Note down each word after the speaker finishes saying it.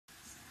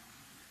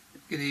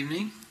Good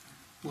evening.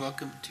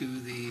 Welcome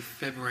to the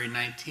February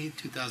 19th,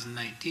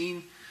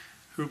 2019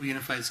 Jurupa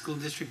Unified School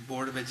District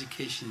Board of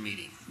Education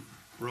meeting.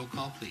 Roll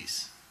call,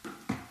 please.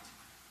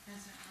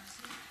 President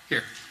Garcia?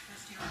 Here.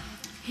 Trustee Arnold?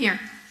 Here.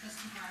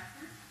 Trustee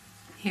Bradford?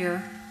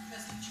 Here.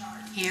 Trustee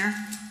Charles? Here.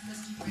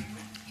 Trustee Gregory?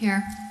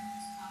 Here.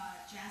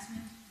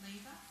 Jasmine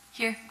Leiva?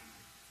 Here.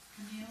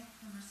 Camille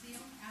Comercio,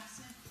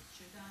 absent.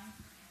 Shaddai?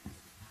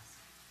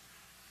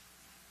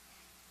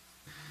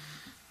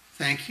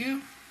 Thank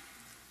you.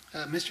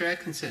 Mr.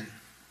 Atkinson,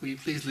 will you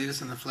please lead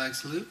us in the flag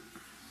salute?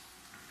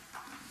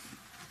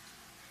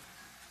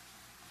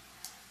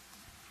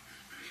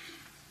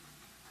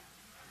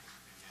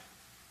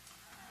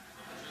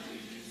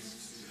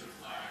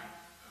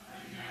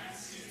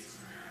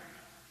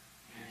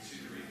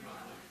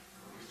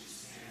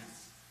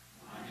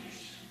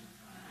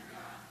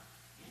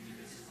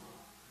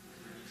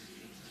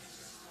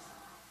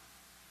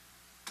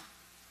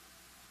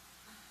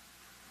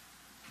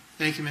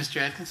 Thank you, Mr.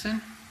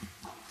 Atkinson.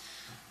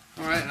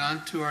 All right,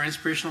 on to our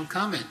inspirational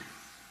comment.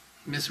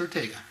 Ms.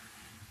 Ortega.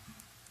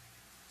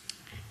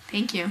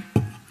 Thank you.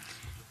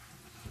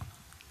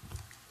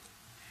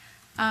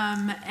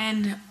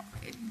 And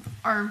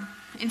our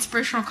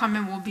inspirational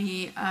comment will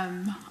be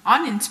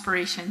on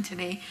inspiration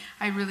today.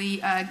 I really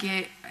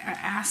get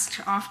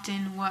asked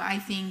often what I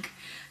think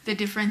the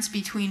difference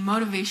between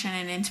motivation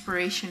and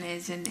inspiration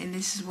is, and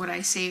this is what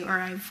I say, or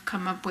I've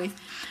come up with.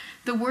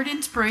 The word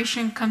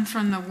inspiration comes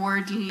from the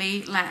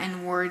late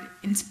Latin word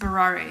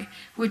inspirare,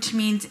 which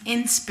means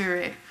in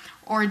spirit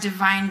or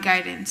divine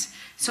guidance.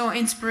 So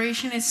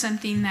inspiration is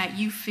something that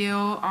you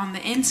feel on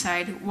the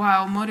inside,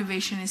 while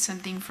motivation is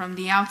something from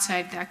the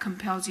outside that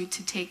compels you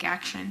to take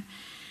action.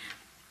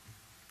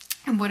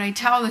 And what I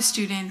tell the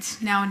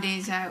students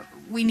nowadays that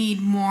we need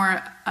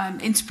more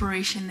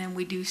inspiration than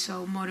we do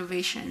so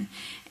motivation.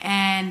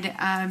 And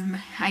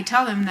I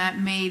tell them that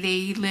may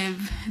they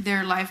live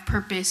their life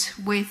purpose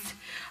with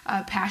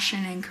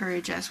passion and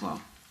courage as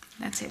well.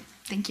 That's it.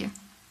 Thank you.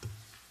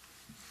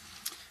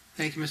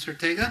 Thank you, Mr.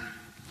 Ortega.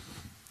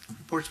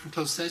 Reports from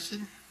closed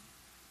session.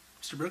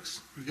 Mr.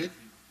 Brooks, we're good?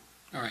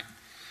 All right.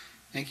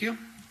 Thank you.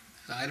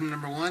 Item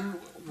number 1,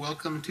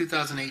 welcome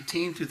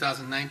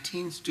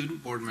 2018-2019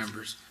 student board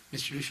members.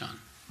 Mr. Duchamp.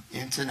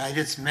 And tonight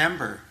it's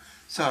member.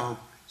 So,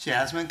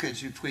 Jasmine,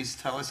 could you please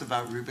tell us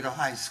about Rubidoux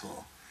High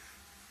School?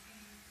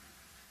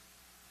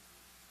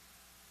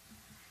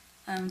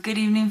 Good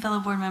evening, fellow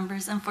board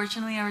members.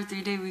 Unfortunately, our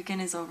 3-day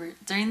weekend is over.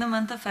 During the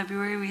month of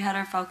February, we had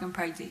our Falcon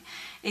Pride Day.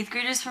 8th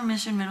graders from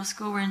Mission Middle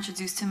School were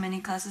introduced to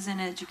many classes and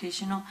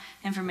educational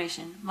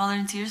information.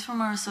 Volunteers from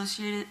our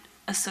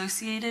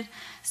associated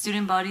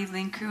student body,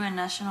 Link Crew, and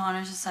National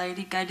Honor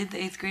Society guided the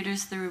 8th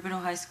graders through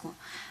Rubidoux High School.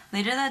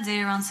 Later that day,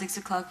 around 6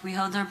 o'clock, we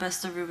held our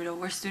Best of Rubidoux,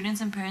 where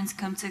students and parents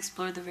come to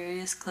explore the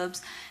various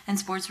clubs and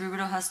sports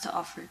Rubidoux has to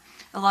offer.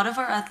 A lot of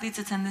our athletes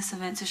attend this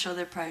event to show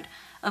their pride.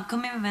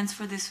 Upcoming events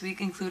for this week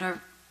include our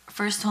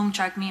first home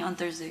track meet on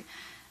Thursday.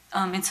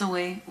 It's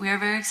away. We are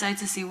very excited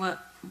to see what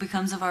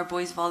becomes of our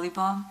boys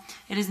volleyball.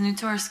 It is new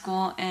to our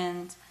school,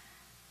 and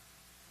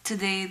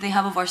today they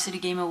have a varsity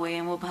game away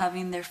and will be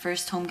having their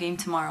first home game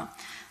tomorrow.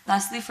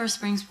 Lastly, for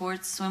spring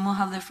sports, swim will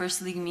have their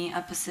first league meet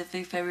at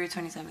Pacific February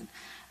 27th.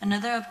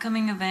 Another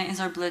upcoming event is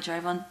our blood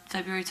drive on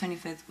February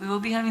 25th. We will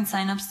be having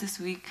sign-ups this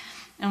week,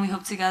 and we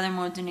hope to gather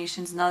more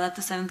donations now that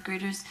the 7th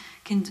graders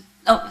can,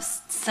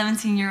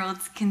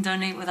 17-year-olds can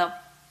donate without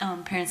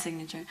parent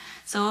signature.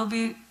 So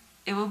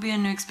it will be a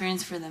new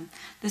experience for them.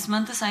 This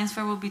month, the science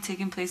fair will be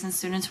taking place, and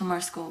students from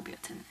our school will be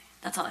attending.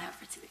 That's all I have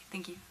for today.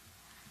 Thank you.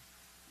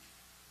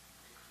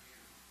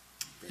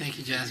 Thank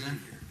you,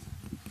 Jasmine.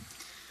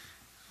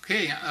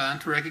 Okay, on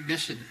to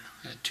recognition.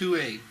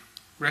 2A,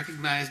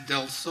 recognize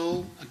Del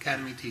Sol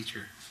Academy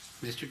teacher,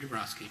 Mr.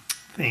 Dabrowski.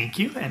 Thank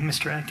you, and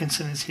Mr.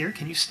 Atkinson is here.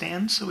 Can you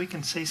stand so we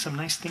can say some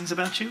nice things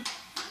about you?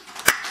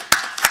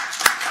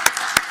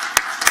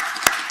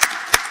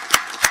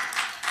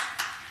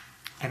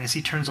 And as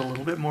he turns a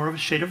little bit more of a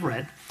shade of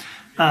red,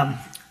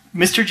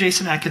 Mr.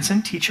 Jason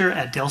Atkinson, teacher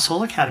at Del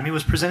Sol Academy,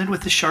 was presented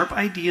with the Sharp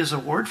Ideas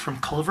Award from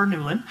Culver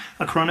Newland,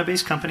 a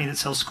Corona-based company that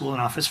sells school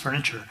and office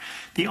furniture.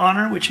 The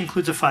honor, which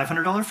includes a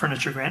 $500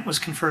 furniture grant, was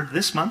conferred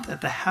this month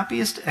at the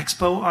Happiest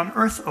Expo on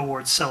Earth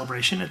Awards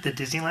celebration at the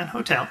Disneyland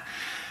Hotel.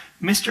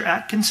 Mr.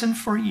 Atkinson,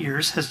 for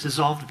years, has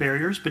dissolved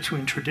barriers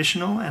between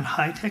traditional and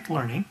high-tech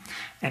learning,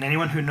 and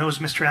anyone who knows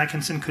Mr.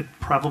 Atkinson could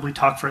probably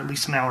talk for at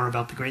least an hour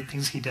about the great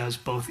things he does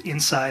both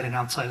inside and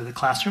outside of the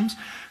classrooms.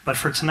 But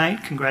for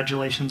tonight,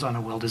 congratulations on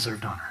a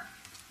well-deserved honor.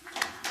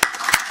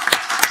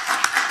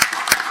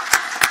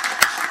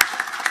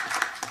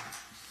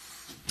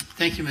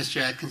 Thank you, Mr.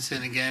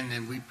 Atkinson, again,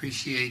 and we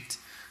appreciate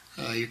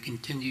your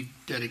continued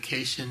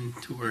dedication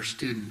to our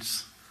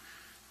students.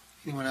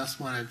 Anyone else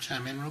want to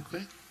chime in real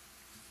quick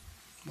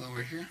while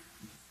we're here?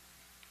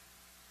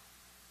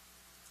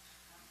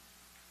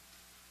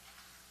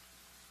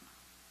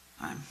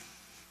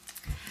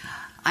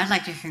 I'd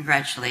like to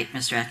congratulate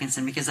Mr.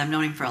 Atkinson because I've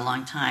known him for a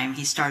long time.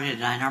 He started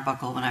at Ann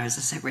Arbuckle when I was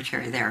the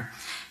secretary there,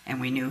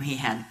 and we knew he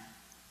had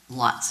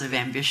lots of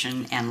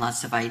ambition and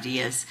lots of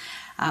ideas.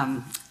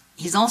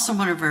 He's also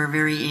one of our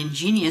very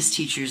ingenious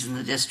teachers in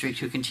the district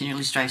who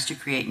continually strives to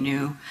create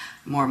new,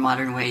 more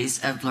modern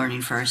ways of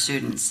learning for our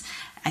students.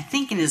 I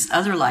think in his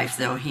other life,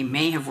 though, he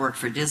may have worked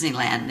for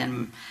Disneyland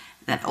and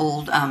that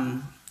old,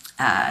 in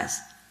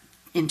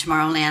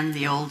Tomorrowland,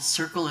 the old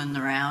circle in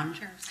the round,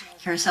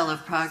 Carousel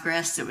of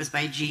Progress, that was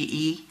by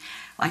GE.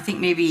 Well, I think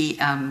maybe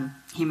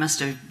he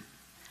must have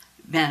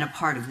been a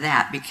part of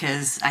that,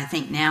 because I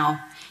think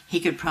now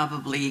he could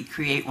probably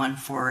create one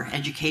for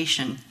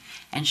education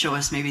and show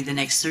us maybe the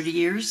next 30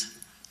 years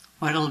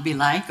what it'll be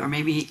like, or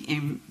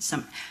maybe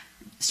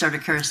start a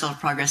Carousel of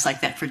Progress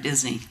like that for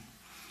Disney.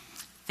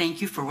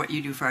 Thank you for what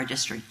you do for our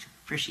district.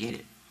 Appreciate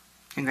it.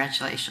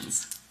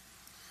 Congratulations.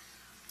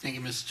 Thank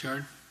you, Mrs.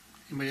 Chard.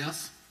 Anybody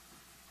else?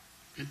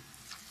 Good.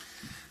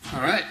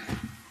 All right.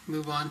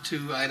 Move on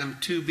to item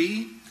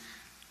 2B.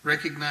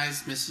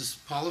 Recognize Mrs.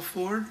 Paula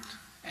Ford,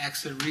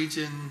 AXA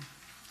Region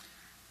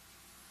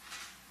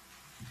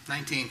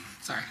 19,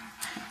 sorry.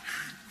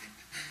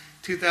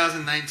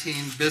 2019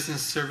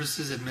 Business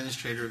Services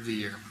Administrator of the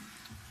Year,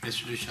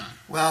 Mr. Duchamp.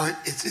 Well,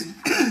 it's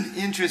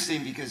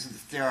interesting because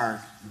there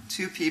are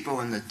two people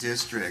in the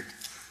district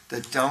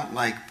that don't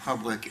like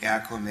public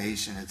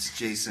acclamation. It's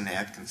Jason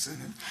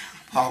Atkinson and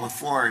Paula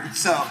Ford.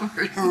 So,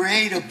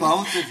 hooray to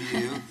both of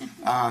you.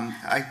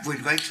 I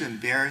would like to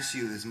embarrass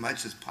you as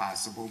much as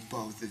possible,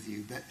 both of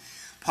you. But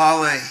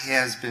Paula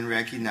has been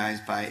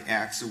recognized by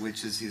AXA,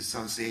 which is the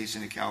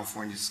Association of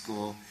California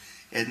School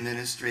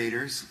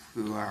Administrators,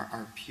 who are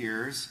our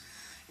peers,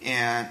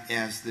 and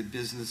as the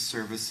Business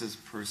Services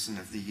Person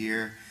of the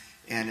Year,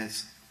 and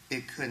it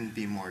couldn't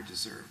be more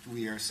deserved.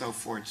 We are so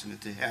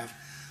fortunate to have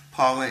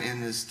Paula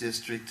in this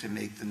district to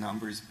make the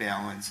numbers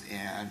balance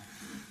and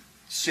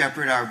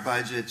shepherd our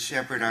budget,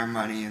 shepherd our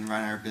money, and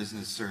run our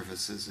business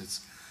services.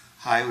 It's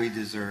highly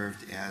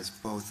deserved, as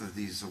both of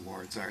these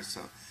awards are.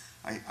 So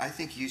I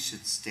think you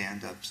should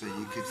stand up so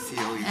you could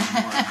feel even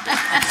more.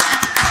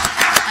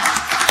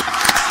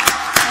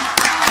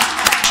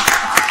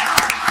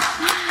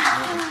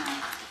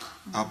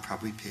 I'll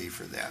probably pay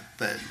for that,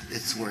 but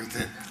it's worth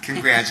it.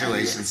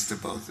 Congratulations to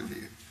both of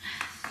you.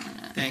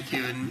 Thank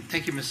you, and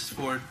thank you, Mrs.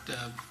 Ford.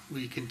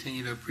 We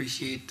continue to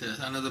appreciate,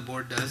 I know the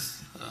board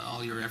does,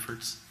 all your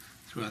efforts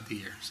throughout the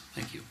year, so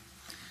thank you.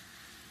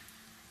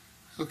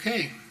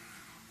 Okay,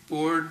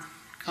 board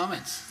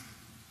comments.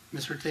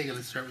 Ms. Ortega,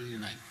 let's start with you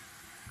tonight.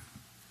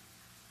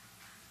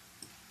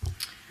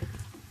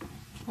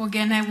 Well,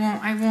 again,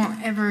 I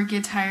won't ever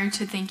get tired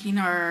to thanking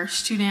our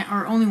student,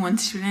 our only one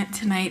student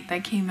tonight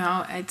that came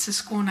out. It's a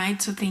school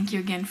night, so thank you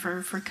again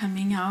for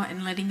coming out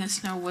and letting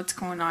us know what's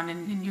going on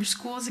in your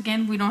schools.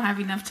 Again, we don't have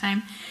enough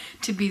time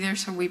to be there,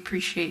 so we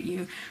appreciate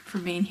you for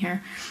being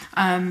here.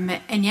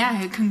 And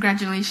yeah,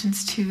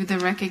 congratulations to the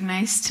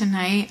recognized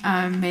tonight.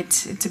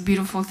 It's a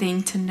beautiful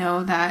thing to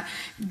know that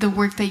the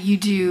work that you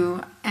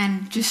do,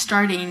 and just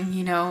starting,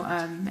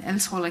 El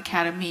Sol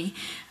Academy,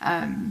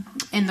 and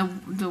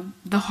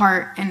the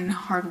heart and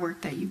hard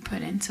work that you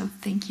put in. So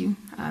thank you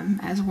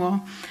as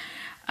well.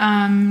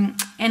 And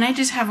I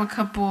just have a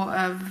couple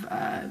of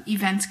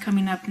events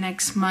coming up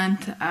next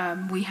month.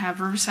 We have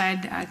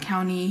Riverside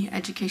County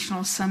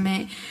Educational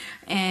Summit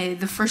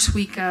the first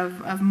week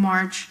of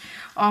March.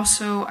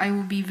 Also, I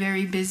will be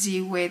very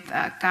busy with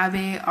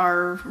CABE,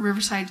 our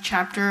Riverside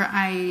chapter.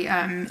 I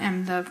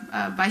am the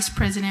vice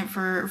president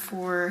for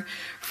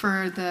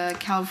the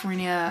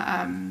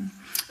California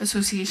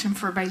Association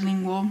for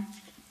Bilingual.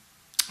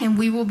 And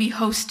we will be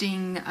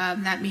hosting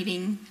that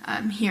meeting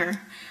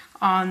here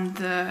on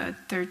the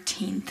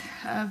 13th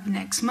of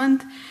next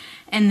month.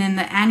 And then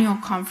the annual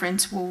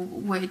conference,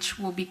 which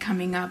will be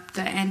coming up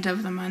the end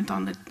of the month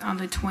on the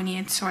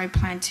 20th. So I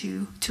plan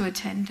to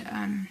attend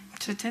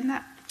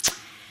that.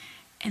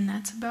 And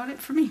that's about it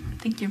for me.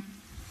 Thank you.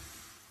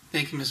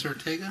 Thank you, Ms.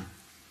 Ortega.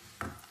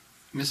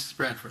 Mrs.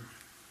 Bradford.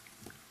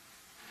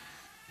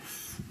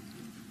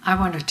 I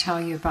want to tell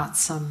you about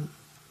some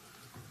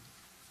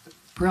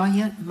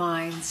brilliant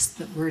minds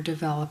that we're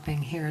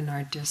developing here in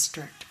our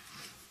district.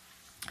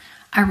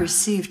 I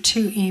received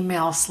 2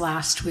 emails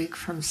last week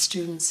from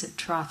students at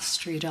Troth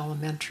Street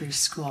Elementary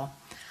School.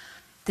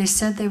 They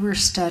said they were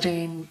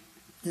studying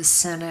the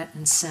Senate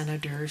and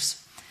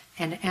senators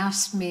and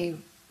asked me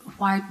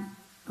why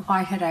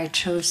had I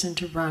chosen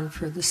to run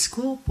for the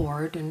school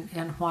board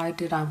and why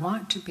did I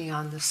want to be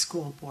on the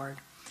school board.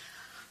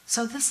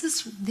 So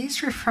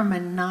these are from a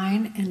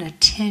 9 and a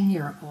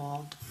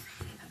 10-year-old.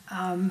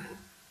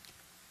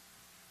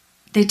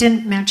 They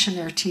didn't mention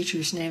their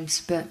teachers'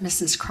 names, but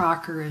Mrs.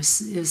 Crocker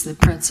is the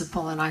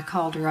principal, and I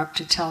called her up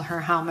to tell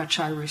her how much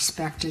I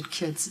respected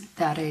kids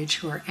that age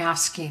who are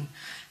asking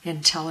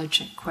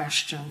intelligent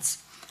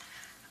questions.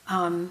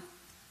 One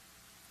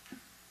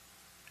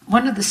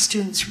of the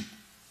students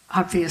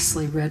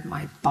obviously read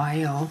my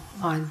bio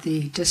on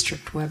the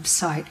district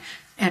website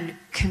and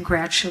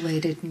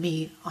congratulated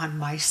me on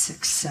my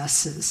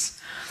successes.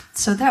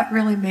 So that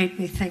really made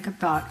me think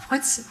about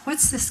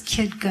what's this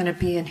kid going to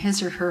be in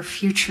his or her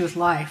future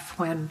life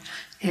when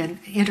in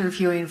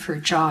interviewing for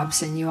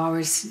jobs, and you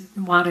always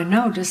want to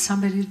know, does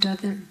somebody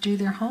do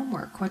their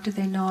homework? What do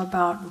they know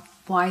about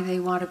why they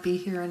want to be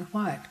here and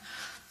what?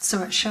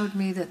 So it showed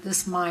me that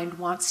this mind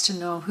wants to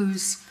know who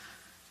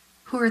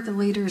are the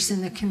leaders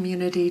in the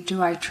community,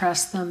 do I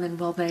trust them, and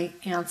will they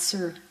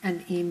answer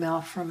an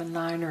email from a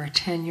 9 or a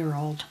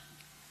 10-year-old?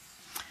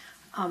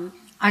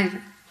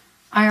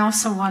 I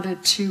also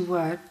wanted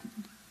to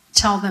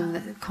tell them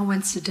that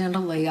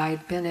coincidentally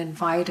I'd been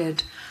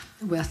invited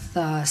with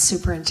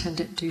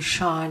Superintendent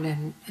Duchamp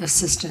and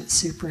Assistant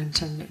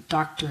Superintendent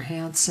Dr.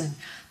 Hansen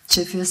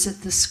to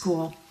visit the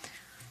school.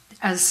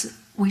 As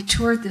we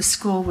toured the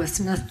school with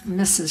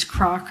Mrs.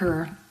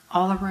 Crocker,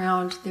 all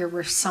around there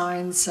were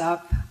signs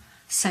up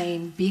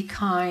saying, be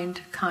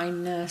kind,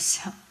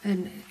 kindness,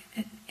 and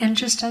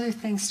just other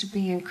things to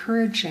be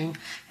encouraging,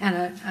 and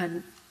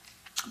a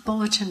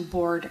bulletin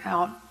board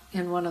out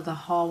in one of the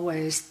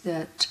hallways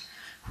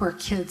where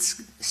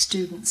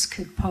students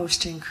could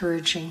post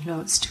encouraging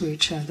notes to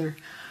each other.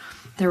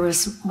 There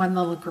was one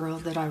little girl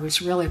that I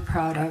was really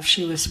proud of.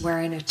 She was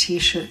wearing a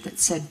t-shirt that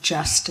said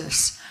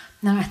justice.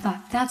 And I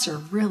thought, that's a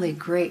really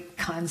great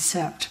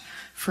concept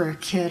for a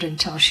kid,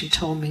 until she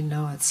told me,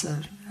 no, it's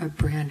a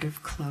brand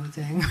of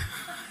clothing.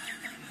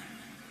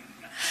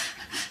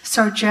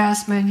 So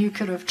Jasmine, you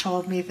could have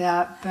told me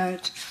that,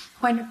 but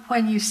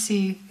when you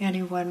see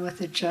anyone with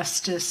a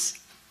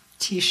justice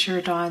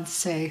t-shirt on,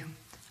 say,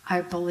 I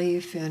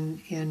believe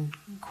in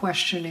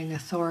questioning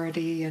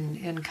authority and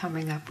in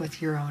coming up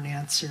with your own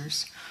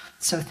answers.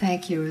 So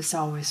thank you, as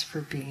always,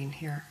 for being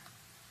here.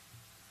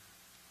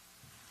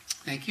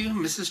 Thank you.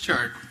 Mrs.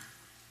 Chard.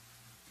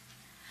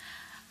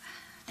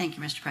 Thank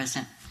you, Mr.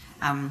 President.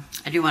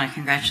 I do want to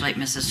congratulate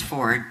Mrs.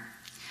 Ford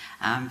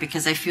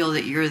because I feel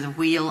that you're the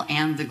wheel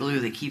and the glue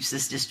that keeps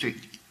this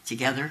district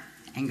together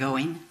and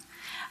going.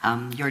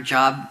 Your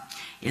job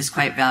is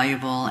quite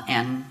valuable,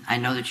 and I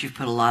know that you've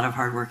put a lot of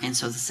hard work in,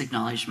 so this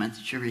acknowledgement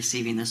that you're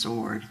receiving this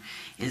award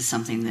is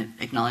something that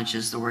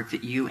acknowledges the work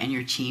that you and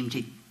your team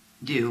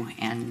do,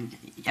 and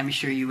I'm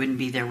sure you wouldn't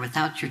be there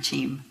without your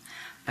team,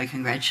 but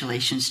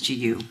congratulations to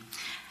you.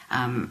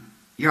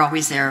 You're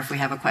always there if we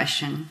have a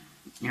question.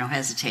 You don't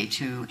hesitate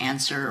to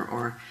answer,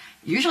 or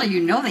usually you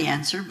know the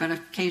answer, but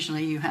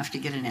occasionally you have to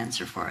get an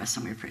answer for us,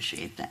 and we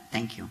appreciate that.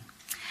 Thank you.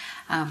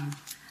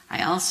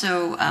 I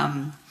also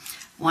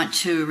want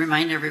to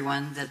remind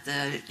everyone that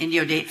the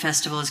Indio Date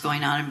Festival is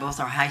going on in both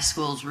our high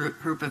schools.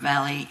 Jurupa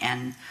Valley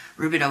and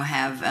Rubidoux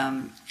have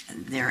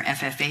their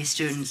FFA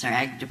students, their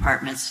ag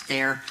departments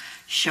there,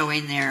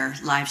 showing their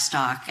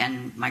livestock,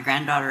 and my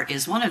granddaughter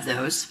is one of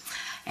those.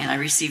 And I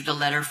received a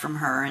letter from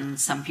her, and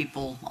some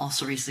people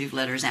also received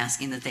letters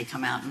asking that they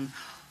come out and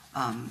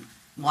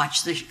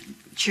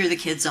cheer the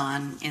kids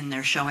on in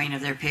their showing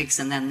of their pigs,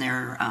 and then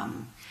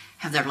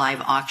have their live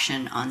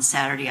auction on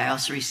Saturday. I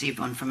also received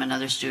one from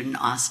another student,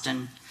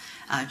 Austin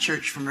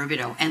Church from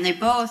Rubidoux. And they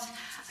both,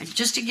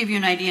 just to give you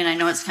an idea, and I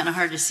know it's kind of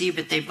hard to see,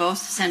 but they both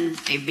send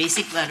a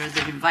basic letter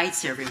that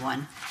invites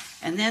everyone.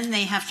 And then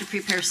they have to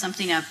prepare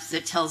something up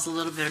that tells a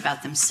little bit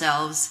about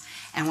themselves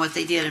and what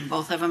they did. And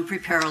both of them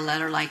prepare a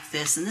letter like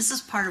this. And this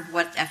is part of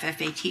what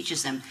FFA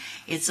teaches them.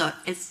 It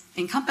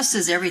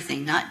encompasses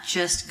everything, not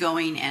just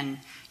going and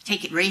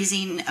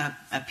raising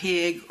a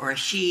pig or a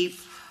sheep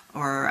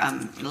or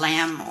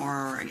lamb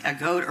or a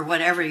goat or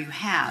whatever you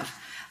have.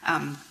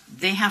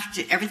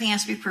 Everything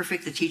has to be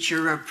perfect. The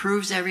teacher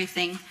approves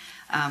everything.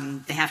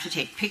 They have to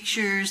take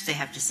pictures. They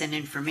have to send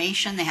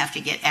information. They have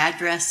to get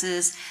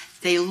addresses.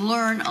 They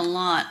learn a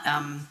lot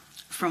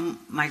from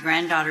my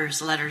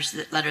granddaughter's letter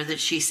that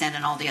she sent,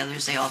 and all the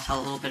others. They all tell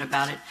a little bit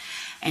about it.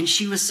 And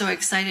she was so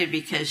excited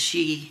because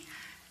she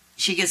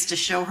gets to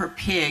show her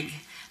pig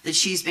that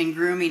she's been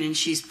grooming, and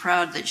she's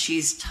proud that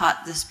she's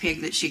taught this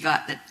pig that she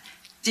got that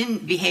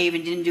didn't behave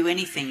and didn't do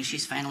anything.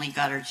 She's finally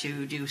got her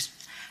to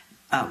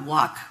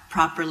walk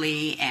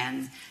properly,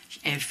 and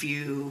if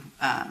you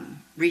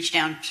reach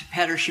down to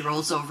pet her, she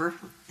rolls over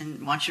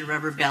and wants you to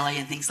rub her belly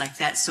and things like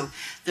that. So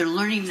they're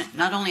learning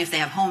not only if they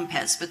have home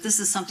pets, but this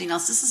is something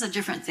else. This is a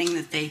different thing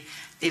that they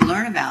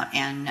learn about.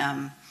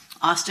 And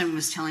Austin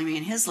was telling me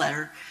in his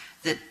letter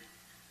that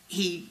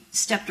he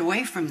stepped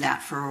away from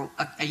that for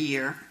a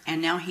year,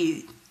 and now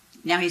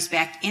he's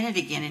back in it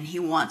again, and he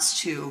wants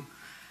to.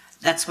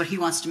 That's what he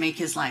wants to make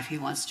his life. He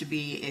wants to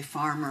be a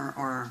farmer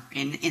or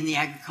in the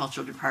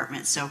agricultural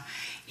department. So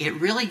it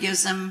really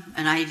gives them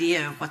an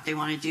idea of what they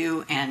want to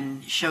do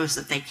and shows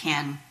that they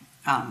can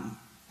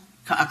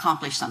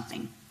accomplish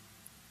something.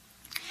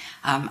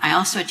 I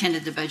also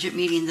attended the budget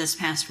meeting this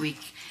past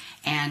week,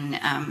 and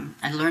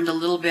I learned a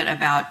little bit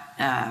about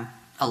I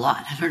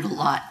learned a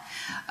lot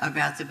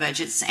about the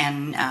budgets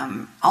and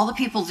all the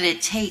people that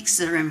it takes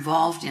that are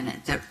involved in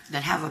it,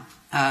 that have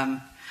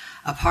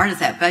a part of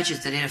that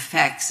budget that it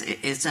affects.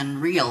 It's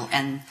unreal,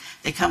 and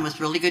they come with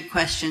really good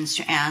questions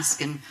to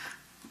ask, and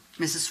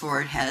Mrs.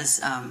 Ford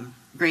has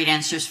great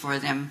answers for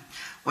them,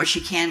 what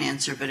she can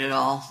answer, but it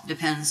all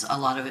depends, a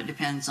lot of it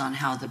depends on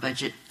how the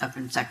budget up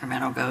in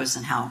Sacramento goes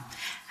and how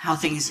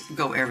things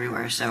go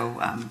everywhere.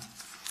 So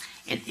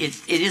it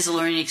is a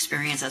learning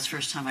experience. That's the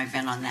first time I've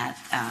been on that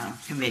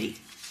committee.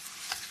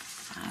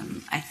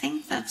 I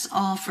think that's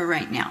all for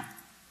right now.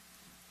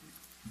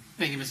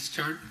 Thank you, Mrs.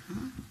 Chard.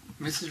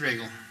 Mrs.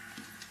 Regal.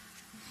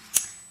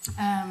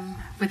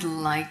 Would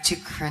like to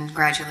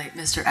congratulate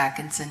Mr.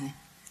 Atkinson.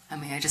 I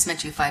mean, I just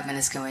met you 5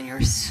 minutes ago and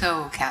you're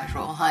so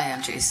casual. Hi,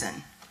 I'm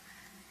Jason.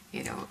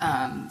 You know,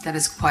 that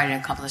is quite an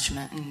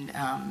accomplishment,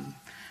 and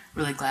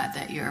really glad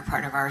that you're a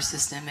part of our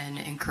system and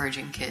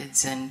encouraging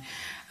kids, and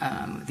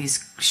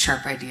these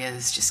sharp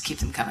ideas, just keep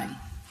them coming.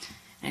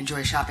 And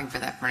enjoy shopping for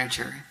that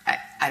furniture.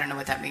 I don't know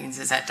what that means.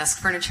 Is that desk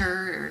furniture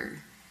or?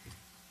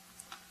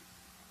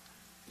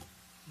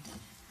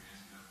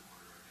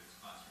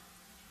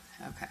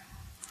 Okay.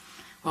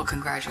 Well,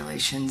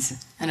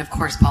 congratulations. And of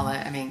course,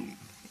 Paula, I mean,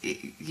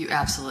 you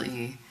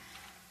absolutely,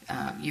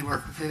 you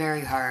work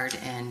very hard,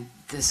 and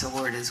this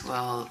award is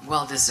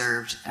well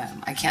deserved.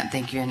 I can't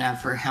thank you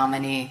enough for how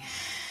many,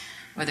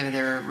 whether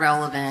they're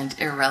relevant,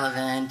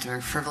 irrelevant,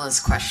 or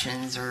frivolous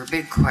questions or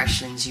big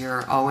questions,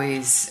 you're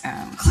always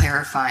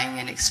clarifying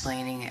and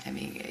explaining. I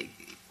mean,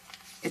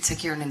 it's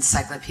like you're an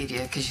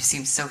encyclopedia, because you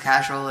seem so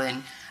casual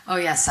and, oh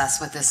yes, that's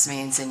what this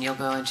means, and you'll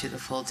go into the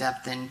full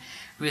depth and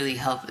really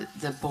help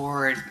the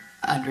board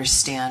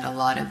understand a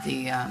lot of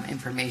the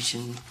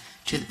information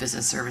to the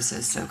business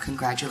services. So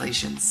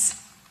congratulations.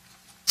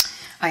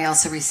 I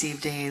also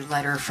received a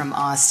letter from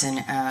Austin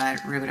at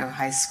Rubidoux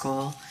High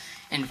School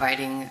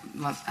inviting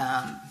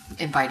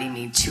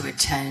me to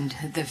attend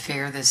the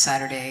fair this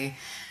Saturday.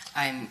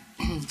 I'm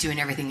doing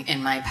everything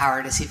in my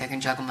power to see if I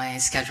can juggle my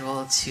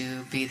schedule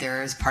to be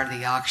there as part of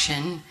the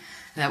auction.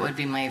 That would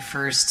be my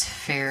first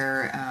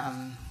fair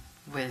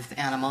with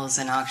animals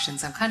and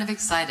auctions. I'm kind of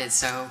excited,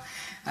 so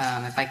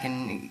if I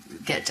can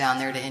get down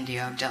there to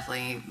Indio,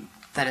 definitely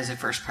that is a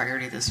first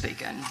priority this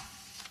weekend.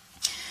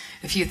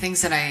 A few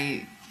things that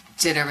I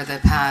did over the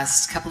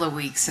past couple of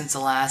weeks since the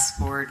last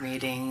board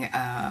meeting.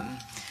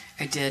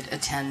 I did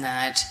attend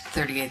that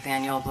 38th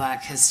annual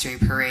Black History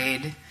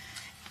Parade.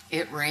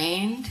 It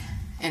rained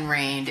and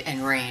rained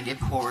and rained. It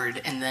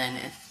poured, and then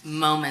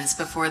moments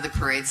before the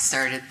parade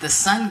started, the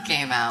sun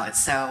came out.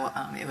 So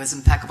it was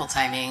impeccable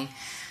timing.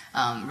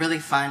 Really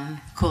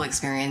fun, cool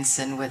experience,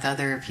 and with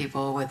other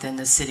people within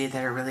the city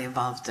that are really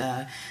involved.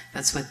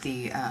 That's with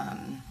the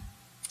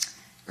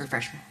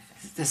refreshment.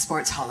 The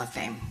Sports Hall of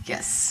Fame,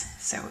 yes.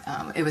 So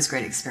it was a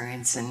great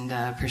experience, and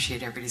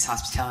appreciate everybody's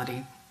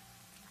hospitality.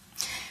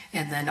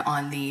 And then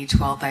on the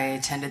 12th, I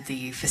attended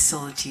the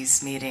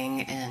facilities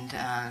meeting, and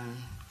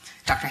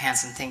Dr.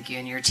 Hanson, thank you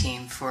and your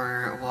team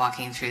for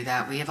walking through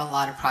that. We have a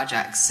lot of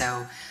projects,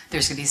 so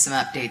there's going to be some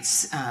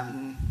updates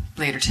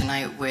later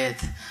tonight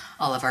with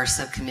all of our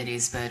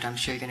subcommittees, but I'm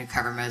sure you're going to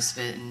cover most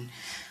of it. And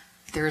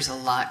there's a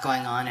lot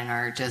going on in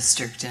our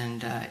district,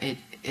 and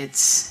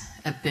it's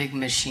a big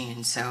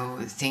machine, so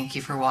thank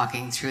you for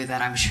walking through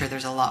that. I'm sure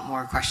there's a lot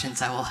more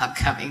questions I will have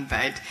coming,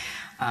 but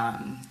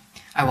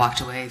I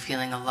walked away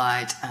feeling a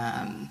lot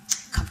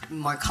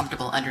more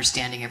comfortable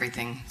understanding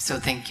everything, so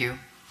thank you.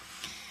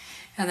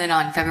 And then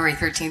on February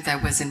 13th, I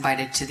was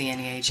invited to the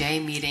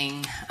NEAJ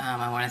meeting.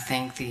 I want to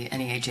thank the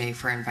NEAJ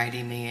for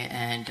inviting me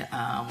and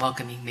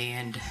welcoming me,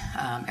 and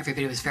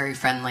everybody was very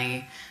friendly.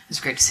 It was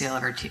great to see all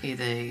of our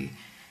the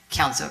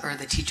council or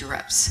the teacher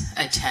reps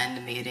attend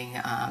the meeting.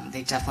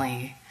 They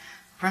definitely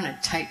run a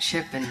tight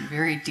ship and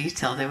very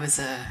detailed. It was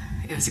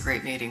a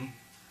great meeting.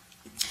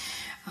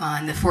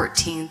 On the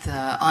 14th,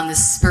 on the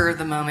spur of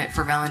the moment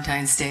for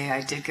Valentine's Day,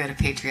 I did go to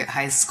Patriot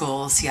High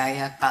School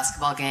CIF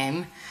basketball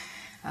game.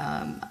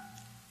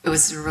 It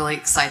was really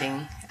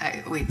exciting.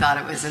 We thought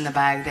it was in the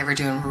bag. They were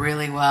doing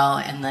really well,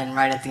 and then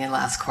right at the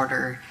last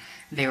quarter,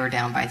 they were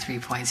down by 3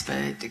 points.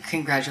 But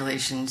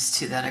congratulations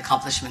to that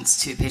accomplishments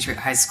to Patriot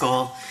High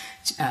School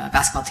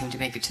basketball team to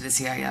make it to the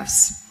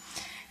CIFs.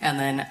 And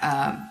then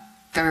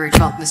February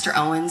 12th, Mr.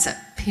 Owens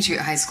at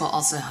Patriot High School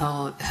also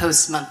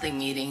hosts monthly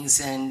meetings,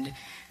 and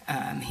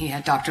he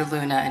had Dr.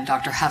 Luna and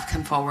Dr. Huff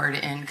come forward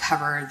and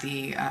cover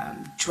the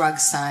drug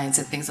signs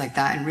and things like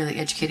that, and really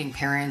educating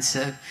parents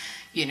of,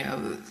 you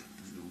know,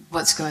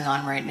 what's going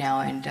on right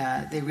now. And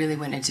they really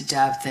went into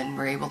depth and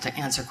were able to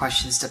answer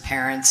questions to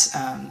parents.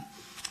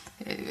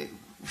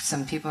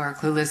 Some people are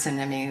clueless,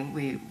 and I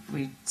mean,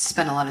 we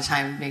spent a lot of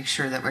time to make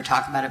sure that we're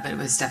talking about it, but it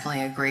was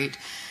definitely a great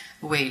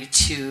way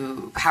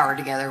to power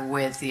together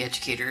with the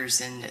educators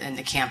and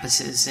the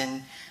campuses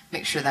and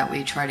make sure that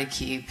we try to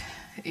keep,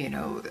 you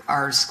know,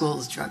 our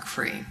schools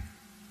drug-free.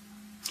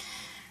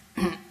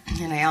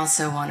 And I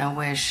also want to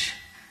wish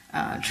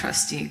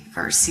Trustee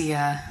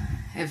Garcia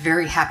a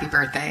very happy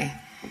birthday.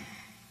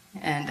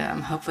 And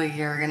hopefully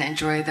you're going to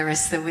enjoy the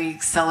rest of the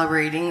week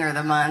celebrating, or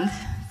the month.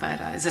 But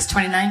is this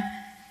 29?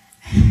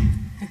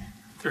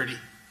 30.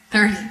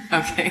 30?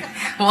 Okay.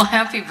 Well,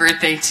 happy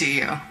birthday to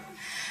you.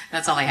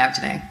 That's all I have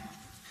today.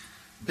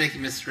 Thank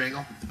you, Mrs.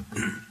 Regal.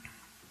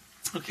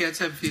 Okay, I just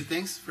have a few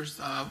things. First,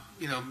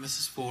 you know,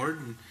 Mrs. Ford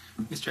and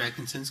Mr.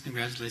 Atkinson's,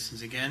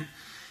 congratulations again.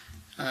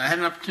 I had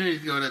an opportunity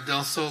to go to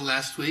Del Sol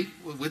last week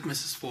with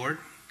Mrs. Ford.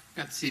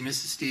 Got to see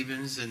Mrs.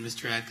 Stevens and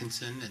Mr.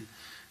 Atkinson, and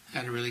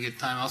had a really good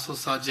time. Also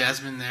saw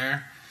Jasmine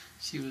there.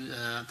 She was,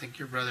 I think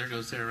your brother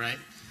goes there, right?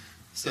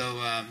 So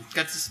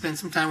got to spend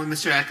some time with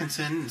Mr.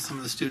 Atkinson, and some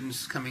of the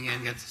students coming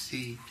in got to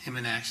see him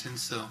in action.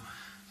 So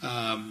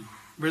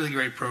really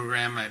great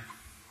program. I'm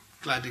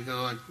glad to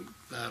go.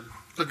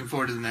 Looking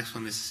forward to the next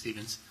one, Mrs.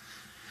 Stevens.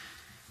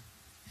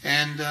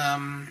 And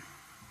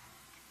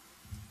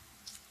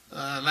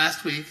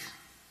last week,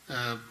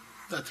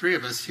 the three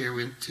of us here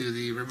went to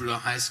the Riverdale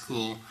High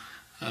School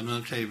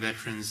military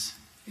veterans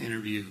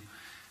interview,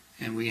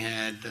 and we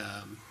had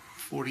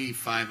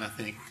 45, I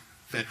think,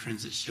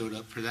 veterans that showed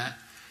up for that.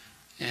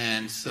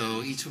 And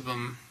so each of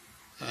them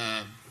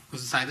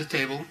was assigned a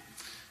table,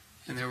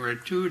 and there were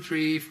 2 or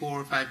 3,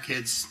 4 or 5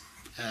 kids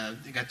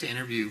that got to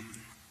interview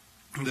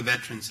the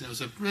veterans. And it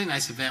was a really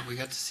nice event. We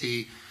got to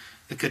see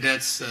the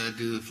cadets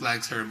do the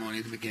flag ceremony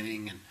at the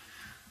beginning,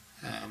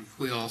 and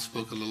we all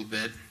spoke a little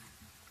bit.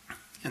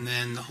 And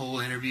then the whole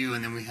interview,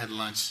 and then we had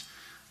lunch.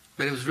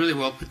 But it was really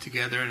well put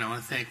together, and I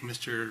want to thank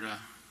Mr.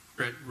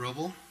 Brett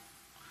Robel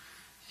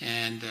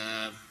and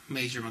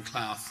Major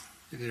McLeod.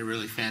 They did a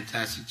really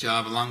fantastic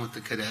job, along with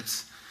the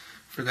cadets,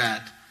 for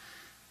that.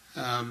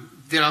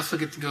 Did also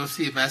get to go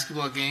see a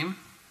basketball game,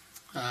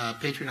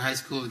 Patriot High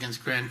School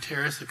against Grand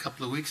Terrace a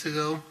couple of weeks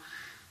ago.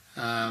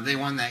 They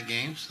won that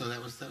game, so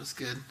that was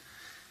good.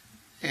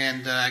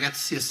 And I got to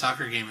see a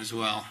soccer game as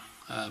well,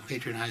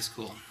 Patriot High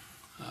School,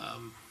 I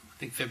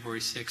think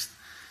February 6th.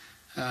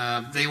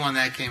 They won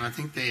that game. I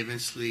think they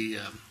eventually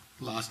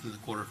lost in the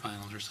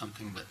quarterfinals or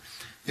something, but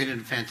they did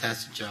a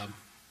fantastic job.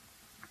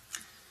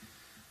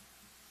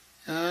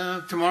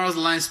 Tomorrow's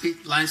the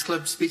Lions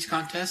Club speech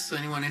contest, so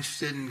anyone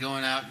interested in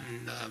going out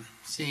and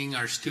seeing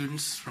our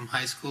students from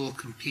high school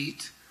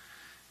compete,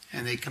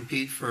 and they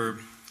compete for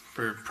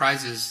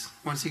prizes.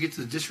 Once you get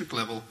to the district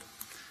level,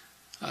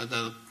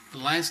 the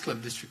Lions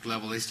Club district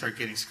level, they start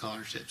getting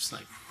scholarships,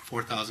 like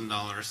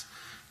 $4,000.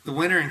 The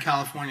winner in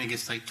California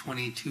gets like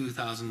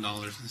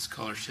 $22,000 in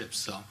scholarships.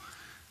 So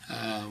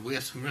we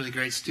have some really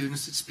great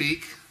students that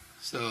speak.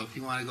 So if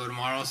you want to go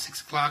tomorrow,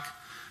 6 o'clock,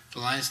 the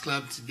Lions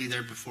Club, to be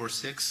there before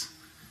 6.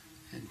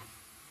 And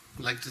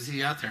I'd like to see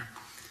you out there.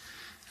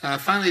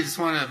 Finally, just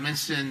want to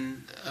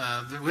mention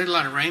that we had a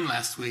lot of rain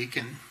last week,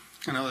 and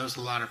I know there was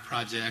a lot of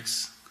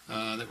projects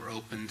that were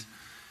opened.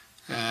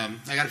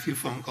 I got a few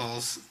phone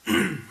calls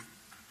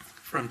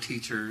from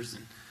teachers,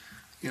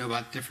 and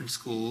about different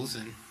schools,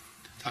 and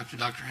talked to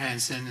Dr.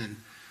 Hansen,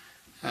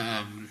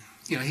 and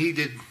he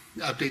did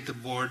update the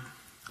board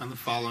on the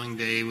following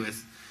day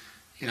with,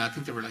 I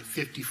think there were like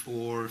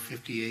 54 or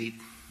 58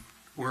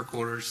 work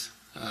orders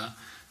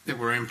that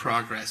were in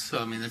progress.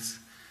 So, that's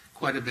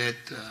quite a bit,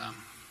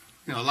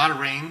 a lot of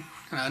rain,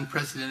 kind of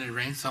unprecedented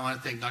rain. So I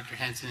want to thank Dr.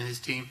 Hansen and his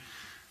team,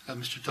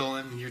 Mr.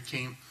 Tolan and your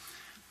team.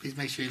 Please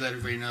make sure you let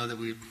everybody know that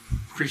we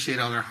appreciate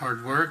all their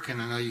hard work,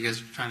 and I know you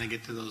guys are trying to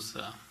get to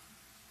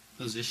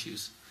those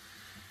issues.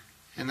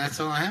 And that's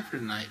all I have for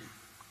tonight.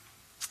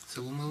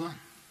 So we'll move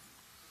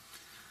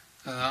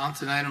on. On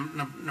to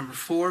item number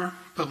 4,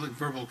 public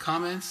verbal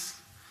comments.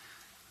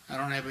 I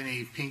don't have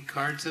any pink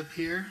cards up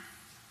here.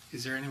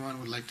 Is there anyone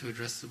who would like to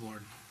address the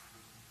board?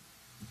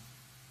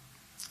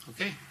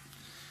 Okay.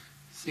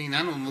 Seeing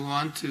none, we'll move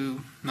on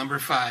to number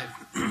 5,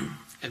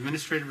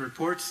 administrative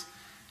reports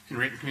and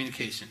written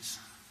communications.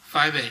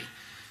 5A,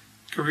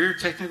 Career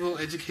Technical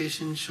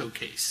Education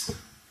Showcase.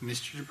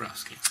 Mr.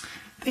 Dabrowski.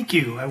 Thank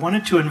you. I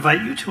wanted to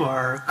invite you to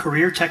our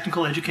Career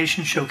Technical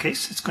Education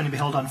Showcase. It's going to be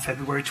held on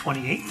February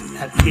 28th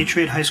at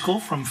Patriot High School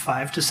from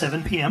 5 to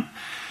 7 p.m.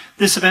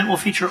 This event will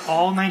feature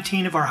all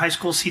 19 of our high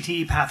school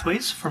CTE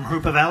pathways from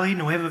Jurupa Valley,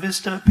 Nueva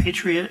Vista,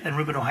 Patriot, and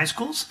Rubino High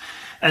Schools,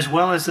 as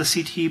well as the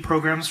CTE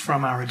programs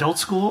from our adult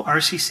school,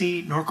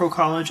 RCC, Norco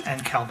College,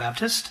 and Cal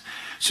Baptist.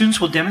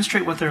 Students will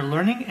demonstrate what they're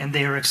learning, and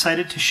they are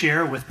excited to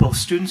share with both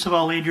students of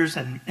all ages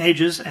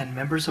and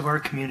members of our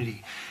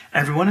community.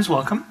 Everyone is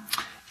welcome.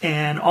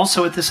 And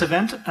also at this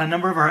event, a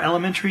number of our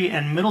elementary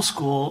and middle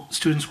school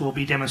students will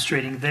be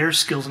demonstrating their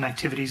skills and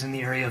activities in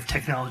the area of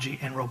technology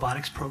and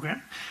robotics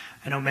program.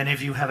 I know many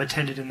of you have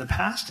attended in the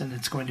past, and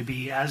it's going to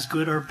be as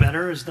good or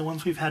better as the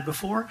ones we've had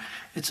before.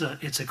 It's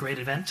a great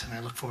event, and I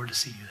look forward to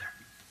seeing you there.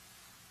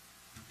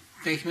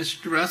 Thank you,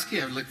 Mr.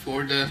 Dabrowski. I look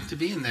forward to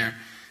being there.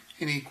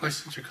 Any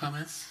questions or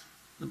comments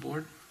on the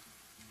board?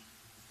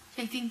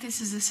 I think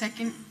this is the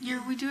second year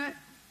we do it.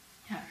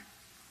 Yeah,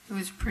 it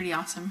was pretty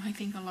awesome. I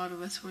think a lot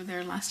of us were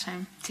there last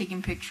time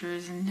taking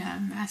pictures and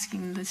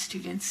asking the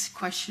students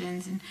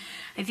questions. And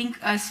I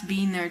think us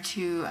being there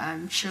too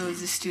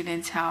shows the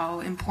students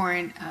how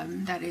important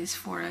that is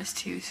for us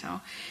too.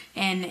 So,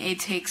 and it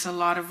takes a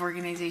lot of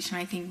organization.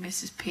 I think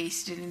Mrs.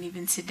 Pace didn't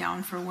even sit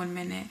down for 1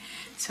 minute.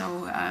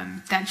 So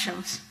that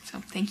shows.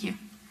 So thank you.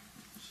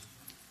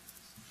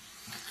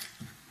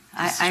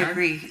 I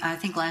agree. I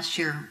think last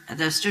year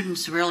the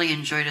students really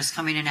enjoyed us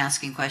coming and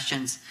asking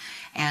questions,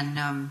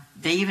 and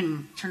they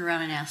even turned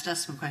around and asked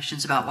us some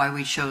questions about why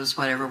we chose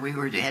whatever we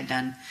had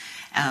done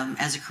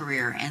as a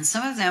career. And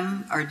some of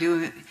them are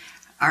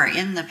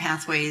in the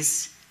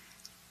pathways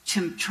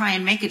to try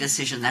and make a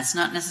decision. That's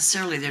not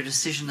necessarily their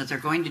decision that they're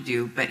going to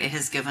do, but it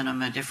has given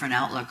them a different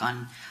outlook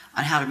on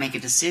how to make a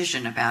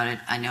decision about it.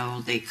 I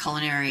know the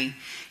culinary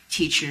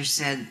teacher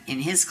said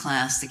in his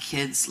class the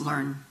kids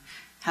learn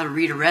how to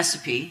read a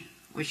recipe,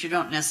 which you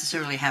don't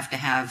necessarily have to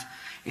have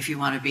if you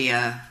want to be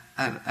a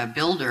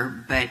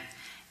builder, but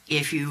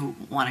if you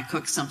want to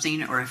cook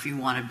something or if you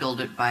want to build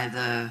it by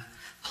the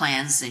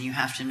plans, then you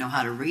have to know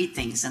how to read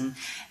things. And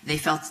they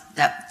felt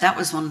that that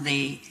was one of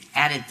the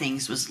added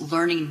things, was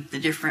learning the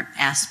different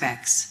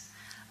aspects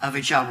of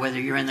a job, whether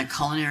you're in the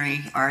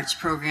culinary arts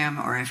program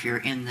or if you're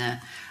in the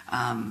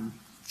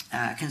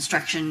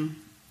construction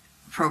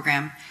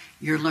program,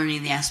 you're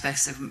learning the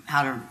aspects of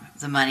how to,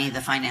 the money,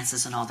 the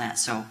finances, and all that.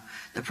 So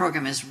the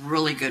program is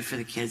really good for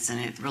the kids, and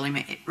it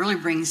really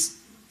brings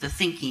the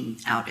thinking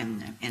out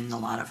in a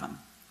lot of them.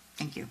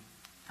 Thank you.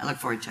 I look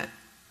forward to it.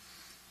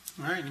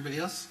 All right, anybody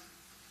else?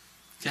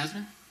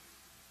 Jasmine?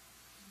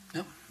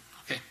 Nope?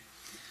 Okay.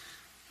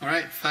 All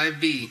right,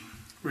 5B,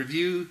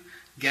 review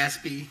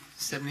GASB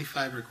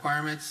 75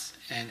 requirements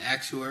and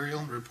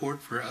actuarial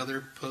report for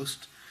other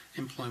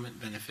post-employment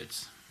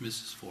benefits.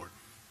 Mrs. Ford.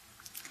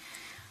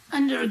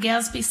 Under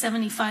GASB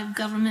 75,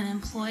 government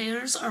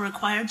employers are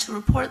required to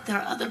report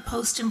their other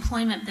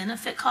post-employment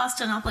benefit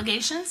costs and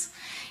obligations.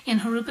 In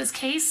Jurupa's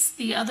case,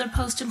 the other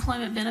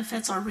post-employment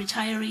benefits are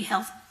retiree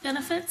health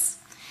benefits.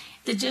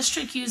 The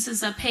district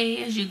uses a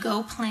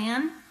pay-as-you-go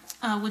plan,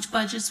 which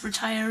budgets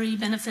retiree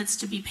benefits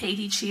to be paid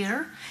each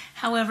year.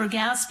 However,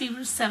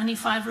 GASB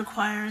 75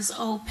 requires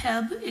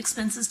OPEB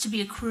expenses to be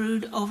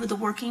accrued over the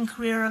working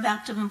career of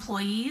active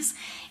employees,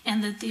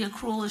 and that the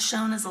accrual is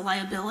shown as a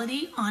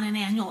liability on an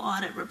annual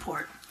audit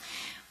report.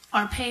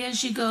 Our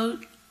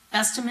pay-as-you-go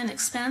estimate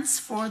expense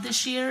for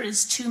this year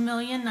is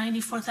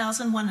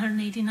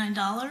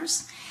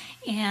 $2,094,189.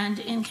 And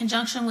in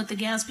conjunction with the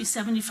GASB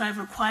 75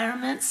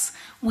 requirements,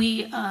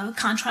 we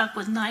contract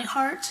with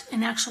Nyhart,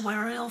 an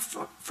actuarial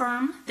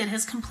firm that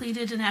has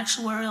completed an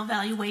actuarial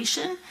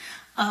valuation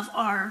of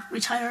our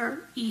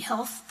retiree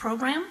health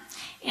program,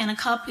 and a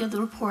copy of the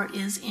report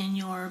is in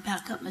your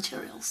backup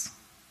materials.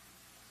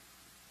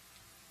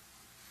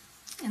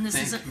 And this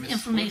is an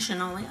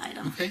information-only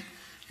item. Okay.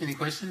 Any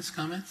questions,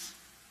 comments?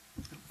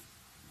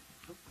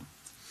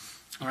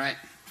 All right.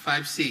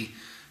 5C,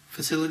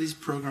 facilities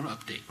program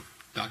update.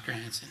 Dr.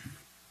 Hanson.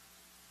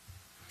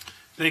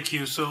 Thank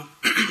you. So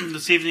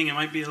this evening it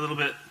might be a little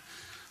bit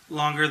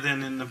longer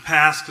than in the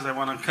past because I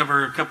want to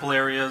cover a couple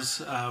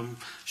areas,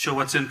 show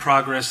what's in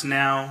progress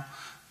now,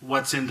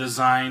 what's in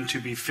design to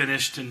be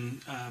finished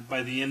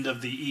by the end of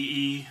the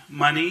EE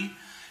money,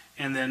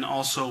 and then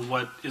also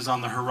what is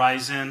on the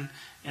horizon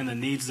and the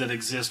needs that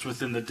exist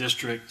within the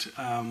district,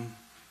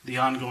 the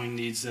ongoing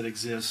needs that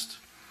exist.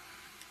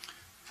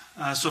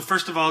 So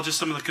first of all, just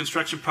some of the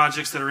construction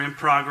projects that are in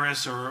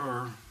progress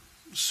or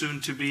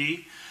soon to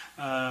be.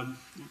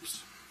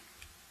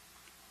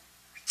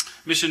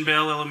 Mission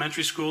Vale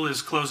Elementary School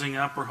is closing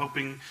up. We're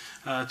hoping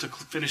to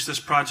finish this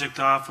project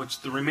off,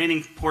 which the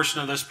remaining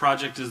portion of this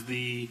project is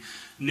the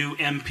new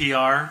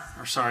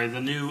the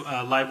new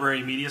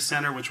Library Media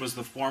Center, which was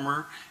the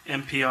former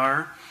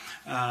MPR.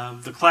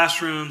 The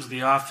classrooms,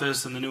 the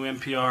office, and the new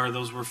MPR,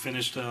 those were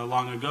finished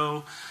long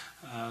ago.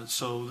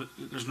 So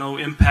there's no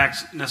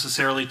impact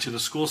necessarily to the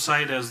school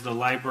site, as the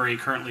library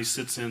currently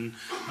sits in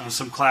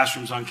some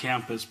classrooms on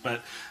campus,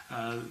 but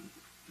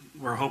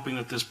we're hoping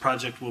that this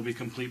project will be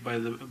complete by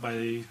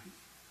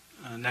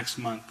next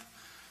month.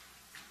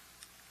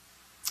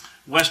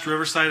 West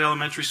Riverside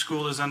Elementary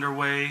School is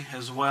underway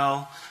as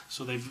well.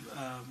 So they've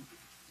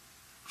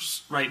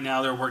right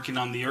now they're working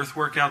on the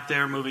earthwork out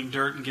there, moving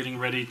dirt and getting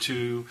ready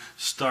to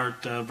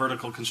start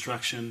vertical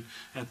construction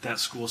at that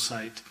school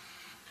site.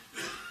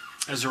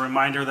 As a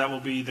reminder, that will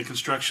be the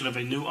construction of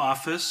a new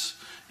office,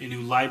 a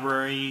new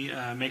library,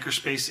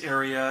 makerspace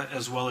area,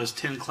 as well as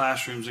 10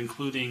 classrooms,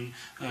 including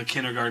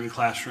kindergarten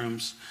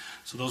classrooms.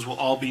 So those will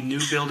all be new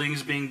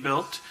buildings being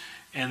built.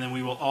 And then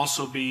we will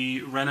also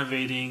be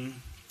renovating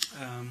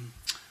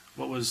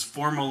what was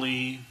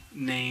formerly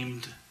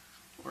named,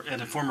 or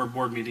at a former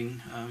board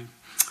meeting,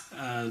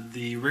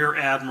 the Rear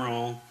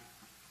Admiral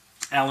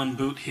Allen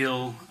Boot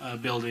Hill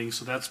building.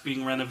 So that's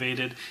being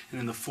renovated, and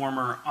then the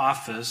former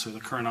office, or the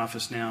current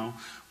office now,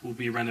 will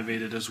be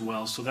renovated as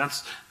well. So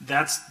that's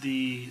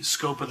the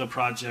scope of the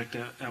project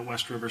at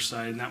West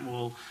Riverside, and that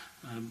will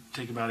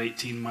take about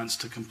 18 months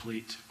to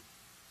complete.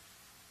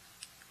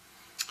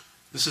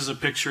 This is a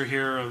picture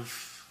here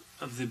of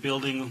the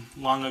building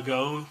long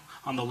ago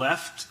on the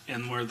left,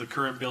 and where the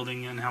current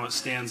building and how it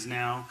stands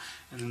now.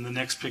 And then the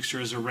next picture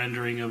is a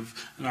rendering of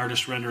an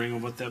artist rendering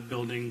of what that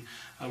building.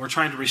 We're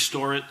trying to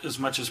restore it as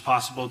much as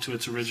possible to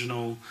its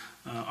original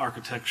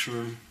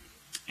architecture,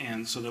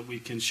 and so that we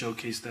can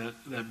showcase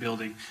that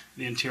building.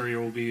 The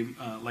interior will be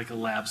like a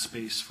lab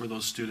space for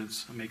those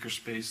students, a maker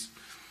space.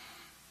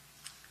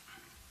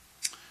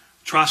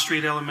 Troth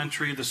Street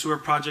Elementary, the sewer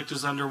project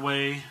is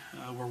underway.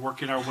 We're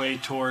working our way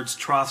towards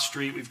Troth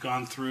Street. We've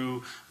gone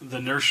through the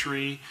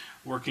nursery,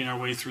 working our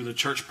way through the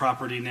church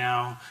property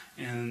now,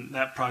 and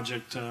that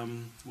project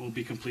will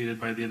be completed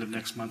by the end of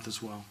next month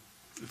as well.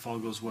 if all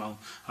goes well.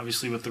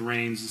 Obviously, with the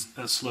rains,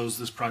 that slows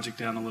this project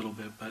down a little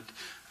bit, but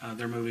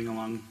they're moving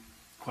along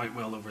quite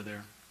well over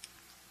there.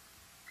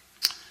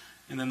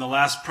 And then the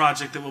last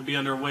project that will be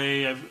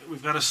underway,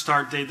 we've got a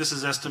start date. This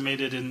is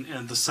estimated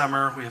in the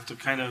summer. We have to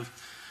kind of,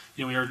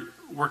 we are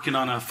working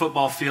on a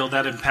football field.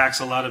 That impacts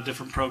a lot of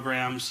different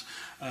programs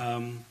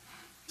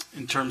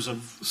in terms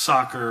of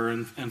soccer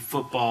and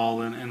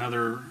football and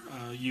other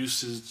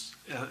uses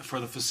for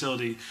the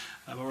facility.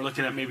 But we're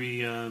looking at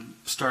maybe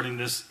starting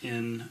this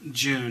in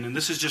June. And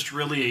this is just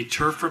really a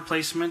turf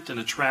replacement and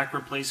a track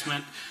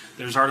replacement.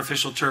 There's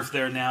artificial turf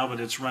there now, but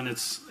it's run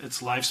its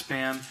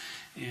lifespan,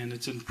 and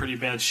it's in pretty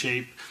bad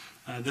shape.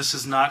 This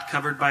is not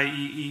covered by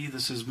EE.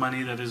 This is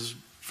money that is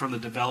from the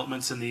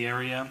developments in the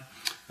area,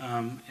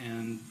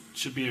 and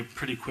should be a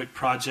pretty quick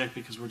project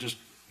because we're just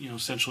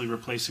essentially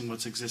replacing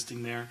what's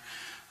existing there.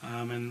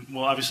 And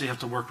we'll obviously have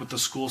to work with the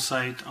school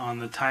site on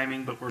the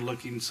timing, but we're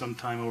looking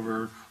sometime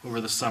over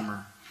the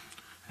summer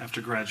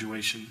after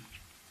graduation.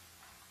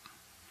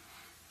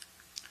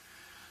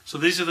 So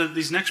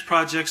these next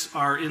projects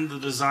are in the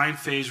design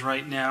phase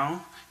right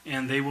now,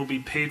 and they will be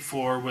paid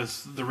for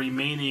with the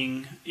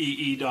remaining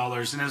EE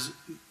dollars. And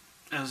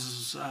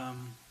as a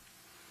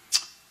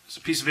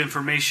piece of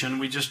information,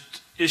 we just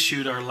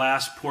issued our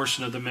last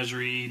portion of the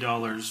Measure EE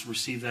dollars,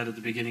 received that at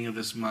the beginning of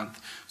this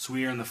month. So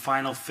we are in the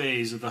final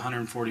phase of the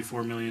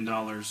 $144 million,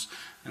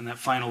 and that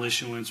final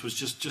issuance was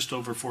just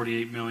over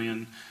 $48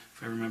 million,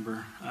 if I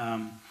remember.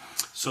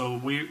 So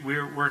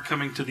we're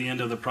coming to the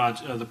end of the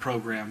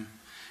program,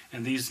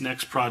 and these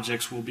next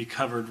projects will be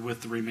covered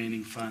with the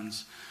remaining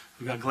funds.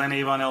 We've got Glen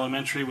Avon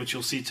Elementary, which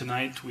you'll see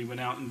tonight. We went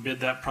out and bid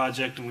that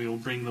project, and we will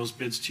bring those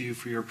bids to you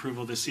for your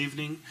approval this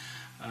evening.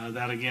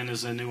 That again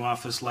is a new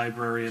office,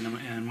 library,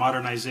 and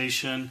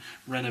modernization,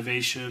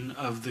 renovation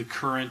of the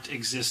current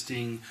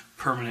existing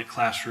permanent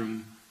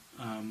classroom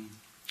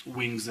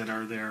wings that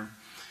are there,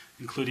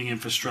 including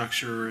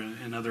infrastructure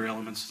and other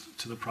elements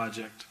to the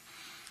project.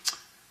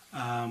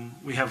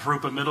 We have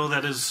Jurupa Middle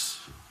that is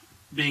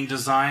being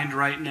designed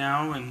right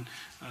now, and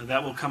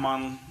that will come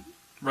on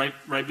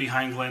right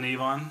behind Glen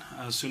Avon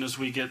as soon as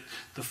we get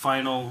the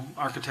final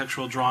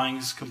architectural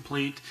drawings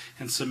complete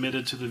and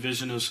submitted to the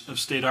Division of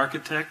State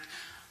Architect.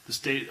 The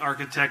state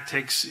architect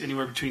takes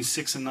anywhere between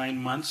 6 and 9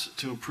 months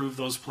to approve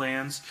those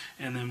plans,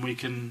 and then we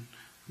can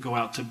go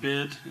out to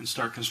bid and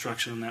start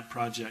construction on that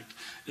project.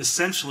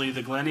 Essentially,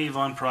 the Glen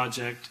Avon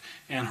project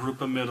and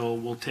Jurupa Middle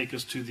will take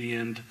us to the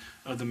end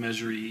of the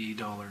Measure EE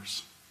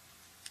dollars.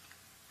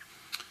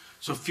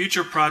 So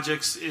future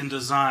projects in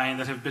design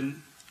that have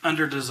been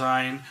under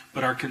design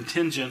but are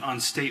contingent on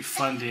state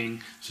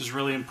funding. This is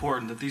really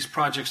important, that these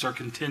projects are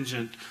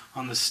contingent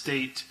on the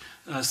state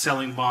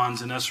selling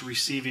bonds and us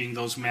receiving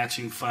those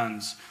matching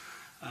funds,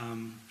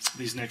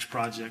 these next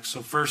projects.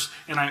 So first,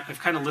 and I've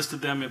kind of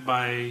listed them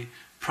by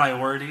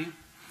priority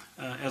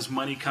as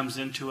money comes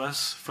into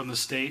us from the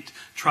state.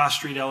 Tross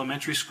Street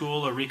Elementary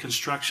School, a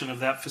reconstruction of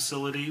that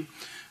facility.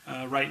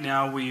 Right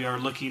now we are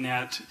looking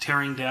at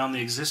tearing down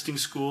the existing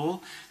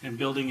school and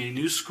building a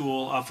new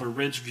school off of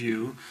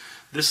Ridgeview.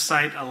 This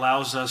site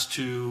allows us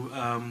to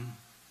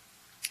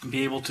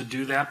be able to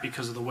do that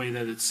because of the way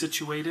that it's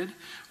situated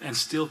and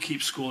still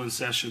keep school in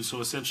session.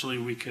 So essentially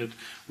we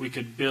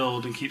could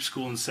build and keep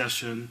school in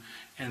session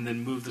and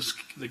then move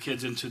the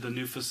kids into the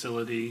new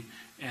facility,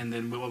 and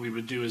then what we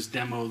would do is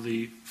demo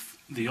the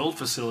old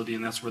facility,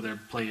 and that's where their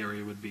play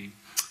area would be,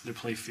 their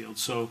play field.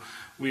 So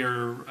we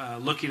are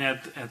looking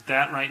at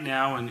that right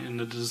now and in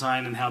the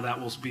design and how that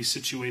will be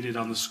situated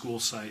on the school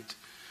site.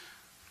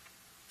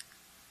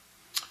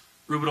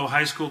 Rubidoux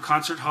High School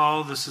Concert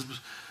Hall, this is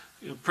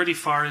pretty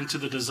far into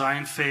the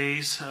design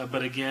phase,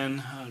 but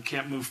again,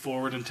 can't move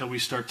forward until we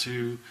start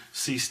to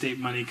see state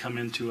money come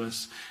into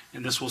us.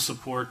 And this will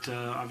support,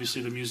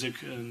 obviously, the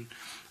music and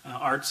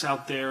arts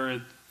out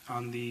there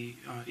on the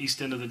east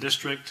end of the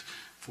district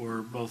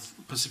for both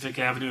Pacific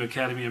Avenue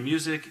Academy of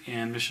Music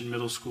and Mission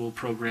Middle School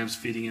programs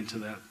feeding into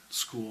that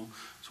school.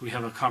 So we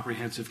have a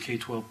comprehensive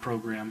K-12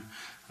 program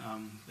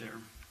there.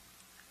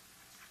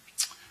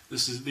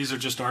 These are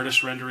just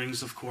artist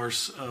renderings, of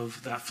course,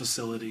 of that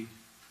facility.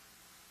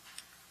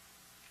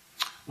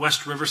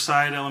 West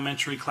Riverside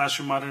Elementary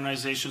classroom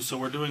modernization. So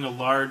we're doing a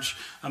large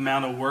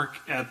amount of work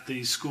at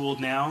the school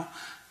now,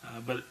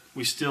 but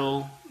there's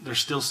still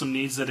some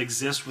needs that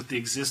exist with the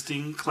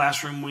existing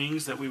classroom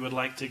wings that we would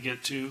like to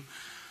get to,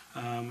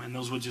 and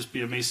those would just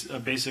be a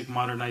basic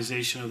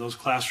modernization of those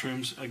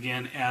classrooms,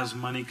 again, as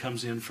money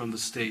comes in from the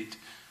state.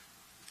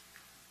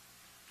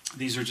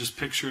 These are just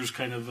pictures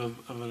kind of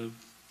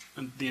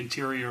the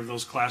interior of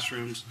those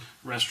classrooms,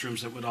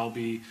 restrooms that would all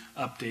be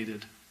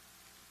updated.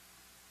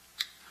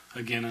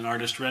 Again, an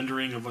artist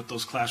rendering of what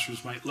those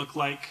classrooms might look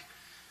like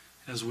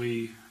as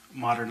we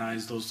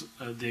modernize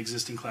the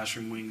existing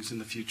classroom wings in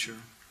the future.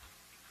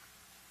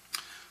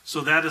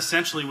 So that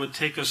essentially would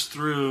take us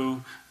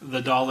through the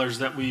dollars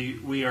that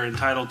we are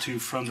entitled to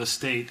from the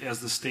state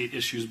as the state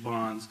issues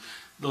bonds.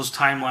 Those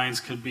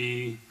timelines could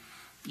be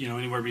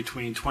anywhere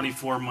between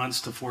 24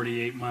 months to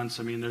 48 months.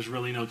 I mean, there's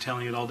really no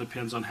telling. It all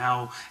depends on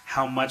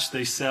how much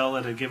they sell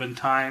at a given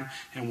time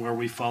and where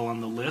we fall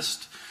on the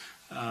list.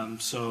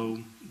 So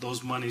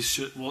those monies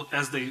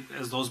as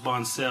those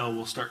bonds sell,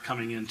 will start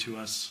coming into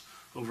us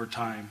over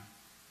time.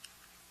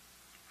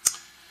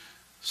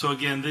 So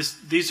again,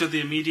 these are the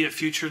immediate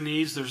future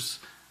needs.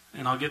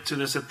 And I'll get to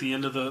this at the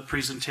end of the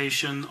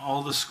presentation.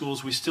 All the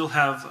schools, we still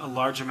have a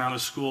large amount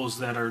of schools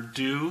that are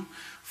due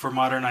for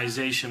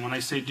modernization. When I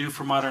say due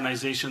for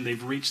modernization,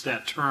 they've reached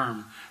that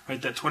term, right?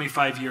 That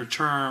 25-year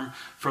term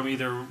from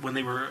either when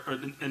they were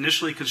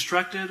initially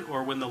constructed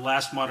or when the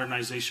last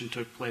modernization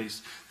took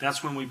place.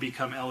 That's when we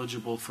become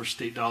eligible for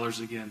state dollars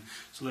again.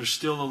 So there's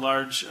still a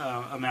large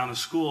amount of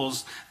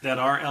schools that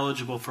are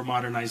eligible for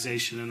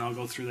modernization, and I'll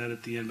go through that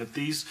at the end. But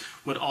these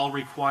would all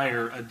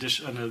require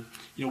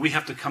we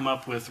have to come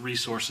up with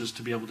resources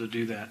to be able to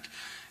do that.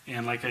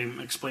 And like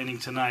I'm explaining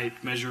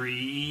tonight, Measure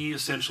EE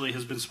essentially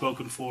has been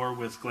spoken for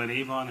with Glen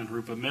Avon and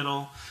Jurupa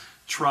Middle.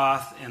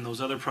 Troth and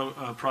those other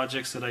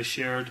projects that I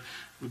shared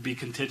would be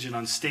contingent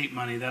on state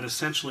money. That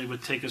essentially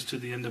would take us to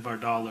the end of our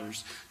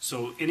dollars.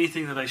 So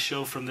anything that I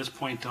show from this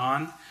point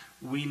on,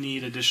 we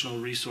need additional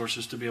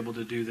resources to be able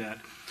to do that.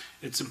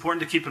 It's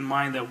important to keep in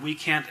mind that we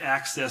can't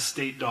access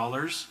state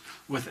dollars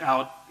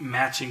without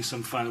matching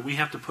some fund. We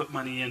have to put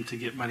money in to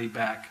get money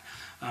back.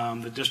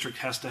 The district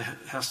has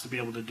to be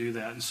able to do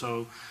that. And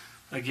so,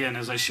 again,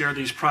 as I share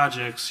these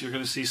projects, you're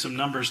going to see some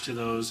numbers to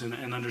those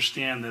and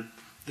understand that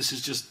this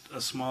is just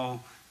a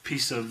small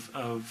piece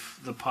of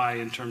the pie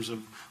in terms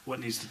of what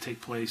needs to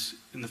take place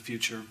in the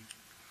future.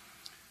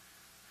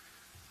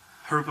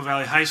 Jurupa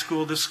Valley High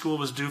School, this school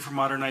was due for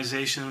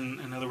modernization.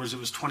 In other words, it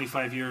was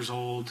 25 years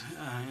old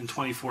in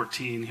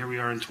 2014. Here we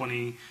are in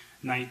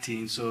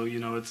 2019. So,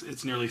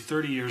 it's nearly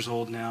 30 years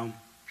old now.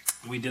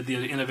 We did the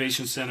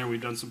Innovation Center.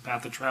 We've done some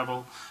Path of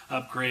Travel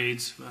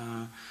upgrades,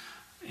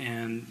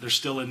 and there's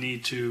still a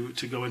need to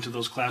go into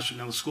those classrooms.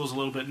 Now, the school's a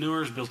little bit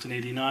newer. It's built in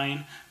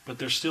 '89, but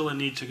there's still a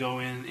need to go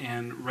in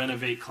and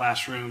renovate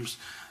classrooms,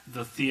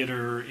 the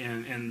theater,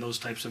 and those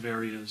types of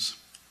areas.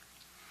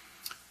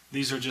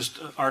 These are just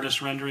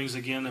artist renderings,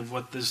 again, of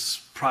what this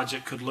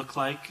project could look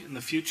like in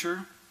the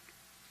future.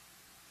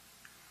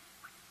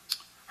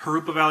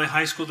 Jurupa Valley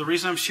High School, the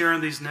reason I'm sharing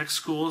these next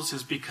schools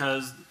is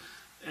because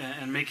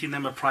and making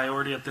them a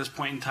priority at this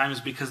point in time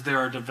is because there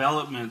are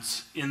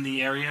developments in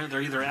the area.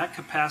 They're either at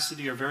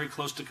capacity or very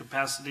close to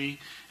capacity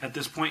at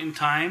this point in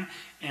time,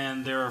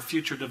 and there are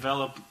future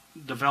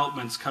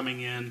developments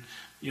coming in,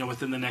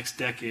 within the next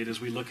decade as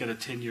we look at a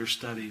 10-year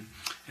study.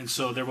 And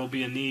so there will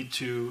be a need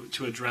to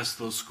address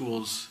those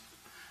schools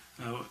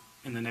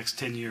in the next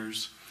 10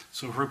 years.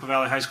 So Jurupa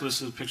Valley High School,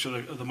 this is a picture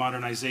of the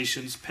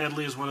modernizations.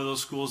 Pedley is one of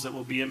those schools that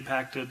will be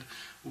impacted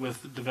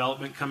with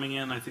development coming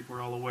in. I think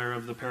we're all aware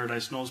of the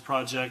Paradise Knolls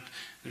project.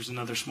 There's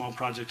another small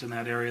project in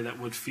that area that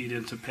would feed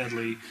into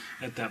Pedley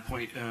at that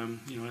point,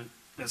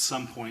 at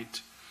some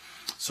point.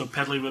 So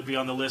Pedley would be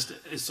on the list.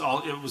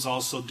 It was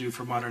also due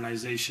for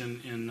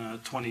modernization in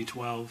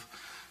 2012.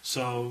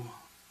 So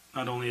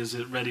not only is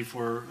it ready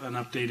for an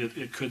update,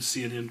 it could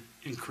see an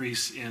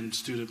increase in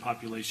student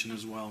population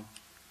as well.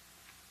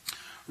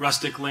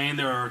 Rustic Lane,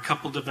 there are a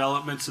couple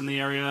developments in the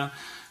area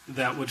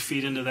that would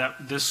feed into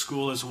this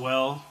school as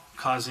well,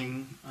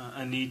 causing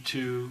a need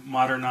to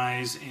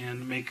modernize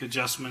and make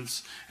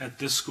adjustments at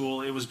this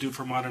school. It was due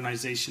for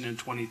modernization in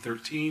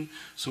 2013,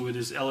 so it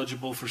is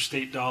eligible for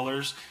state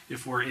dollars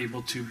if we're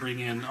able to bring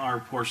in our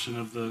portion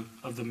of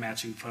the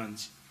matching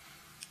funds.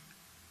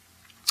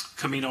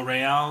 Camino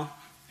Real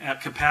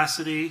at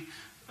capacity.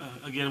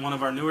 Again, one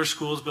of our newer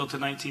schools, built in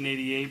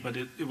 1988, but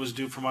it was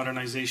due for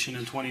modernization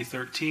in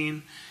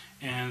 2013.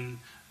 And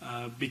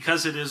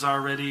because it is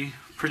already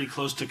pretty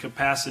close to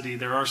capacity,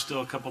 there are still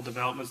a couple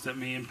developments that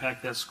may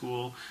impact that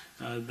school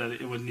that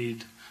it would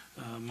need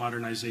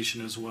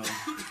modernization as well.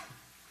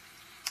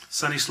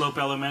 Sunny Slope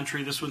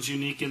Elementary, this one's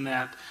unique in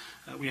that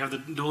we have the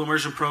dual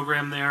immersion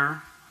program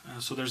there,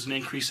 so there's an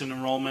increase in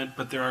enrollment,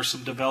 but there are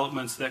some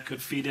developments that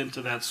could feed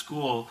into that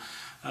school.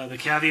 The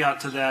caveat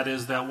to that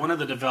is that one of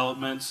the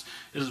developments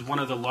is one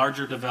of the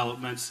larger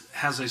developments,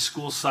 has a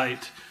school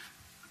site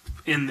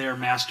in their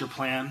master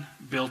plan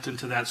built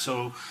into that.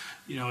 So,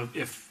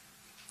 if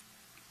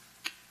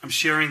I'm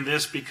sharing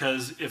this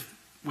because if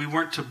we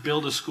weren't to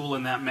build a school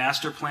in that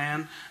master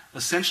plan,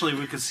 essentially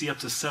we could see up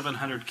to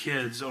 700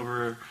 kids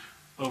over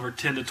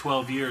 10 to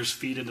 12 years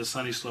feed into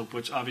Sunny Slope,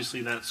 which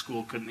obviously that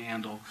school couldn't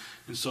handle.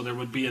 And so there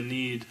would be a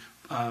need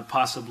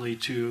possibly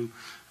to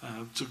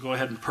go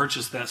ahead and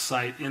purchase that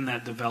site in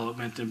that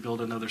development and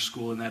build another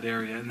school in that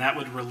area. And that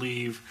would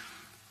relieve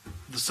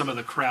some of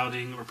the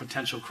crowding or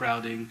potential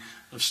crowding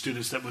of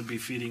students that would be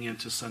feeding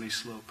into Sunny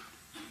Slope.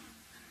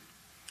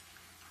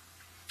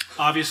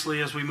 Obviously,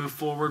 as we move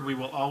forward, we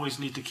will always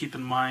need to keep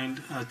in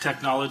mind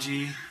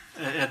technology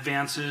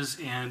advances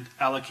and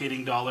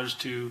allocating dollars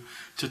to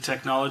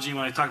technology.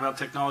 When I talk about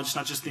technology, it's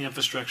not just the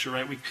infrastructure,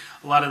 right?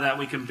 A lot of that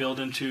we can build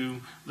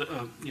into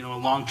a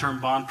long-term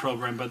bond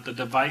program, but the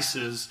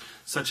devices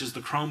such as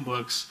the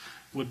Chromebooks,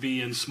 would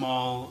be in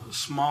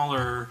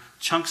smaller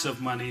chunks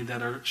of money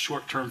that are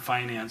short-term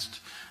financed,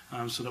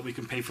 so that we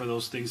can pay for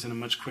those things in a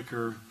much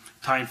quicker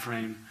time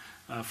frame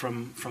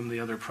from the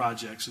other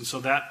projects. And so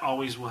that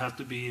always will have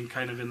to be in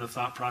kind of in the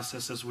thought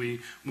process as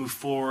we move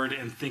forward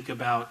and think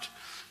about,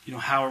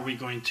 how are we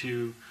going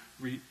to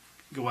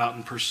go out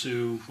and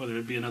pursue, whether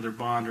it be another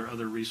bond or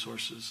other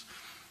resources.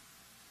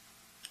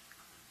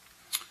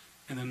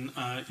 And then,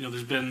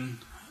 there's been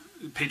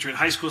Patriot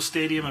High School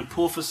Stadium and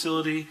pool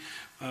facility.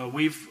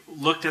 We've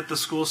looked at the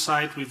school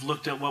site. We've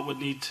looked at what would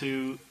need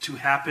to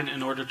happen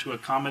in order to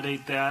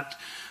accommodate that.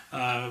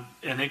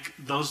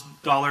 Those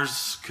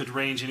dollars could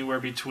range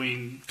anywhere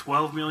between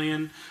 $12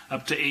 million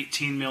up to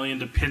 $18 million,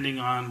 depending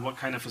on what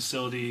kind of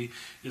facility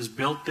is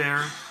built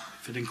there.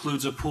 If it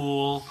includes a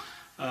pool,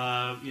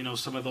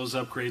 some of those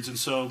upgrades. And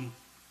so,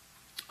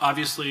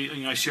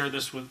 obviously, I share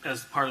this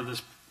as part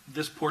of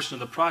this portion of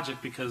the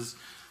project because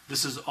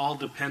this is all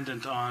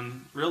dependent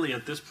on, really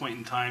at this point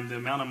in time, the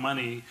amount of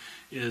money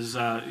is,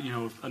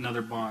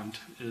 another bond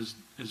is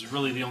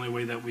really the only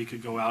way that we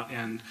could go out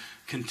and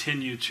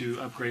continue to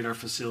upgrade our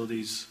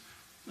facilities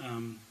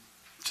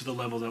to the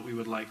level that we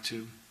would like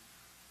to.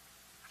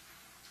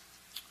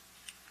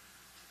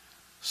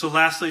 So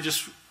lastly,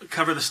 just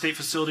cover the state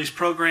facilities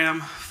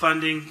program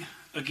funding.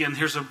 Again,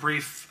 here's a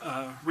brief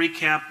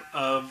recap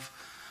of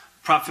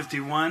Prop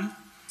 51.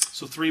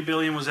 So $3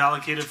 billion was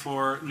allocated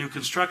for new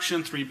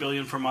construction, $3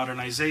 billion for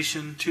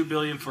modernization, $2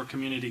 billion for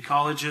community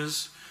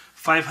colleges,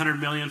 $500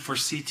 million for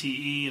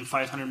CTE, and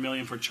 $500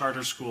 million for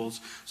charter schools.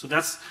 So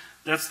that's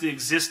the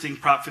existing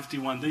Prop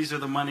 51. These are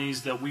the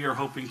monies that we are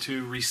hoping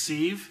to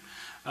receive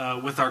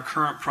with our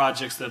current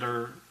projects that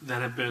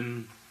have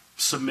been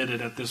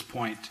submitted at this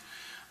point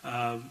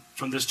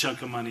from this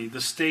chunk of money. The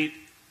state,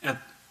 at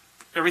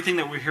everything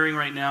that we're hearing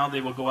right now,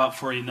 they will go out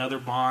for another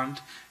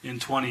bond in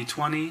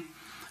 2020.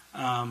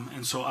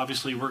 And so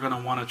obviously we're going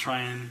to want to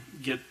try and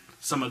get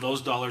some of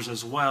those dollars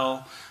as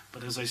well.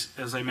 But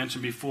as I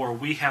mentioned before,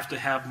 we have to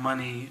have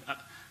money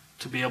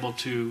to be able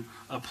to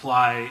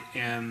apply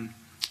and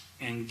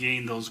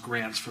gain those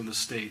grants from the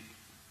state.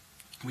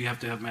 We have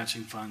to have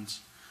matching funds.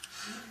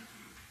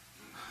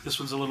 This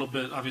one's a little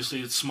bit,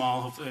 obviously it's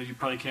small. You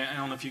probably can't, I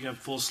don't know if you have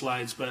full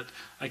slides, but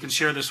I can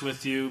share this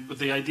with you. But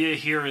the idea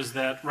here is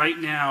that right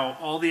now,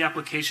 all the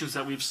applications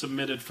that we've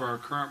submitted for our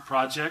current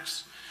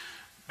projects,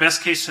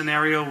 best case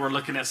scenario, we're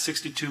looking at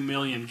 $62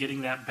 million,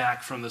 getting that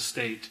back from the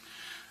state.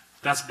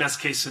 That's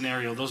best case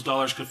scenario. Those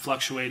dollars could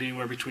fluctuate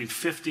anywhere between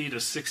 $50 to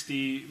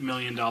 $60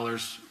 million,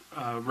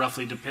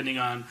 roughly, depending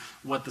on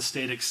what the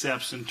state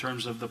accepts in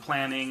terms of the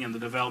planning and the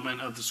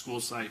development of the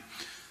school site.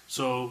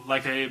 So,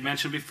 like I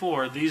mentioned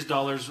before, these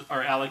dollars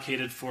are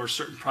allocated for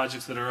certain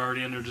projects that are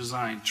already under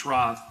design: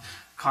 Troth,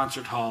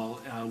 Concert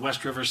Hall,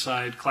 West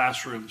Riverside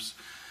classrooms.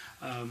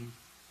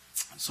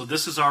 So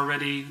this is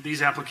already,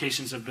 these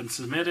applications have been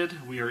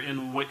submitted. We are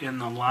in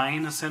the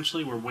line,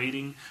 essentially. We're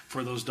waiting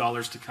for those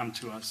dollars to come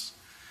to us.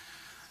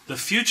 The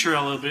future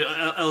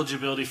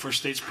eligibility for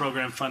state's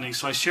program funding.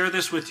 So I share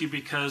this with you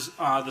because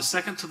the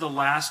second to the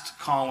last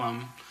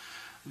column,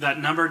 that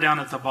number down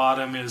at the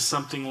bottom is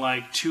something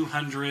like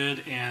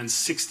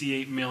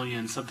 268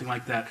 million, something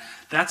like that.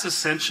 That's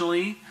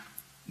essentially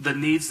the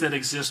needs that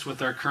exist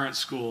with our current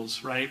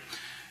schools, right?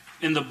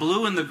 In the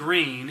blue and the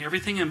green,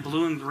 everything in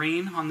blue and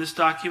green on this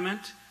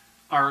document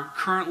are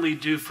currently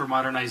due for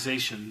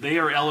modernization. They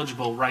are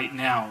eligible right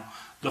now.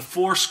 The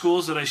 4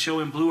 schools that I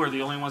show in blue are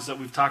the only ones that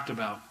we've talked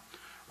about,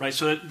 right?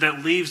 So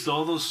that leaves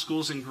all those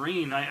schools in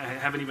green I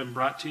haven't even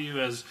brought to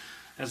you as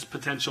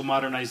potential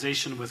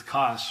modernization with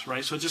costs,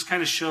 right? So it just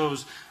kind of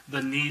shows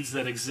the needs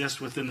that exist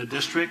within the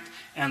district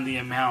and the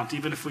amount.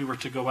 Even if we were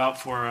to go out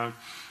for a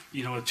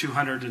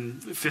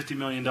 $250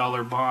 million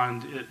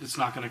bond, it's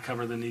not going to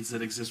cover the needs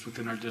that exist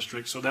within our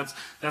district. So that's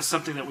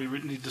something that we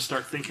really need to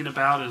start thinking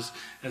about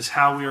as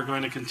how we are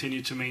going to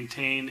continue to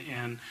maintain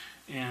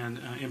and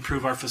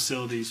improve our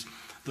facilities.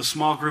 The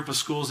small group of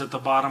schools at the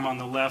bottom on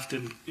the left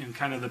in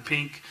kind of the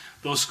pink,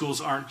 those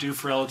schools aren't due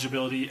for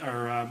eligibility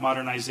or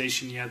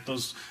modernization yet.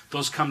 Those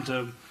come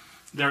to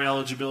their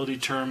eligibility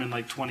term in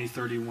like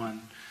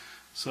 2031.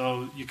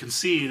 So you can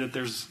see that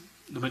there's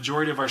the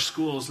majority of our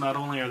schools, not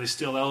only are they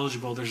still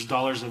eligible, there's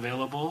dollars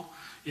available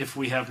if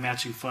we have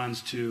matching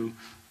funds to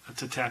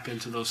tap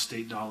into those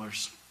state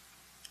dollars.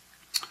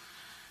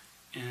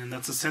 And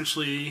that's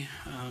essentially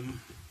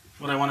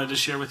what I wanted to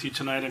share with you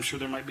tonight. I'm sure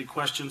there might be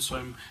questions, so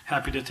I'm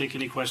happy to take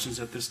any questions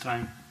at this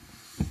time.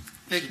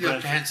 Thank you,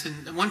 Dr. Hanson.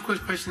 One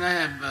quick question I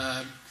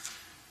have,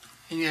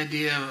 any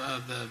idea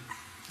of the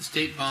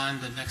state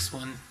bond, the next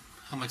one,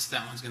 how much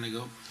that one's going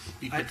to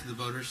be put to the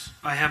voters?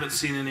 I haven't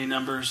seen any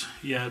numbers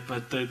yet,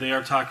 but they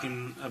are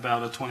talking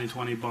about a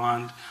 2020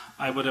 bond.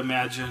 I would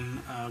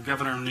imagine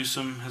Governor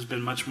Newsom has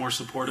been much more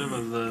supportive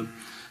of the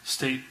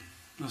state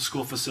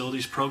school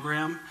facilities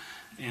program,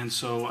 and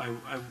so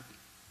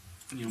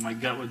my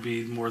gut would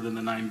be more than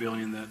the $9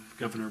 billion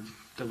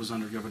that was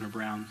under Governor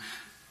Brown.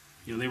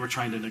 They were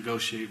trying to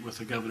negotiate with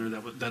a governor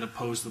that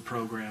opposed the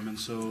program, and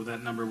so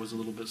that number was a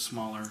little bit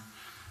smaller.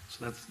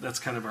 So that's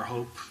kind of our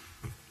hope.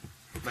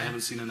 I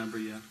haven't seen a number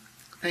yet.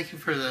 Thank you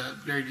for the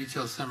very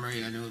detailed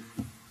summary. I know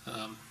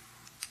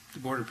the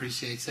board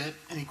appreciates it.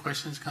 Any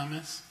questions,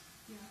 comments?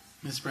 Yes.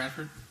 Ms.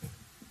 Bradford?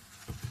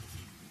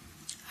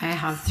 I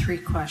have 3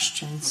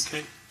 questions.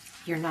 Okay.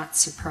 You're not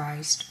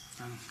surprised.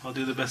 I'll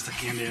do the best I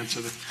can to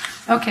answer them.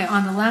 Okay,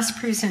 on the last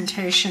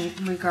presentation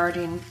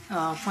regarding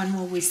when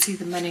will we see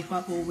the money,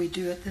 what will we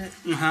do with it?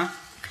 Uh-huh.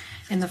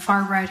 In the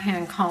far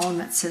right-hand column,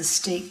 it says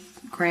state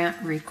grant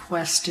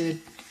requested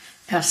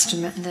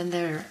estimate, and then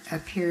there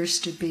appears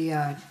to be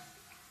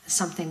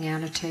something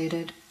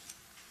annotated.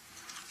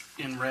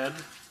 In red?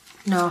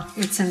 No,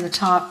 it's in the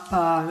top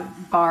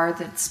bar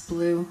that's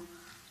blue,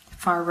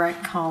 far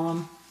right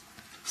column,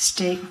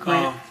 state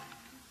grant. Oh.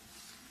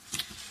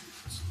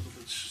 It's a little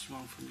bit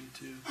small for me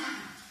too.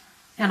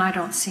 And I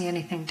don't see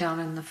anything down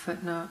in the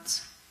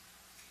footnotes.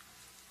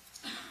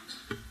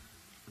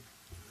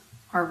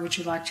 Or would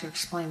you like to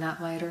explain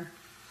that later?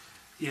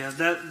 Yeah,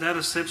 that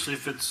essentially,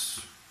 if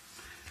it's,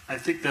 I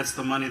think that's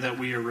the money that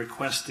we are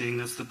requesting.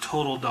 That's the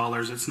total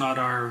dollars. It's not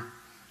our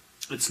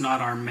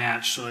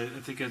match. So I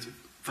think if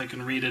I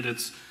can read it,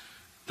 it's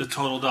the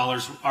total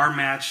dollars, our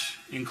match,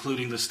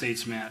 including the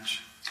state's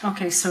match.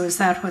 Okay, so is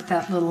that what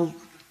that little,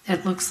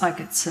 it looks like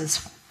it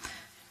says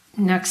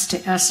next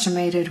to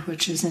estimated,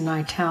 which is in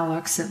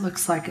italics, it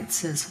looks like it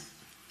says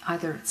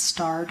either it's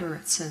starred or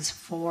it says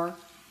 4.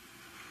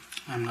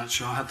 I'm not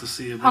sure. I'll have to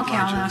see a bit Okay,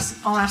 larger.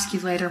 I'll ask you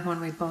later when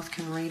we both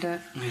can read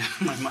it. Yeah,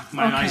 my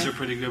Okay. eyes are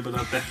pretty good, but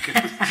not that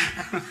good.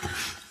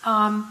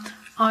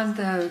 On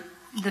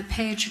the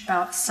page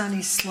about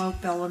Sunny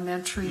Slope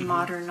Elementary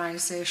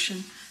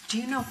modernization, do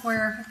you know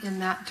where in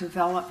that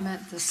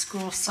development the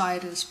school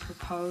site is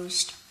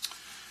proposed?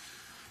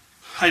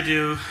 I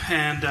do,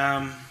 and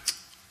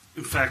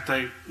in fact,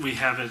 we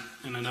have it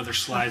in another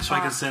slide, so I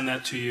can send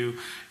that to you.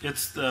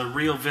 It's the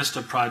Rio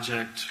Vista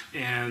project,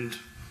 and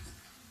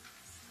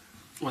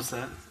what's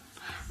that?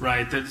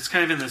 Right, it's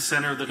kind of in the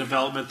center of the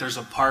development. There's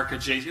a park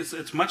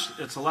adjacent.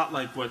 It's a lot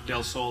like what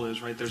Del Sol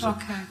is, right? There's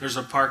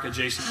a park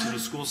adjacent to the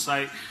school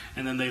site,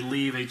 and then they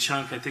leave a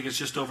chunk. I think it's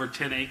just over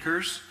 10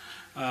 acres.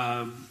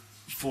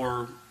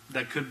 For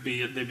that could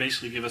be. They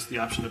basically give us the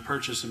option to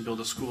purchase and build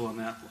a school on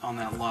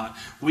that lot.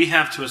 We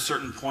have to a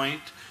certain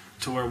point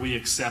to where we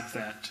accept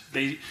that.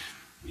 They,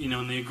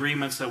 in the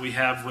agreements that we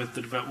have with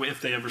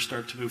if they ever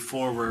start to move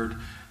forward,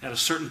 at a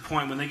certain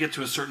point, when they get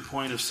to a certain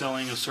point of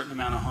selling a certain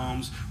amount of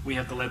homes, we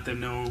have to let them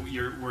know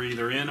we're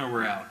either in or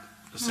we're out,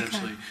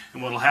 essentially. Okay.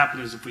 And what will happen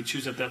is if we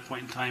choose at that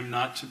point in time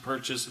not to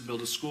purchase and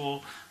build a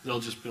school, they'll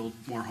just build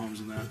more homes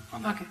on that.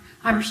 Okay.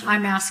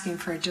 I'm asking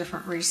for a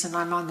different reason.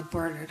 I'm on the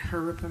board at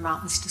Jurupa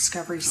Mountains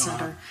Discovery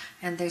Center,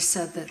 and they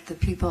said that the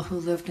people who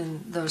lived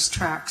in those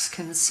tracts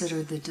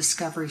consider the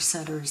Discovery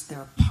Center as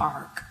their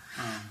park.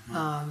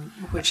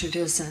 Which it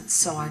isn't.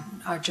 So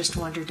I just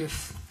wondered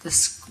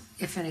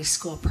if any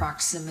school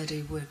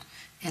proximity would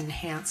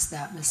enhance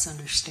that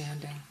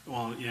misunderstanding.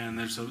 Well, yeah, and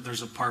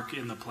there's a park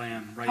in the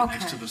plan right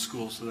next to the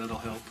school, so that'll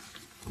help.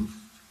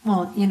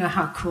 Well, you know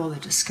how cool the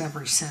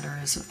Discovery Center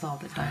is with all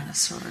the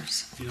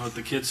dinosaurs. You know what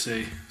the kids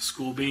say,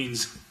 school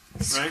beans,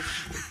 right?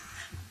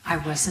 I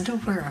wasn't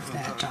aware of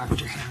that,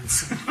 Dr.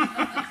 Hansen.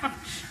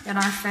 In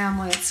our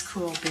family, it's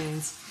cool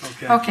beans.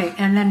 Okay,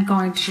 and then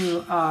going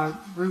to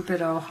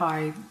Rubidoux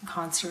High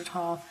Concert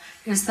Hall.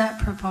 Is that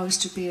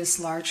proposed to be as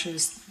large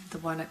as the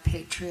one at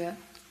Patriot?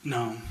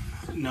 No,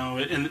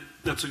 and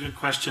that's a good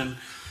question.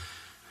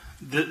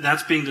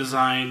 That's being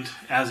designed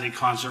as a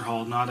concert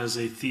hall, not as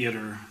a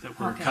theater that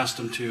we're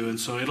accustomed to, and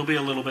so it'll be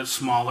a little bit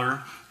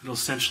smaller. It'll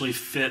essentially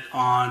fit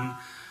on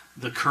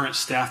the current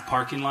staff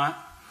parking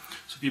lot.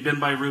 So if you've been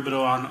by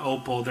Rubidoux on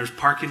Opal, there's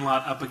parking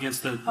lot up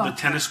against the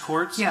tennis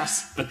courts.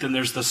 Yes. But then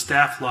there's the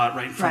staff lot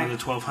right in front of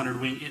the 1,200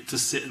 wing to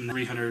sit in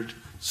 300.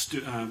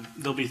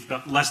 There'll be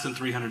less than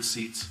 300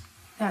 seats.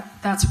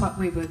 That's what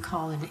we would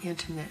call an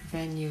intimate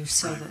venue,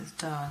 so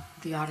that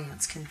the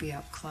audience can be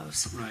up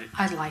close. Right.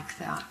 I like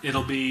that.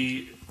 It'll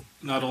be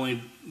not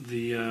only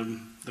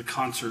the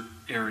concert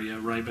area,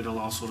 right, but it'll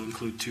also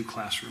include 2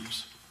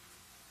 classrooms.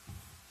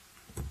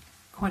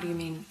 What do you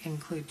mean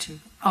include 2?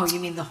 Oh, you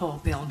mean the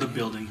whole building? The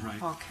building,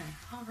 right. Okay,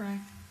 all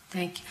right.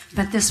 Thank you.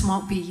 But this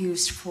won't be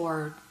used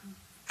for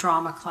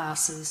drama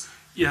classes?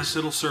 Yes,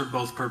 it'll serve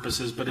both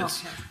purposes, but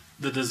it's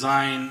the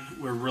design.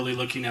 We're really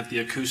looking at the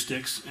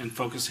acoustics and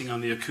focusing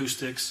on the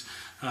acoustics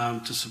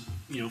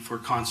for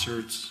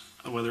concerts,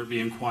 whether it be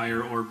in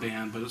choir or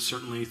band, but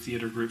certainly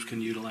theater groups can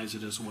utilize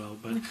it as well.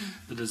 But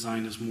the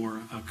design is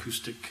more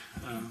acoustical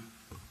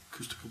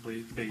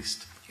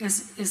based.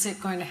 Is it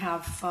going to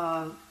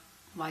have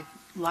like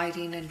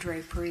lighting and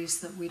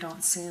draperies that we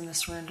don't see in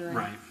this rendering?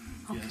 Right.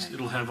 Okay. Yes,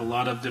 it'll have a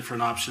lot of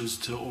different options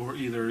to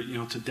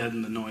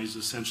deaden the noise,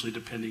 essentially,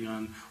 depending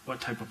on what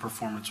type of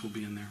performance will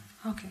be in there.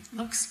 Okay,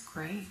 looks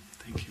great.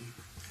 Thank you.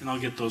 And I'll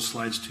get those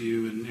slides to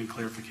you and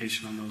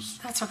clarification on those.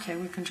 That's okay.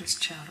 We can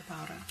just chat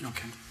about it.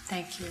 Okay.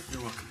 Thank you.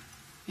 You're welcome.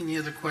 Any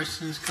other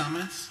questions,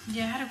 comments?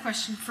 Yeah, I had a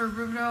question for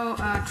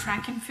Rubidoux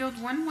track and field.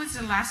 When was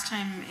the last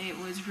time it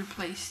was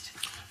replaced?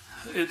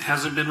 It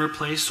hasn't been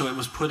replaced, so it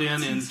was put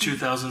in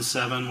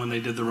 2007 when they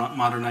did the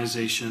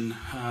modernization.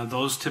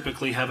 Those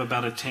typically have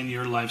about a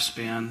 10-year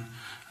lifespan,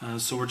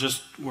 so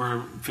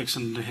we're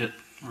fixing to hit,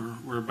 or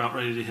we're about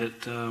ready to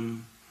hit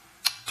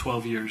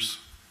 12 years.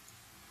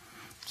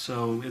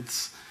 So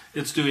it's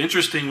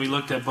interesting. We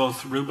looked at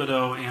both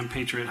Rubidoux and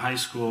Patriot High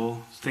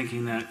School,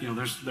 thinking that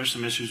there's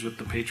some issues with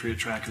the Patriot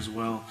track as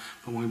well.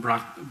 But when we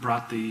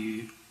brought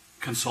the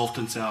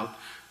consultants out,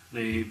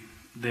 they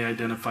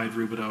identified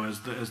Rubidoux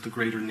as the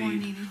greater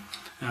need.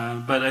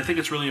 But I think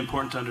it's really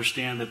important to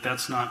understand that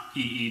that's not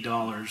EE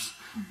dollars.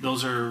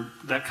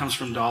 That comes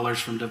from dollars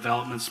from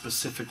development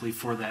specifically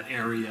for that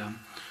area.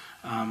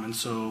 And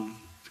so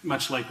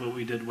much like what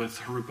we did with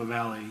Jurupa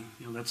Valley,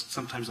 that's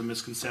sometimes a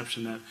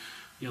misconception that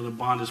the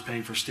bond is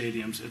paying for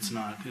stadiums. It's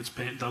not.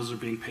 Those are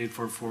being paid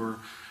for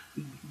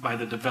by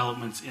the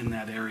developments in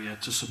that area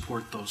to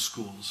support those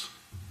schools.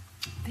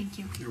 Thank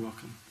you. You're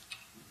welcome.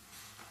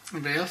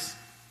 Anybody else?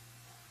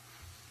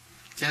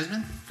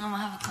 Jasmine? I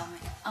have a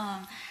comment.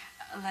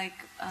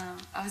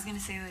 I was gonna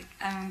say,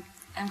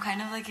 I'm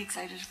kind of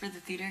excited for the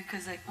theater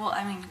because I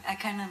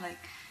kind of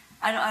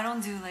I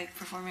don't do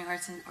performing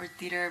arts or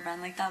theater or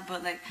band like that,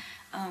 but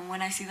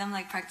when I see them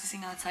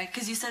practicing outside,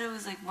 because you said it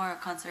was more a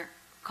concert,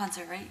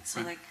 right?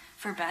 So right.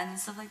 For band and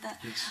stuff like that.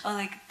 Yes. Oh,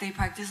 they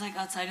practice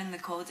outside in the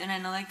cold, and I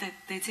know that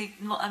they take.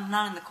 Well, I'm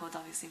not in the cold,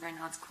 obviously. Right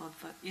now it's cold,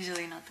 but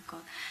usually not the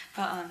cold.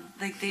 But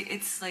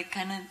it's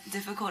kind of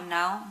difficult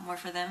now more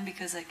for them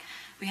because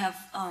we have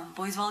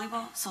boys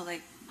volleyball, so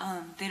they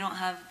don't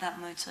have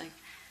that much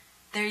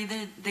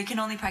they can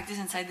only practice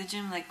inside the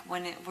gym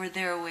when we're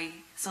there away.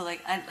 So I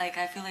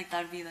feel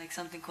that'd be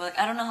something cool.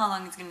 I don't know how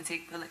long it's gonna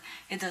take, but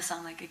it does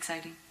sound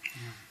exciting.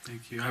 Yeah,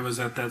 thank you. I was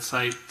at that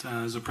site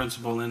as a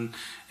principal, and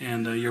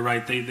you're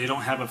right. They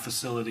don't have a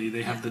facility.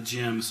 They have the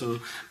gym. So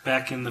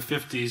back in the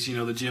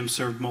 50s, the gym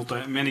served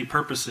many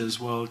purposes.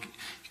 Well,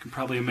 you can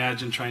probably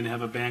imagine trying to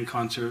have a band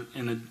concert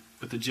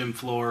with a gym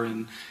floor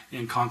and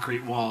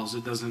concrete walls.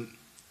 It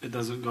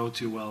doesn't go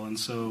too well, and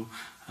so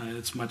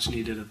it's much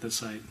needed at this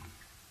site.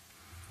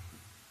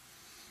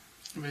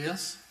 Anybody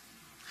else?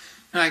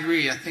 No, I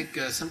agree. I think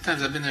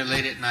sometimes I've been there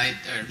late at night,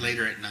 or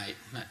later at night,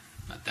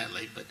 not that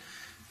late, but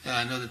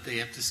I know that they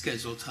have to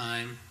schedule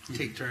time,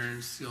 take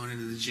turns going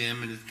into the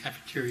gym and the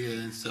cafeteria,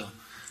 and so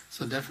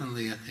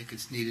definitely I think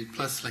it's needed.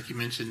 Plus, like you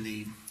mentioned,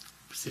 the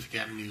Pacific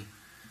Avenue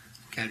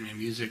Academy of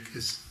Music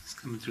is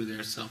coming through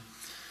there. So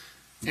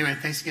anyway,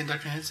 thanks again,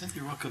 Dr. Hanson.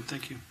 You're welcome.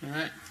 Thank you. All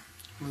right,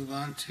 move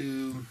on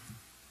to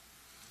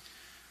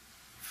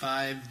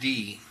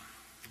 5D,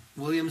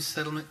 Williams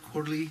Settlement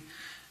Quarterly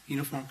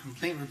Uniform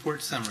Complaint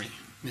Report Summary.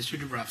 Mr.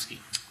 Dabrowski.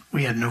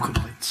 We had no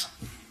complaints.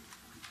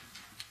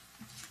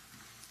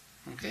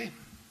 Okay.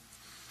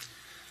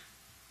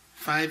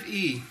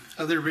 5E,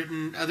 other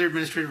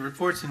administrative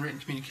reports and written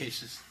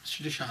communications.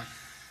 Mr. Deshawn.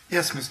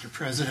 Yes, Mr.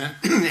 President.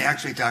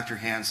 Actually, Dr.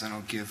 Hanson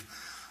will give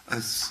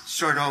a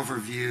short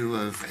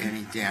overview of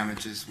any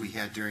damages we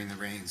had during the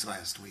rains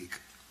last week.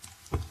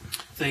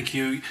 Thank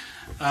you.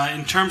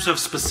 In terms of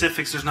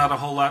specifics, there's not a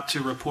whole lot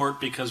to report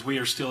because we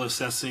are still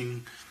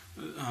assessing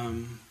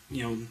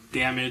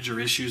damage or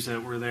issues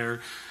that were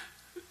there.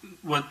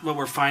 What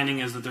we're finding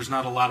is that there's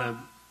not a lot of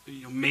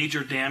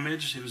major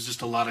damage. It was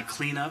just a lot of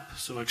cleanup,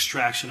 so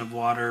extraction of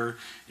water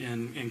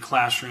in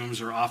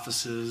classrooms or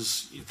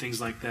offices,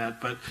 things like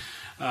that. But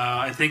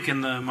I think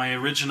in my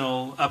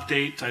original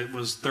update, it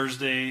was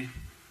Thursday.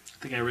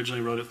 I think I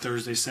originally wrote it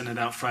Thursday, sent it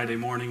out Friday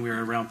morning. We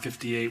were around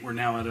 58. We're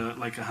now at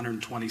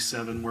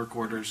 127 work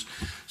orders.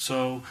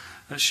 So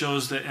that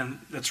shows that, and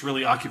that's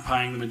really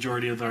occupying the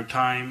majority of our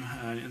time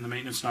in the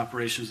maintenance and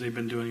operations. They've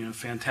been doing a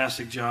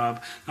fantastic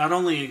job, not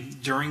only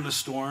during the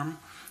storm,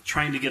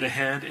 trying to get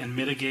ahead and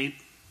mitigate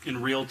in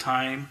real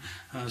time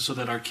so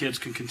that our kids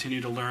can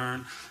continue to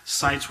learn.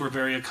 Sites were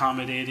very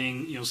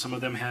accommodating. Some of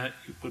them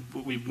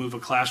we'd move a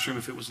classroom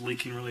if it was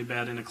leaking really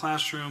bad in a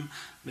classroom.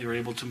 They were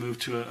able to move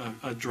to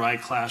a dry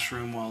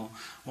classroom while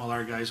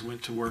our guys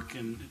went to work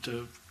and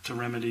to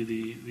remedy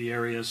the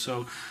area.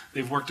 So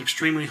they've worked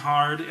extremely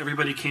hard.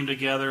 Everybody came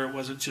together. It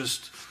wasn't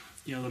just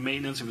the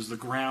maintenance, it was the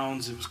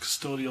grounds, it was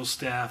custodial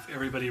staff.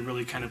 Everybody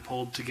really kind of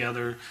pulled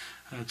together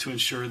to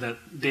ensure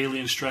that daily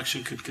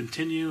instruction could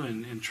continue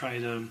and try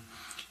to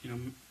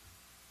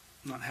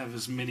not have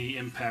as many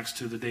impacts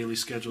to the daily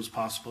schedule as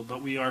possible.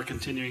 But we are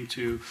continuing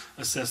to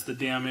assess the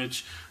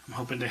damage. I'm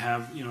hoping to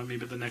have,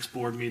 maybe at the next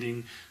board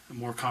meeting, a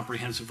more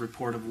comprehensive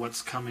report of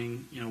what's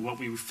coming, what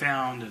we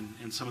found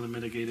and some of the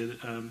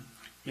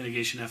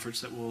mitigation efforts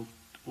that will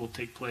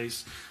take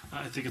place.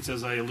 I think it's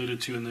as I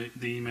alluded to in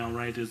the email,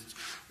 right, is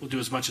we'll do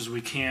as much as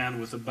we can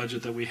with the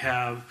budget that we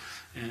have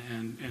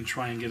and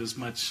try and get as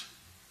much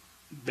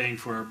bang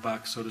for our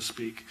buck, so to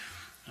speak.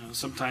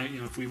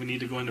 Sometimes, if we need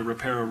to go in to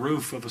repair a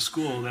roof of a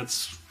school,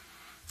 that's,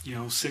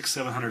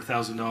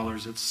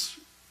 $600,000-$700,000. It's,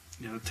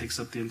 it takes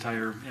up the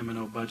entire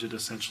M&O budget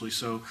essentially.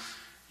 So,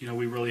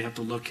 we really have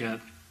to look at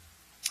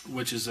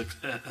which is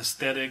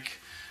aesthetic,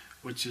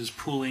 which is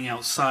pooling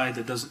outside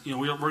that doesn't,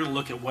 we're going to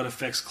look at what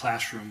affects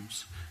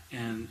classrooms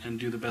and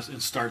do the best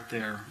and start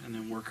there and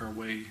then work our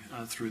way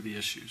through the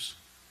issues.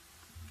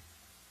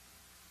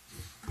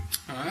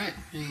 All right.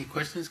 Any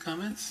questions,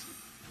 comments?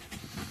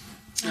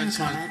 I have a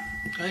comment.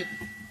 Go ahead.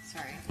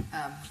 Sorry.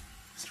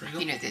 Mr.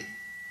 Riegel? You know,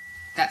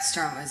 that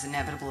storm was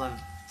inevitable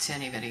to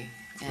anybody,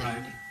 and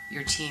Right.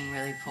 your team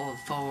really pulled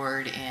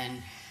forward,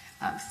 and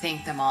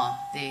thank them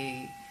all.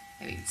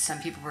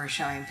 Some people were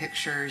showing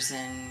pictures,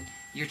 and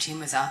your team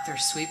was out there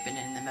sweeping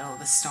in the middle of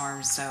the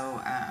storm,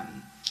 so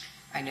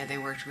I know they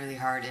worked really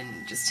hard,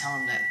 and just tell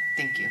them that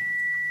thank you.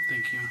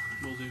 Thank you.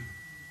 Will do.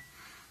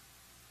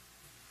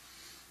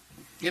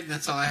 Yep,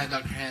 that's all I had,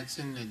 Dr.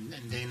 Hanson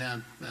and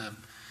Dana.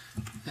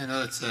 I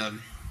know it's,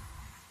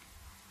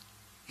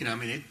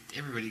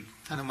 everybody,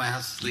 I know my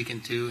house is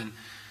leaking too, and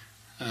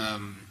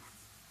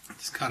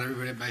just caught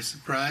everybody by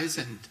surprise,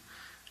 and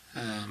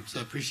so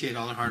I appreciate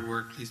all the hard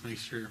work. Please make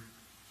sure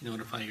you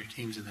notify your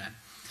teams of that.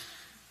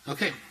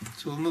 Okay,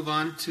 so we'll move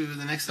on to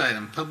the next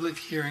item, public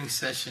hearing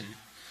session.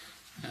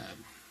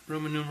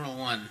 Roman numeral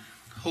 1,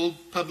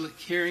 hold public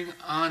hearing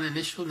on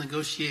initial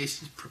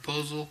negotiations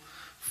proposal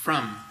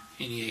from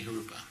NEA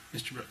Jurupa.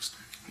 Mr. Brooks.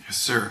 Yes,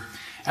 sir.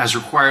 As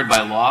required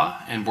by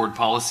law and board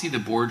policy, the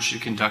board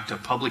should conduct a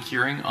public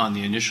hearing on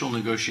the initial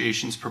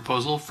negotiations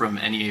proposal from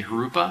NEA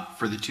Jurupa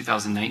for the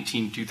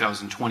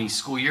 2019-2020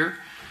 school year.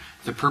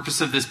 The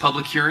purpose of this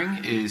public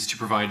hearing is to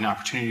provide an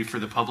opportunity for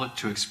the public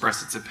to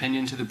express its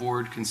opinion to the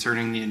board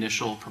concerning the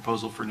initial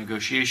proposal for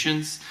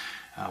negotiations,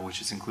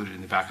 which is included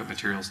in the backup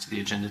materials to the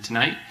agenda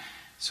tonight.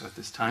 So at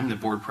this time, the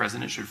board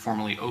president should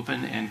formally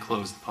open and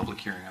close the public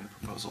hearing on the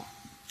proposal.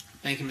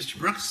 Thank you, Mr.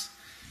 Brooks.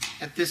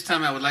 At this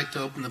time, I would like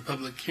to open the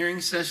public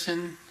hearing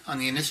session on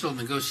the initial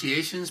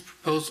negotiations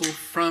proposal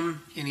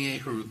from NEA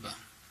Jurupa.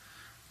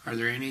 Are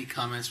there any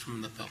comments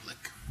from the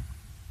public?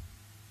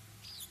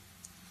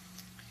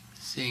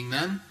 Seeing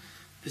none,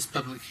 this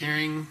public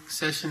hearing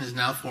session is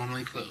now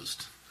formally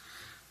closed.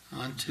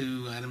 On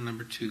to item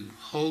number 2,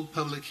 hold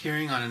public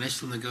hearing on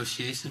initial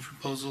negotiations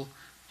proposal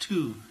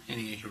to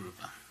NEA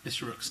Jurupa.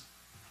 Mr. Brooks.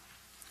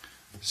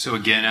 So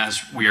again,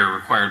 as we are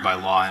required by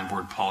law and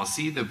board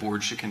policy, the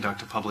board should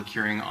conduct a public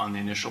hearing on the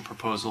initial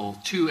proposal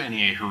to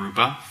NEA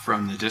Jurupa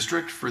from the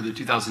district for the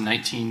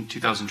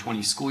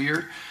 2019-2020 school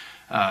year.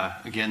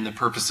 Again, the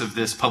purpose of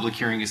this public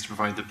hearing is to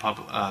provide the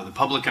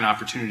public an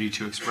opportunity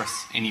to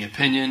express any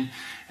opinion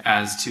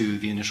as to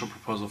the initial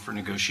proposal for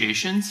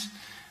negotiations.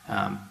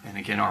 And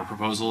again, our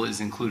proposal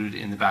is included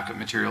in the backup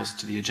materials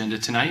to the agenda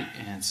tonight.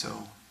 And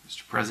so,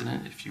 Mr.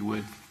 President, if you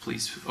would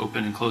please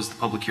open and close the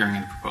public hearing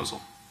on the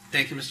proposal.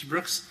 Thank you, Mr.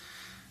 Brooks.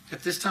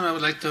 At this time, I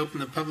would like to open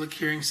the public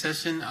hearing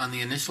session on the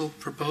initial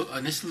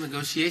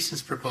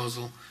negotiations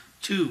proposal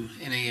to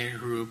NEA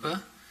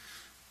Jurupa.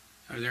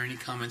 Are there any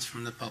comments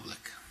from the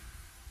public?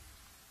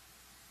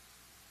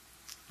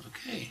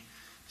 Okay.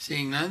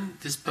 Seeing none,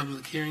 this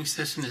public hearing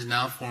session is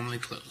now formally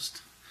closed.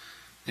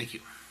 Thank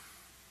you.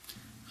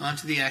 On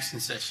to the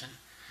action session.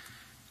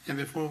 And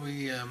before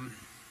we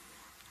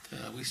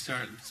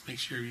start, let's make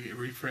sure you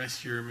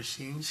refresh your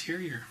machines here,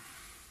 your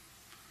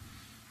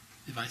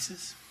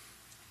devices.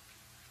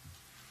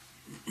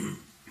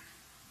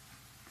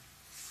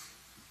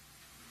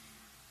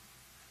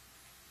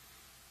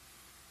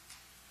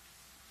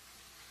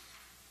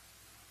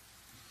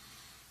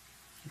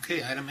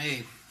 Okay, item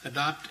A,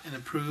 adopt and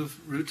approve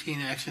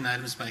routine action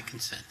items by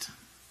consent.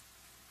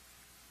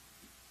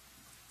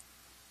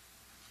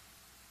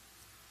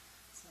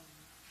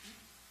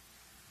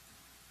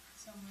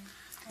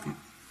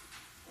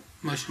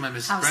 Motion by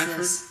Mrs.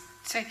 Bradford.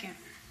 Second.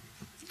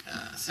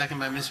 Second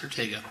by Ms.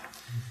 Ortega.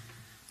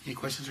 Any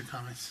questions or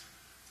comments?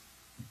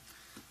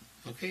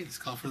 Okay, let's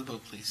call for the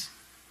vote, please.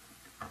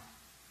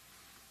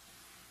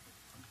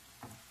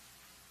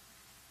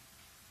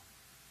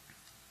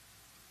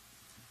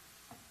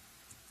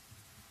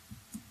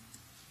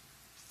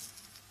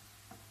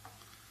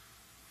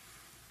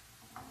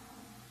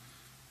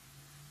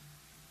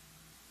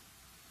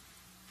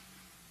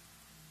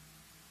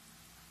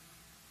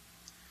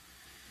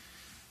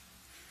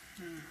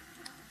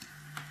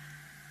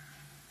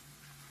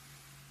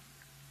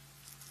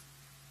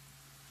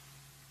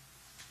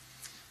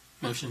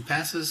 Motion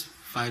passes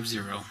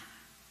 5-0.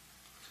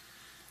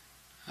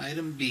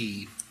 Item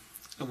B,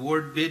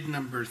 award bid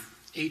number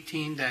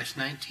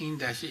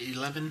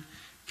 18-19-11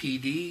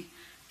 PD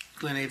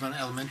Glen Avon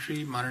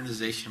Elementary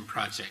Modernization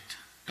Project.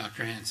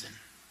 Dr. Hanson.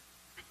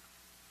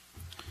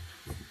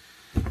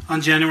 On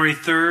January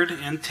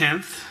 3rd and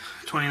 10th,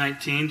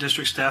 2019,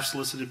 district staff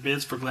solicited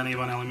bids for Glen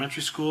Avon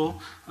Elementary School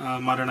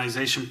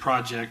modernization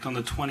project. On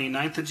the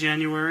 29th of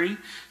January,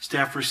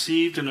 staff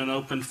received and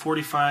opened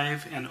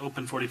 45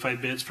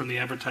 bids from the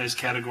advertised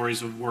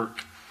categories of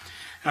work.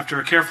 After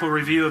a careful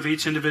review of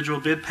each individual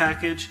bid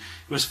package,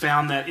 it was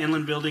found that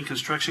Inland Building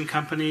Construction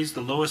Companies,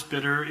 the lowest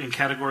bidder in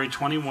category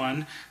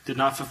 21, did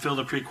not fulfill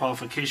the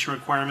pre-qualification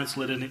requirements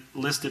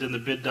listed in the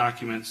bid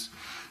documents.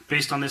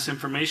 Based on this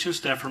information,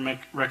 staff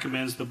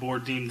recommends the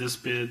board deem this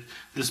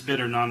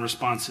bidder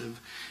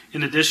non-responsive.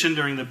 In addition,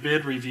 during the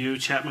bid review,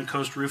 Chapman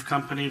Coast Roof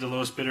Company, the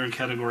lowest bidder in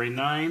category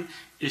 9,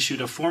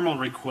 issued a formal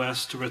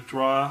request to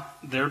withdraw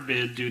their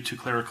bid due to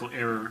clerical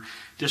error.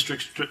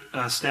 District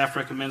staff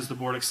recommends the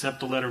board accept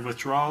the letter of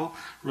withdrawal,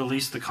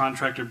 release the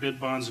contractor bid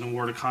bonds, and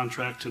award a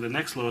contract to the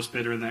next lowest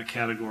bidder in that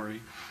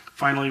category.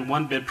 Finally,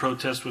 one bid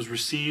protest was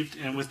received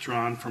and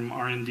withdrawn from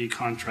R&D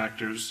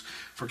contractors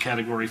for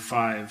Category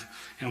 5,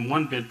 and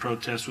one bid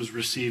protest was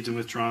received and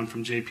withdrawn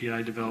from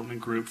JPI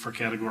Development Group for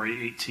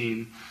Category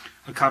 18.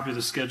 A copy of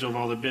the schedule of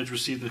all the bids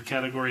received in the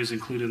category is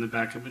included in the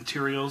backup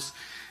materials,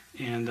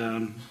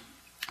 and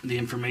the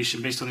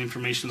information, based on the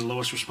information of the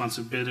lowest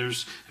responsive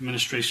bidders,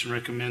 administration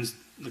recommends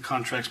the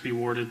contracts be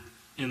awarded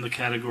in the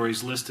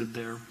categories listed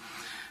there.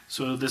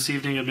 So this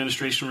evening,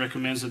 administration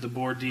recommends that the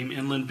board deem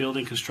Inland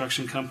Building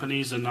Construction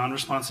Companies a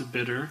non-responsive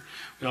bidder.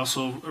 We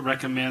also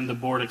recommend the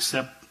board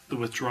accept the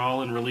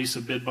withdrawal and release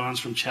of bid bonds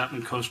from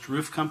Chapman Coast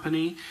Roof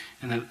Company,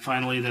 and that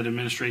finally, that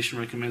administration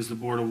recommends the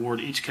board award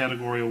each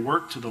category of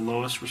work to the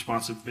lowest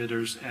responsive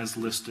bidders as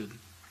listed.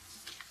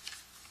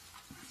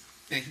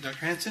 Thank you,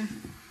 Dr.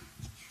 Hanson.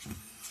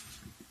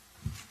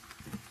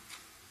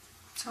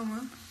 So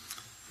moved.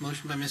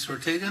 Motion by Ms.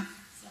 Ortega,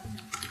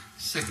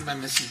 second by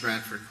Mrs.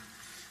 Bradford.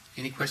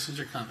 Any questions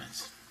or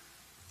comments?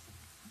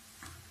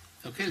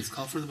 Okay, let's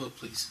call for the vote,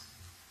 please.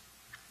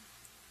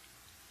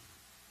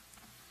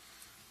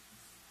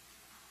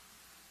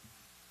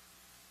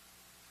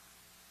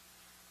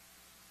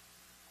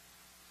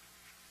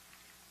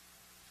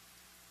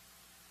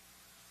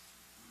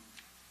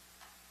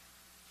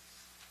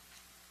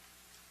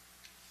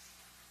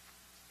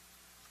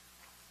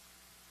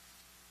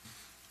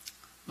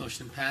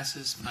 Motion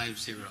passes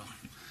 5-0.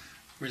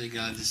 Really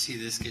glad to see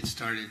this get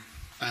started.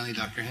 Finally,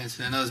 Dr.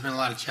 Hanson, I know there's been a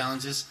lot of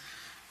challenges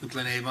with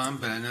Glen Avon,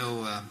 but I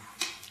know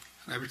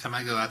every time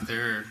I go out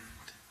there,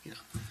 you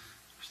know,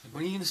 it's like,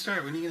 when are you going to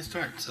start? When are you going to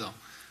start? So,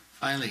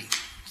 finally,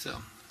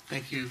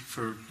 thank you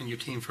and your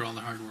team for all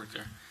the hard work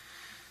there.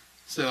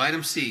 So,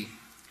 item C,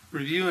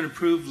 review and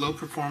approve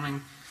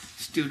low-performing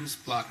students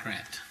block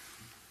grant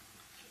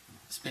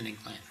spending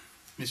plan.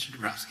 Mr.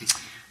 Dabrowski.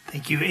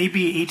 Thank you.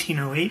 AB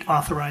 1808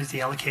 authorized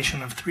the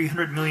allocation of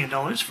 $300 million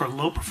for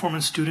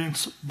low-performance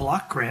students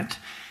block grant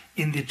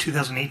in the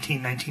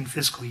 2018-19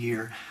 fiscal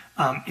year.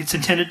 It's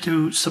intended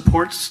to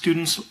support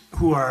students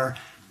who are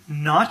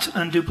not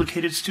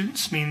unduplicated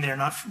students, meaning they're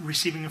not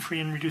receiving a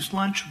free and reduced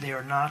lunch, they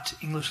are not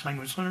English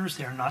language learners,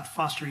 they are not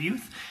foster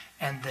youth,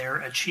 and their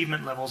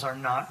achievement levels are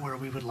not where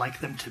we would like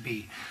them to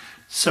be.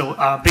 So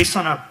based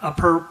on a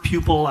per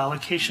pupil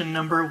allocation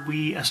number,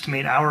 we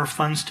estimate our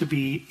funds to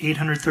be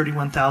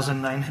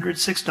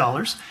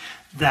 $831,906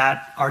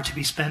 that are to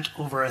be spent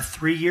over a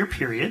 3-year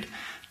period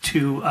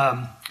to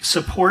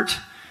support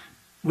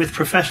with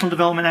professional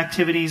development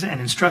activities and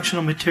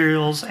instructional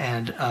materials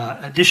and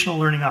additional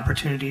learning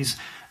opportunities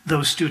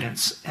those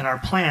students. And our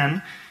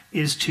plan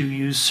is to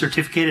use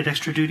certificated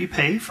extra duty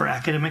pay for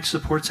academic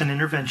supports and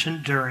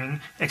intervention during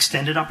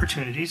extended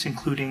opportunities,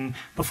 including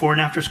before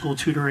and after school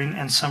tutoring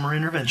and summer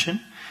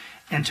intervention,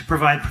 and to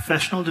provide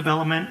professional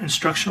development,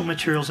 instructional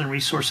materials, and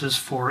resources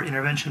for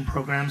intervention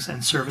programs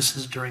and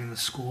services during the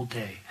school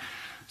day.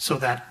 So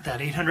that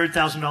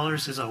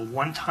 $800,000 is a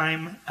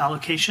one-time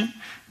allocation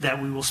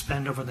that we will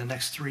spend over the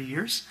next 3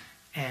 years,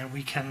 and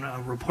we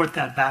can report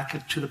that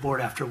back to the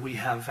board after we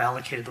have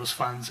allocated those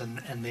funds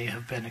and they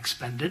have been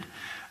expended.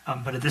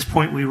 But at this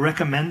point, we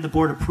recommend the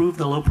board approve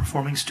the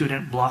low-performing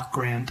student block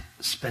grant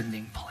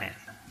spending plan.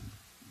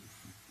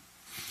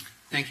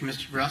 Thank you,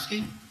 Mr.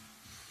 Dabrowski.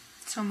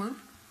 So moved.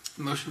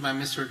 Motion by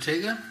Mr.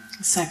 Ortega,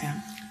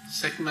 Second.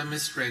 second by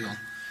Ms. Regal.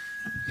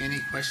 Any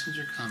questions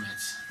or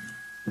comments?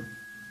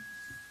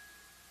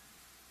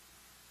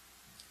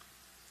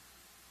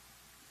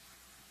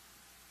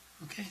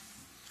 Okay.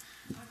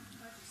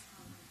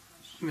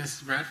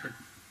 Mrs. Bradford.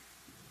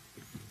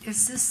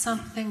 Is this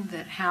something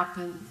that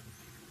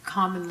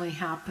commonly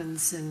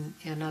happens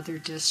in other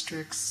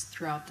districts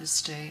throughout the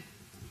state?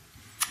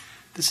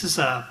 This is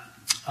a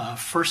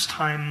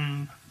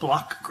first-time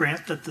block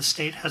grant that the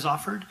state has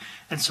offered,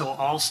 and so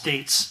all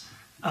states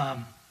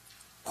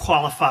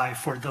qualify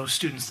for those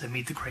students that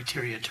meet the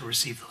criteria to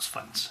receive those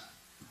funds.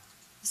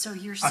 So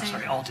you're I'm saying,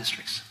 sorry, all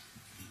districts.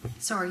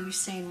 so are you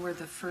saying we're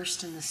the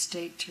first in the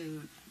state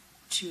to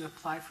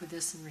apply for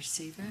this and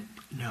receive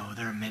it? No,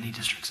 there are many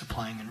districts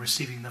applying and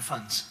receiving the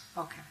funds.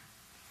 Okay.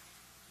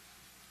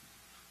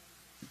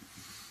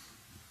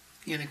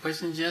 Any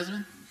questions,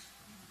 Jasmine?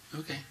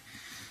 Okay.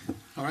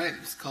 All right,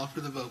 let's call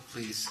for the vote,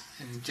 please.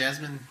 And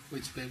Jasmine,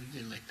 which way would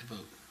you like to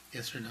vote?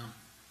 Yes or no?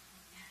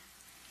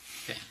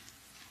 Okay.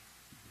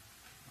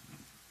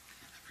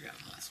 I forgot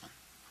the last one.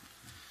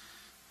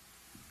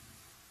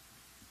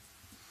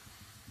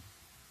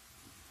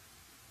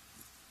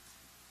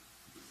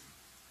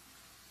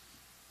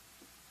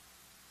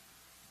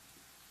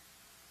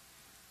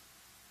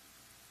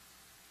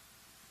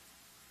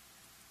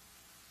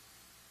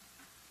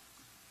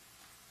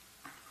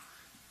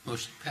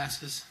 Motion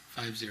passes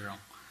 5-0.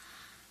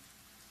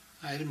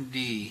 Item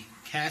D,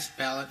 cast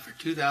ballot for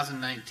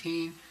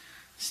 2019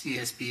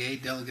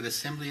 CSBA Delegate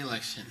Assembly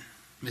election.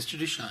 Mr.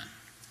 Duchamp.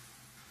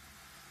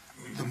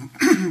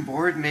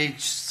 board may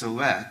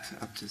select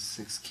up to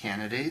 6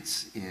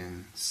 candidates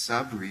in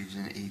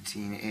sub-region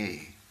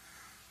 18A.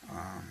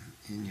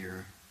 In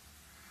your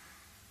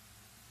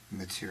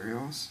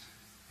materials,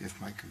 if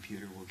my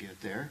computer will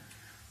get there,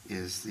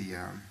 is the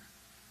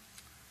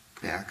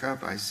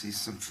backup. I see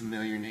some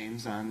familiar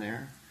names on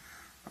there.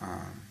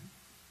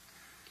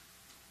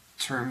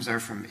 Terms are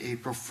from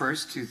April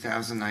 1st,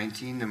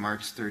 2019 to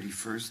March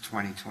 31st,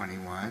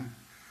 2021.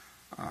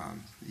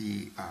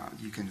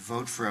 You can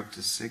vote for up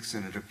to 6,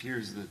 and it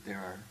appears that there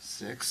are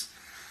 6.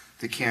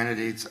 The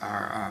candidates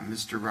are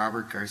Mr.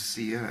 Robert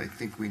Garcia. I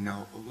think we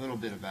know a little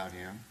bit about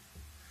him.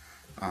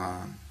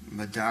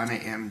 Madonna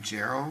M.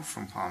 Jarrell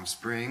from Palm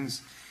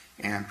Springs,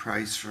 Ann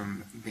Price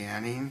from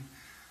Banning,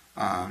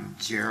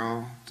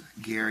 Gerald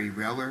Gary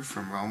Reller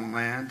from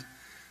Romeland,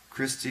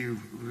 Christy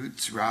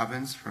Roots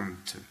Robbins from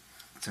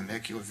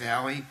Temecula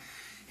Valley,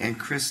 and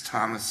Chris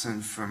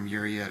Thomason from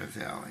Murrieta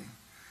Valley.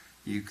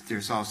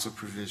 There's also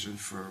provision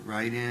for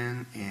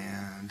write-in,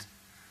 and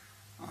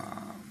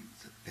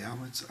the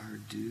ballots are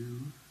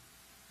due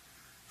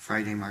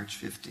Friday,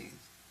 March 15th.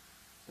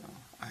 So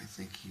I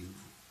think you,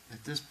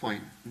 at this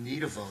point,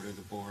 need a vote of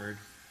the board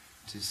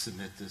to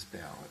submit this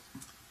ballot.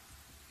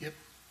 Yep.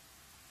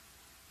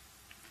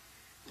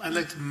 I'd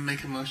like to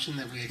make a motion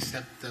that we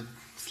accept the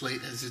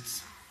slate as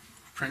it's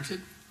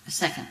printed. A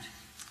second.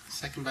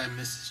 Second by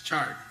Mrs.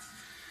 Chard.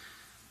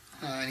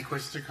 Any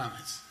questions or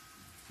comments?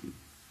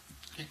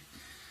 Okay.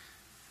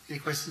 Any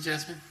questions,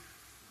 Jasmine?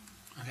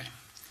 Okay.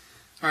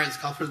 All right, let's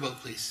call for the vote,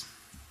 please.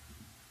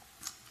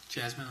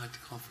 Jasmine, I'd like to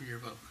call for your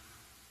vote.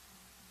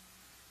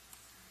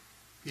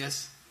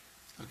 Yes?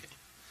 Okay.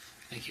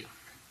 Thank you.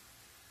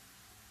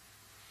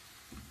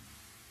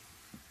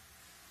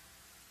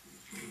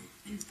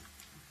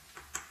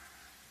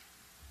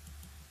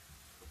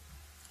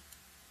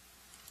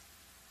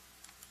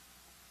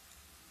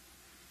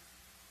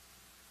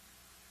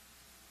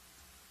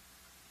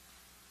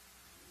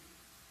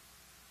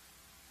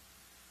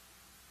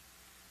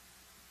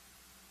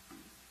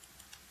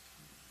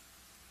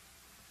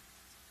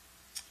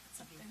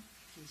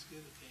 It's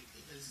good, okay.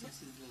 It's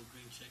these little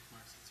green check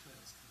marks. That's what I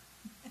was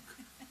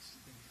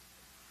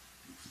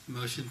doing.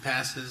 Motion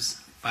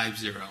passes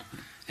 5-0.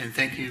 And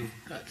thank you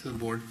to the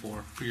board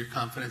for your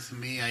confidence in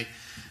me. I've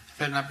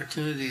had an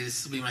opportunity,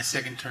 this will be my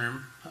second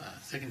term,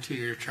 second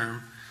 2-year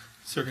term,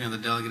 serving on the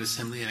Delegate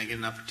Assembly, and I get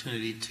an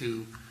opportunity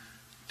to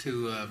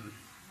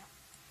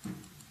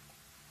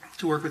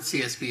work with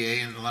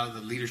CSBA and a lot of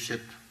the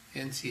leadership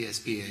in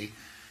CSBA.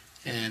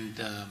 And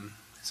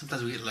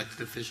sometimes we get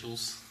elected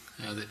officials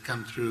that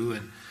come through,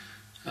 and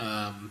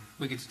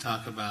we get to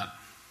talk about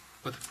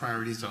what the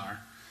priorities are.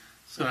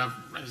 So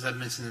as I've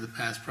mentioned in the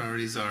past,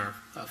 priorities are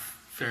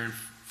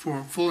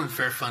full and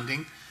fair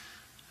funding,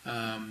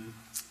 and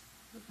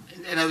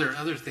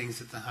other things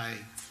that the high,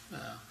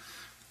 that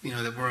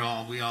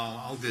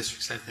all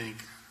districts, I think,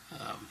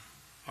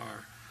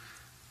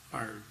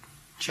 are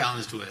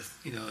challenged with,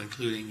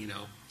 including,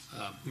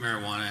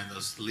 marijuana and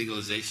those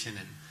legalization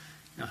and,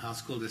 how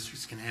school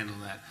districts can handle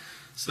that.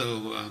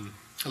 So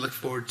I look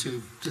forward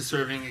to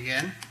serving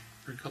again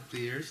for a couple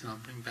of years, and I'll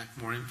bring back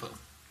more info.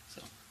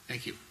 So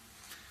thank you.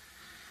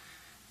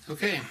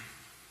 Okay.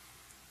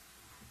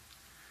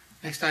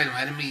 Next item,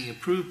 item E,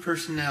 approve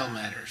personnel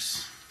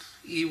matters.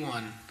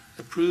 E1,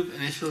 approve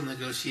initial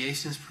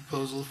negotiations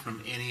proposal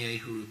from NEA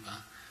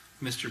Jurupa.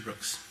 Mr.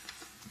 Brooks.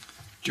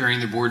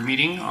 During the board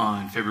meeting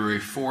on February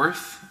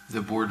 4th,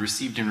 the board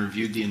received and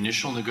reviewed the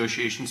initial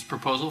negotiations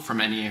proposal from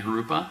NEA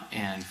Jurupa,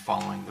 and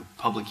following the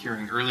public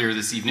hearing earlier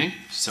this evening,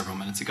 several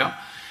minutes ago,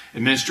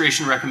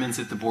 administration recommends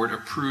that the board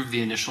approve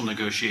the initial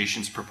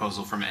negotiations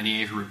proposal from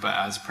NEA Jurupa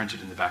as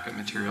printed in the backup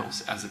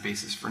materials as a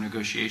basis for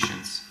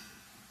negotiations.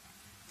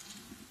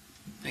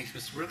 Thanks,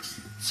 Mr. Brooks.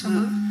 So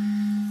moved.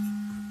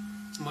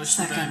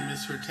 Motion by Second.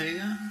 Ms.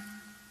 Ortega.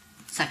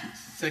 Second.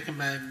 Second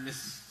by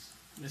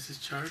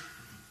Mrs. Chard.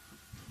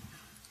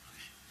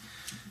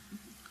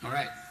 All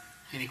right.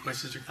 Any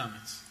questions or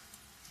comments?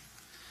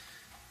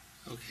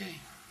 Okay.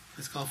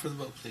 Let's call for the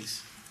vote,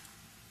 please.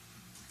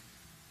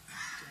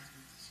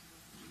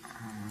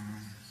 I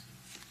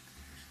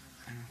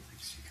don't think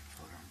she can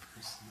vote on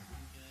personnel.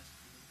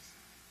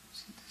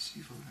 Did she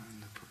vote on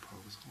the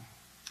proposal?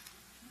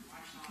 I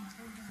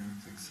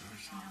don't think so.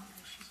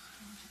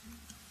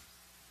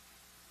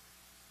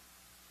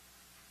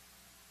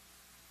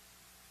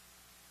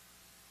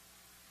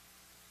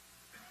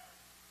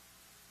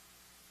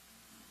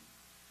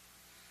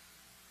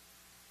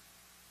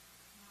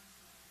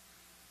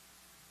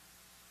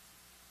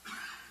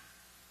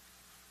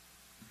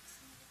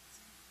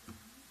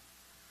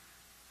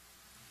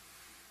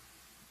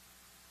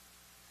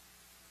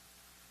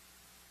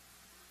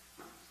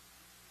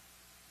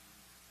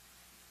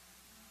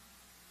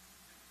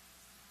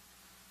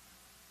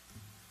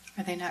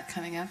 Are they not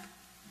coming up?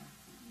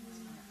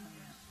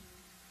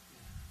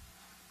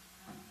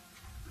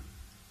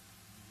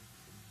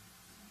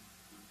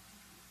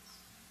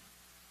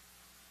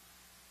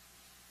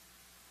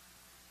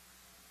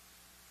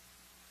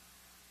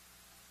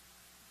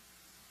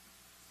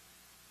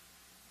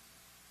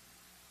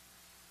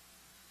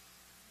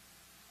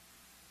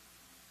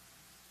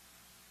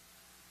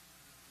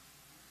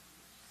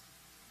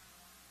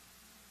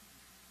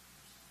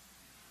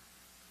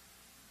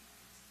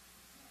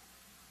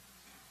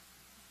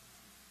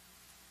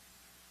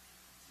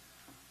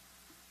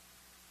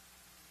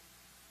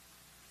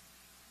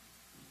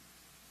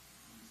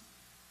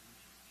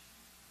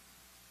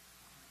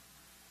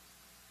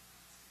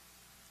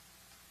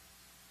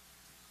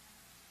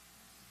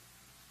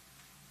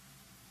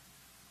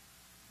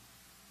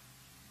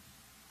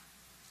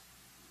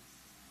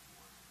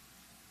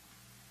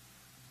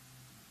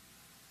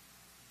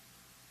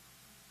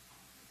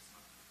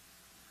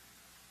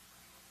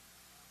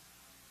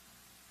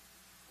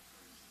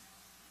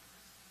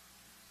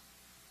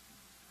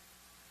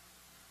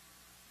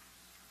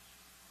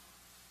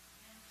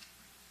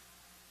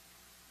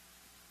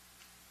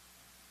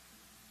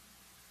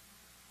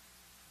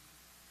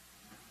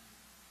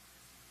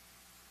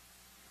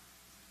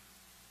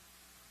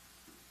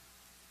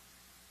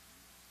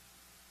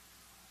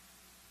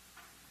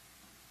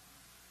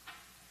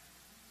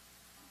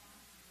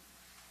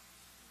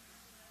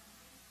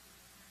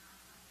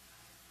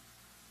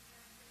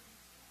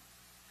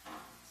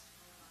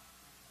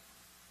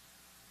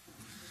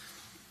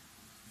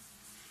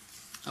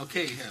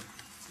 Okay,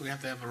 we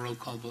have to have a roll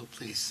call vote,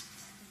 please.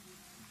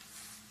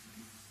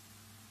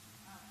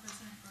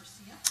 President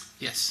Garcia,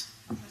 Yes.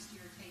 Trustee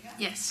Ortega,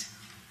 Yes.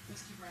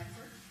 Trustee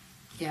Bradford,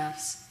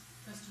 Yes.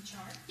 Trustee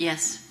Chard,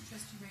 Yes.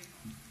 Trustee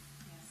Rayford.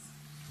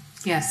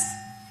 Yes.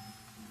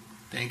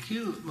 Thank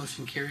you.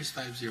 Motion carries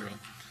 5-0.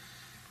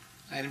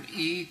 Item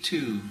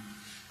E2,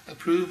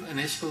 approve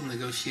initial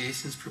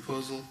negotiations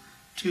proposal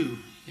to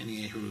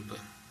NEA Jurupa.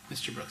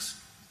 Mr. Brooks.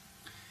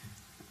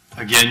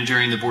 Again,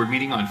 during the board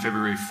meeting on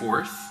February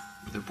 4th,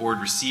 the board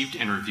received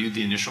and reviewed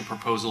the initial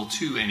proposal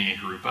to NEA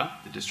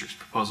Jurupa, the district's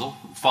proposal.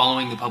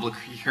 Following the public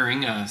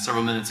hearing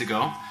several minutes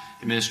ago,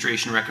 the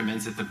administration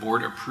recommends that the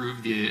board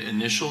approve the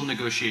initial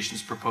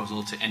negotiations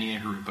proposal to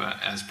NEA Jurupa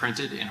as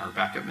printed in our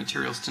backup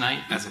materials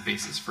tonight as a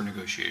basis for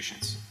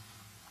negotiations.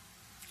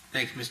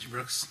 Thank you, Mr.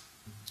 Brooks.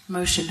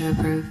 Motion to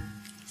approve.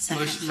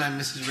 Second. Motion by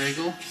Mrs.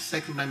 Regal,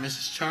 second by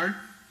Mrs. Chard.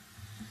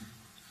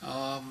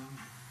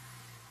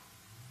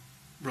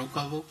 Roll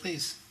call vote,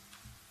 please.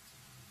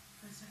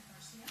 President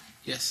Garcia,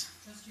 Yes.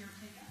 Trustee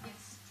Ortega,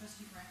 yes.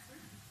 Trustee Bradford,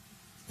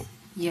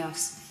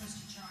 Yes.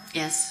 Trustee Chard,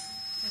 Yes.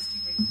 Trustee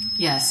Rayford.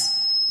 Yes.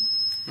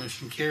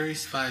 Motion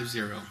carries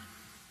 5-0.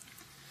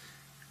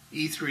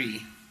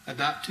 E3,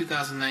 adopt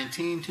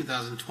 2019,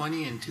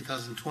 2020, and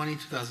 2020,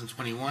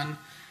 2021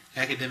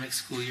 academic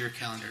school year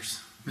calendars.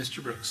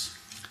 Mr. Brooks.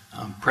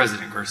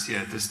 President Garcia,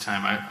 at this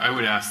time, I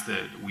would ask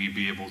that we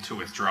be able to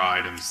withdraw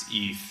items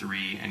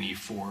E3 and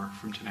E4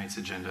 from tonight's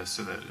agenda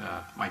so that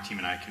my team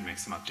and I can make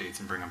some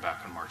updates and bring them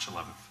back on March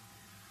 11th.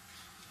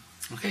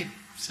 Okay,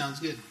 sounds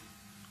good.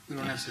 We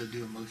don't have to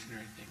do a motion or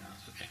anything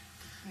else. Okay.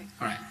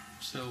 All right.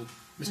 So,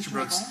 Mr.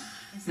 Brooks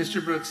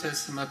has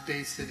some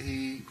updates that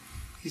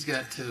he's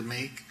got to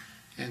make,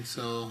 and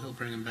so he'll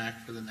bring them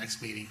back for the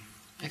next meeting.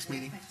 Next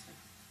meeting.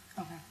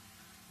 Okay.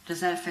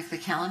 Does that affect the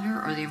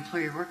calendar or the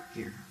employee work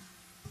year?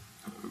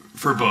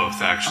 For both,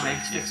 actually. Oh,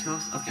 it affects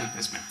both? Okay.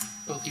 Yes, ma'am.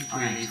 Both E3 All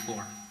right. and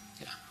E4.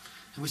 Yeah.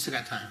 And we still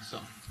got time,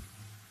 so.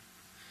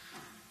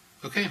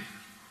 Okay.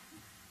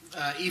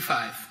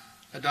 E5,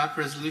 adopt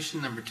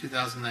resolution number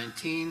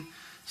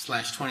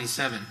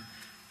 2019/27,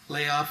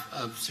 layoff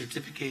of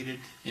certificated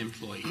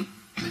employee.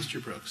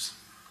 Mr. Brooks.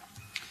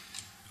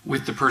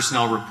 With the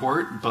personnel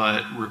report,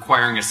 but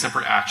requiring a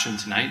separate action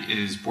tonight,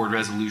 is Board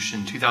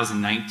Resolution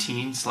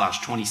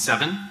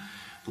 2019/27,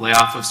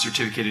 layoff of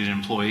certificated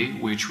employee,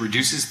 which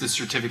reduces the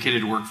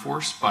certificated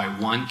workforce by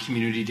 1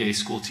 community day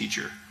school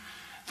teacher.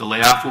 The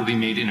layoff will be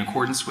made in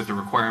accordance with the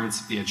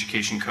requirements of the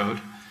Education Code.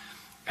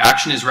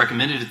 Action is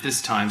recommended at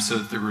this time so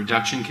that the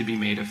reduction can be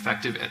made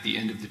effective at the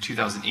end of the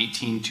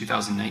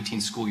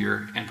 2018-2019 school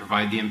year and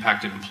provide the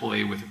impacted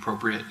employee with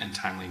appropriate and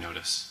timely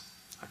notice.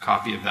 A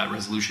copy of that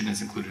resolution is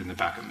included in the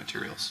backup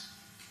materials.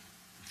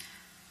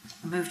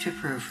 Move to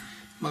approve.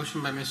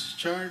 Motion by Mrs.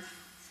 Chard.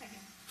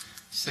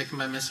 Second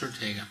by Ms.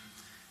 Ortega.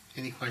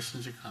 Any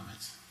questions or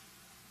comments?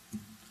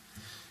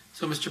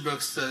 So, Mr.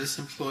 Brooks, this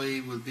employee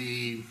will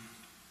be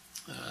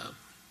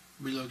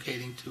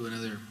relocating to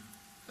another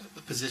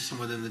position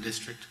within the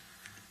district.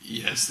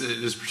 Yes,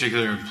 this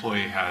particular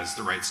employee has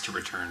the rights to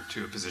return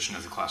to a position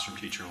as a classroom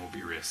teacher and will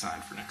be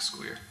reassigned for next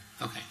school year.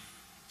 Okay.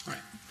 All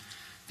right.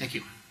 Thank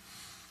you.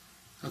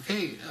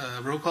 Okay,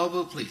 roll call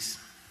vote, please.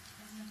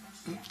 President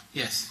Garcia,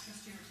 Yes.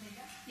 Trustee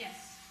Ortega,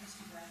 Yes.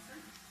 Trustee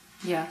Bradford,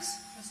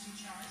 Yes. Trustee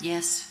Chard,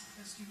 Yes.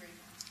 Trustee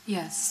Rayford.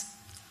 Yes.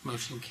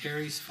 Motion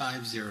carries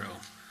 5-0.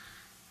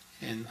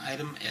 And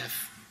item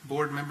F,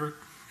 board member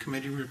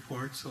committee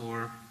reports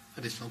or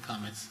additional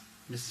comments.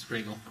 Mrs.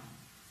 Regal.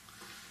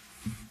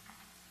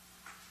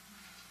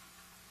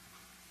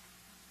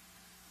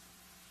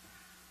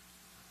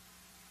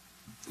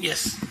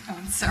 Yes. Oh,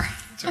 I'm sorry.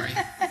 Sorry.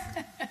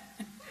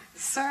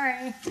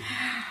 Sorry.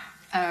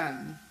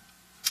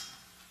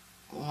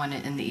 One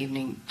in the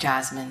evening,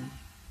 Jasmine,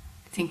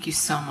 thank you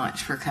so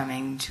much for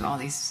coming to all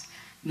these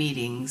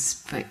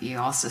meetings, but you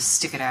also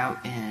stick it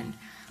out and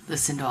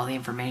listen to all the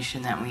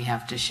information that we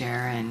have to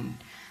share, and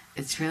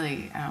it's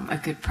really a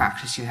good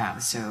practice you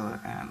have, so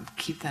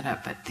keep that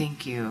up, but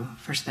thank you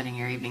for spending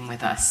your evening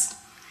with us.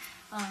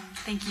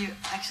 Thank you.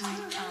 Actually,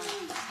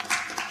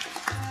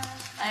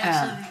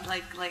 I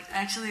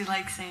actually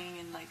like saying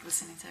and like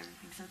listening to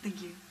everything. So thank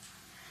you.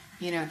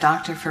 You know,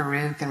 Dr.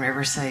 Farouk in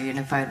Riverside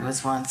Unified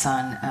was once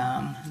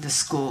on the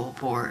school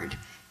board.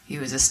 He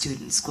was a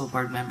student school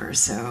board member,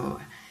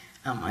 so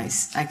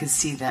I could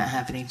see that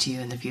happening to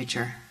you in the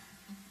future.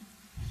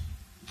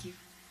 Thank you.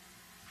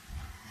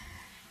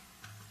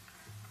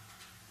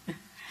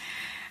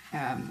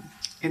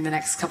 In the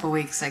next couple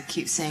weeks, I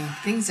keep saying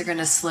things are going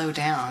to slow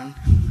down.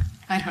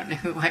 I don't know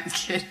who I'm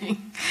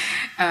kidding.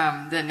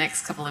 The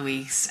next couple of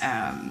weeks,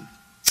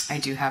 I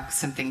do have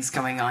some things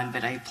going on,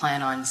 but I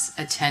plan on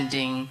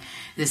attending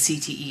the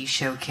CTE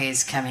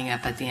showcase coming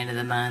up at the end of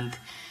the month,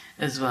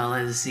 as well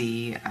as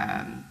the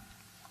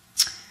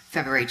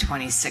February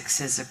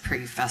 26th is a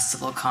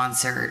pre-festival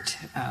concert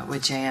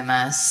with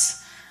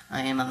JMS.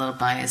 I am a little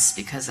biased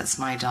because that's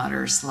my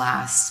daughter's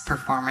last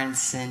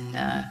performance in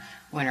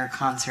winter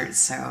concert,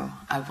 so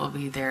I will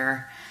be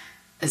there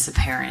as a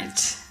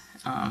parent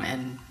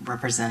and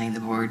representing the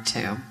board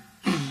too.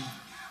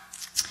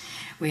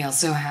 We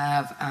also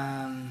have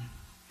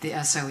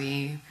the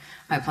SOE.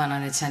 I plan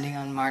on attending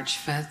on March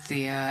 5th,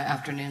 the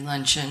afternoon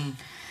luncheon.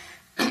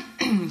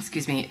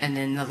 Excuse me. And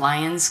then the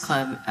Lions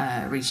Club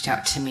reached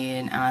out to me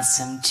and asked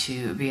them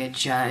to be a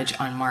judge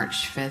on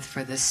March 5th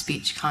for the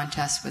speech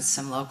contest with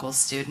some local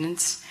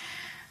students.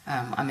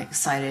 I'm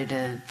excited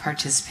to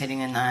participating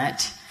in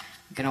that.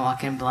 I'm going to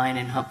walk in blind,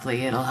 and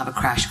hopefully it'll have a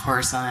crash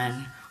course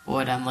on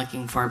what I'm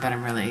looking for, but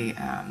I'm really,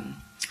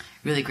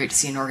 really great to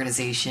see an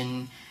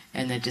organization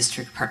and the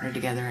district partner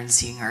together and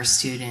seeing our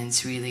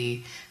students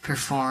really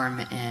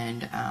perform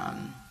and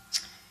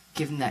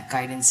give them that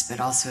guidance, but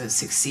also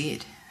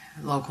succeed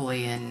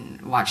locally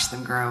and watch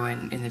them grow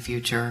in the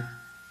future.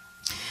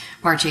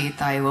 March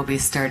 8th, I will be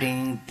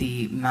starting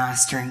the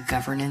Master in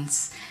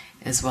Governance,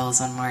 as well as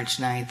on March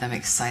 9th. I'm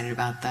excited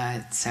about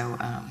that. So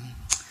I'm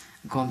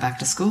going back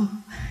to school.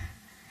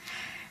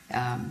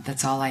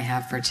 That's all I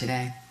have for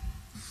today.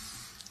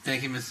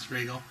 Thank you, Mrs.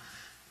 Regal.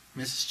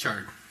 Mrs.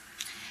 Chard.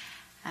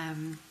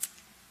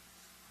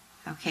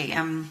 Okay,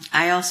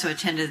 I also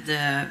attended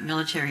the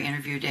military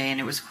interview day, and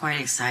it was quite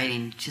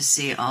exciting to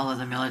see all of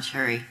the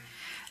military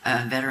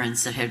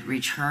veterans that had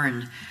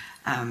returned.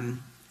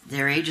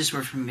 Their ages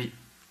were from, or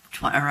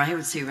I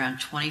would say around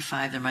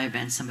 25, there might have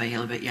been somebody a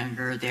little bit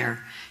younger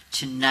there,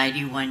 to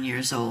 91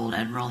 years old.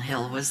 Admiral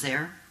Hill was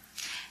there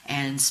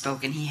and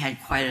spoke, and he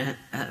had quite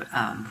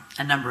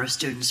a number of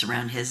students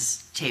around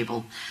his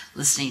table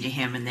listening to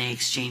him, and they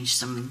exchanged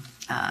some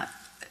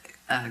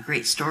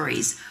great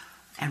stories.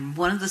 And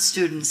one of the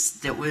students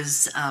that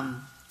was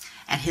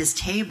at his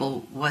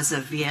table was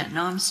a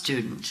Vietnam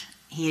student.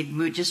 He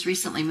had just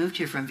recently moved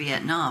here from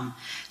Vietnam,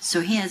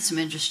 so he had some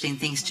interesting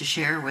things to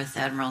share with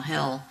Admiral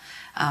Hill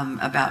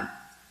about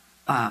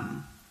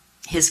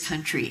his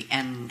country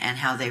and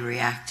how they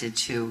reacted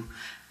to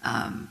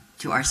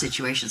our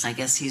situations. I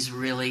guess he's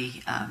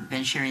really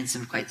been sharing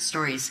some quite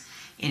stories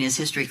in his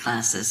history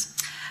classes.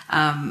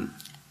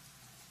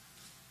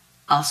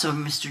 Also,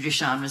 Mr.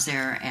 Duchamp was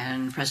there,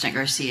 and President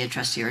Garcia,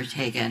 Trustee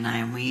Ortega, and I,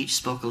 and we each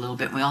spoke a little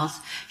bit. We all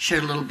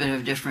shared a little bit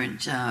of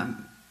different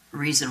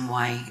reason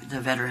why the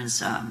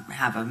veterans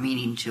have a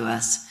meaning to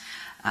us.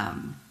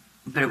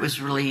 But it was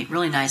really,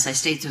 really nice. I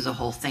stayed through the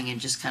whole thing and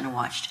just kind of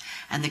watched.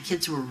 And the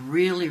kids were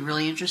really,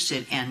 really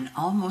interested, and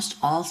almost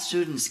all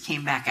students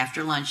came back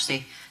after lunch.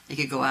 They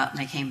could go out, and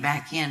they came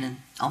back in, and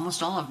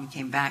almost all of them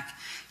came back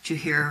to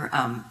hear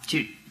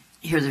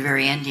the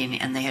very ending,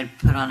 and they had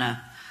put on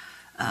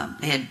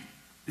they had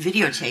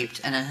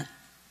videotaped and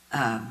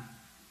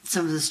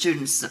some of the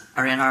students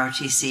are in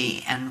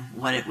ROTC and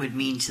what it would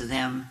mean to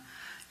them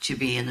to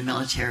be in the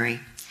military.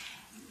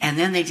 And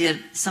then they did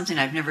something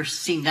I've never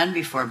seen done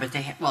before, but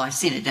I've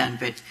seen it done,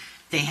 but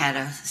they had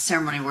a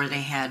ceremony where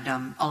they had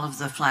all of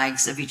the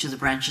flags of each of the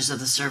branches of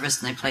the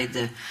service, and they played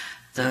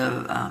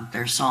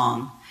their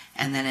song.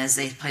 And then as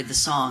they played the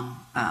song,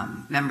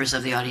 members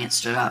of the audience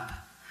stood up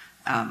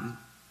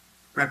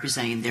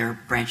representing their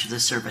branch of the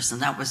service,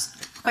 and that was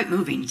quite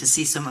moving to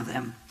see some of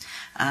them.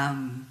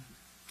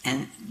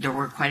 And there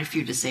were quite a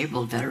few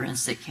disabled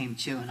veterans that came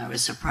too, and I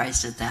was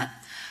surprised at that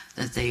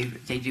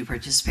they do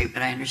participate,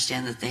 but I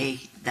understand that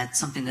that's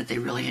something that they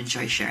really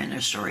enjoy sharing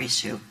their stories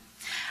too.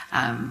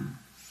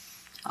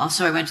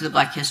 Also, I went to the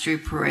Black History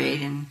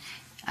Parade, and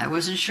I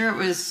wasn't sure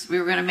we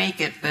were going to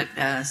make it, but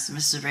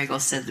Mrs. Regal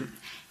said that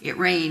it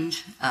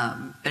rained,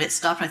 but it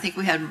stopped. I think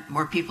we had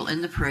more people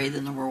in the parade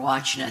than there were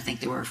watching. I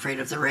think they were afraid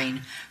of the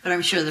rain, but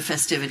I'm sure the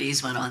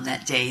festivities went on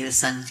that day. The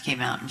sun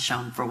came out and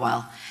shone for a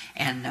while,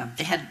 and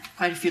they had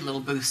quite a few little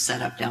booths set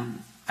up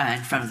down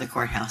in front of the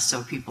courthouse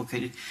so people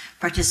could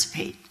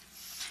participate.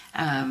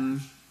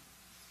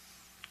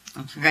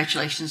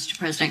 Congratulations to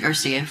President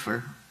Garcia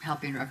for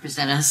helping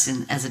represent us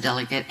as a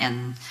delegate,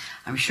 and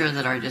I'm sure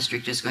that our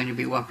district is going to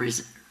be well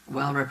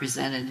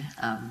represented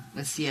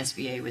with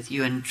CSBA, with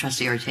you and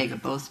Trustee Ortega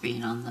both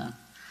being on the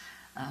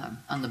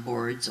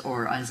boards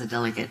or as a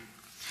delegate.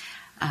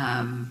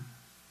 Tomorrow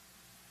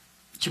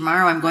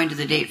I'm going to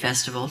the Date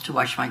Festival to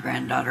watch my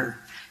granddaughter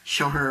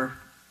show her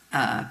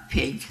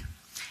pig,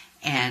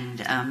 and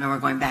then we're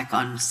going back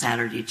on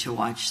Saturday to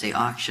watch the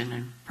auction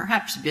and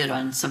perhaps bid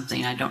on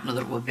something. I don't know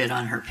that we'll bid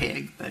on her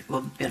pig, but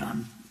we'll bid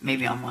on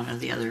maybe on one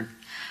of the other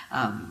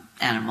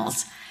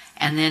animals.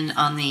 And then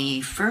on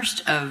the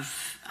 1st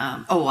of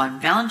on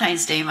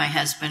Valentine's Day, my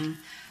husband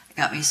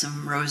got me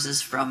some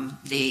roses from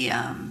the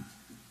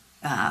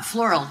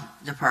floral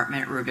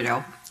department at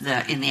Rubidoux,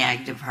 in the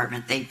ag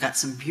department. They've got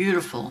some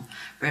beautiful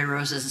red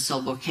roses and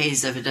sold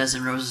bouquets of a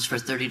dozen roses for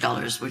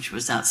 $30, which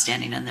was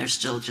outstanding, and they're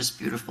still just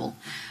beautiful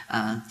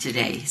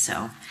today.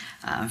 So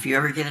if you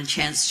ever get a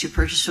chance to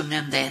purchase from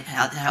them, that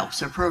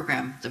helps our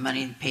program. The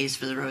money pays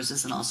for the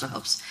roses and also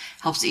helps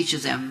each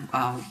of them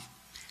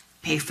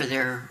pay for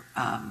their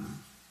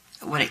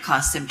what it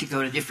costs them to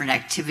go to different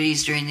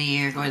activities during the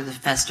year, go to the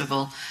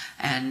festival,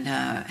 and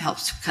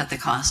helps cut the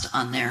cost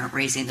on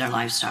raising their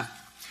livestock.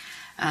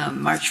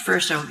 March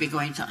 1st, I will be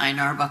going to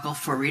Einar Arbuckle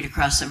for Read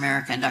Across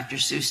America and Dr.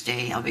 Seuss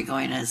Day. I'll be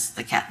going as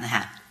the Cat in the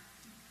Hat.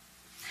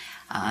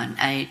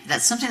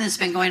 That's something that's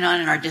been going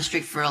on in our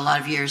district for a lot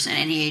of years,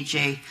 and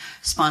NEAJ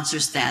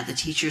sponsors that. The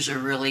teachers are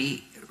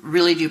really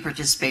do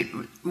participate,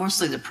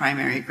 mostly the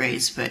primary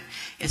grades, but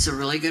it's a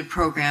really good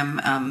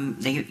program.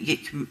 They get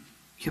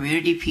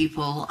community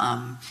people,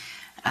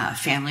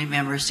 family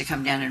members to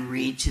come down and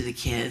read to the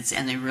kids,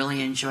 and they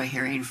really enjoy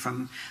hearing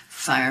from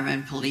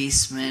firemen,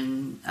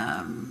 policemen,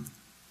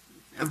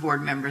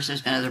 board members.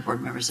 There's been other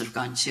board members that have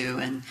gone too,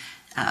 and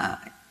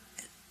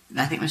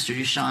I think Mr.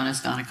 Duchamp has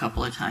gone a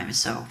couple of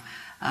times. So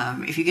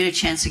if you get a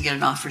chance to get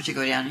an offer to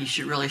go down, you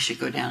should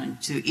go down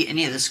to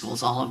any of the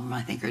schools. All of them,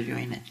 I think, are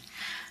doing it.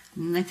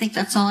 And I think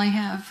that's all I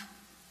have.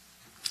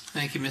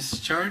 Thank you,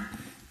 Mrs. Chard.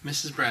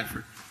 Mrs.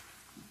 Bradford.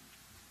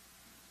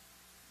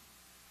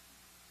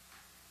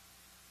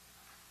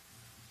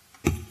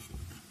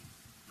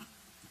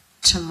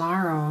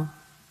 Tomorrow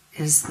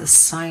is the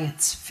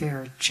science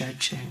fair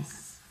judging.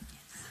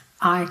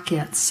 I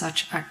get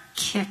such a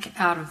kick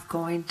out of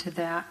going to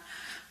that.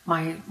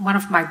 One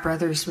of my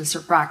brothers was a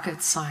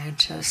rocket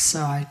scientist,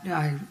 so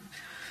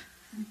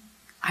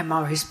I'm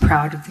always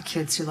proud of the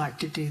kids who like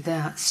to do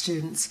that,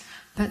 students.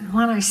 But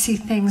when I see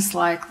things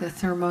like the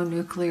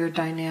thermonuclear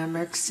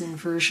dynamics,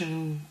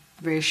 inversion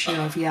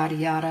ratio of yada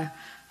yada,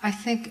 I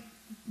think,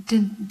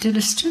 did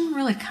a student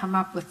really come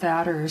up with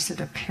that, or is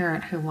it a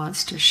parent who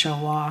wants to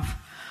show off?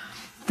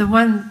 The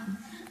one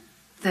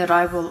that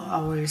I will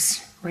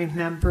always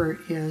remember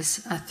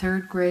is a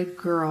third grade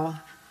girl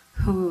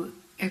who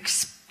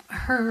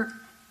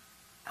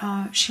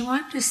she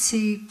wanted to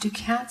see, do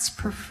cats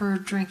prefer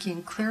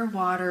drinking clear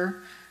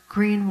water,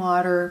 green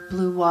water,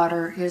 blue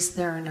water? Is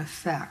there an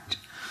effect?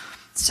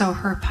 So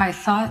her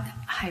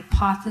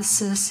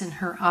hypothesis and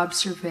her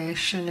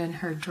observation and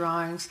her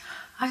drawings,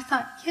 I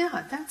thought,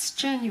 yeah, that's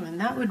genuine.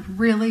 That would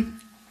really,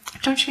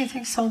 don't you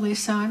think so,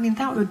 Lisa? I mean,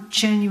 that would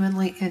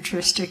genuinely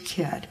interest a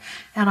kid.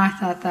 And I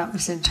thought that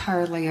was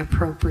entirely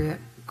appropriate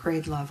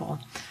grade level.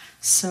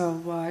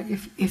 So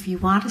if you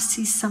want to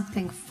see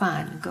something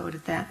fun, go to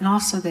that. And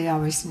also, they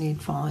always need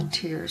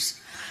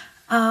volunteers.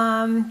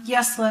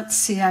 Yes, let's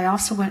see. I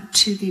also went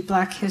to the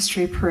Black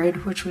History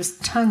Parade, which was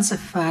tons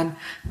of fun.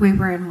 We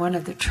were in one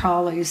of the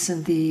trolleys,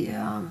 and the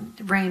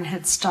rain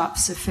had stopped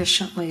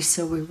sufficiently,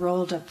 so we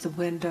rolled up the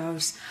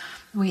windows.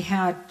 We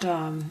had,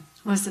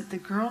 was it the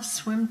girls'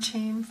 swim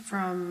team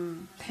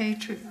from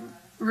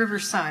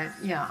Riverside?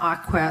 Yeah,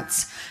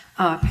 Aquettes,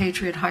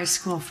 Patriot High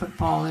School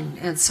football,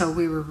 and so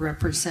we were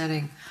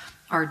representing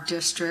our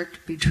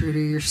district, Be True to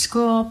Your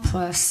School,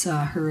 plus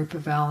Jurupa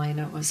Valley, and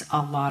it was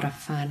a lot of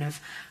fun of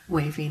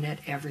waving at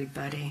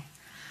everybody.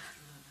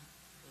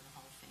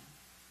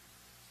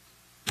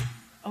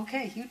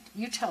 Okay,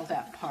 you tell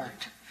that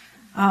part.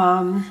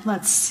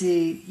 Let's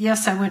see.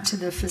 Yes, I went to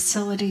the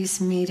facilities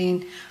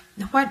meeting.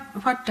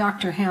 What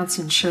Dr.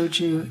 Hansen showed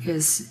you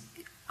is,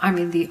 I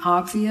mean, the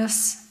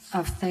obvious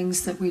of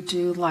things that we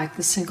do, like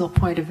the single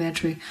point of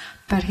entry,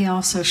 but he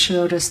also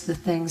showed us the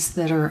things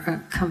that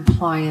are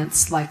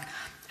compliance, like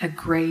a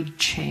grade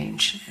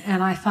change.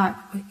 And I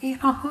thought, you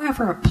know,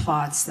 whoever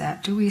applauds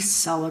that, do we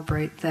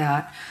celebrate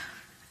that?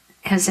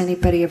 Has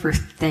anybody ever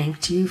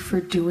thanked you for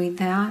doing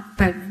that?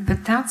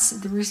 But that's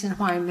the reason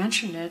why I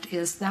mention it,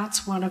 is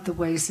that's one of the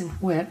ways in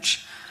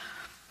which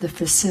the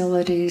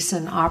facilities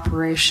and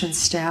operations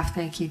staff,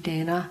 thank you,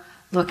 Dana,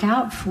 look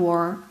out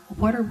for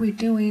what are we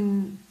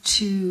doing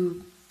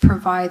to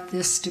provide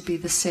this to be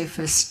the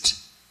safest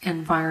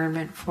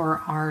environment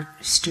for our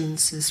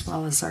students as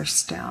well as our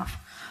staff.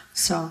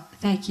 So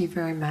thank you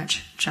very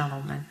much,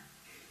 gentlemen.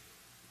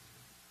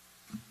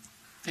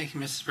 Thank you,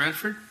 Mrs.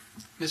 Bradford.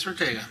 Ms.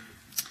 Ortega.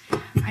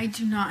 I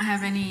do not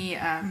have any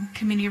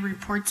committee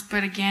reports,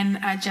 but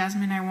again,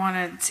 Jasmine, I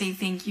want to say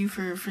thank you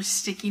for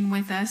sticking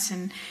with us,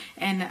 and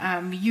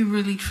you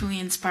really truly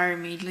inspire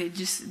me.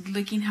 Just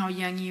looking how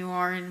young you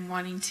are and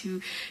wanting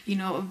to, you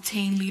know,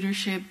 obtain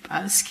leadership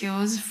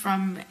skills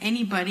from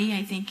anybody,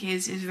 I think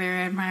is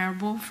very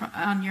admirable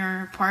on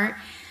your part.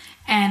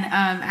 And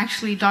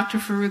actually, Dr.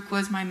 Farouk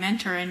was my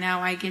mentor, and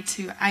now I get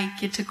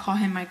to call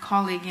him my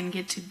colleague and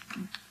get to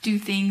do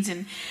things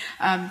and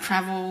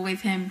travel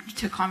with him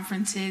to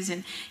conferences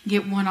and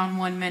get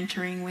one-on-one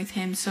mentoring with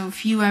him. So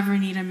if you ever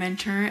need a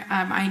mentor,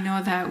 I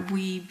know that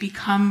we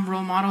become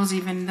role models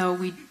even though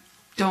we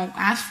don't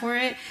ask for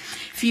it.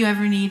 If you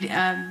ever need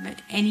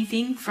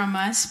anything from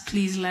us,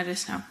 please let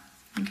us know.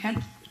 Okay?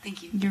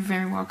 Thank you. You're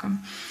very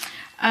welcome.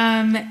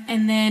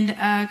 And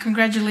then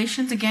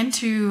congratulations again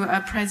to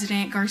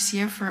President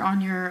Garcia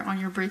on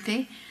your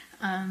birthday.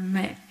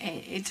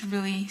 It's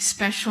really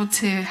special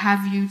to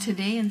have you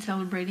today and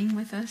celebrating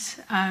with us.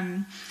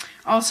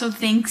 Also,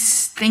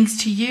 thanks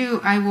to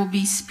you, I will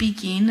be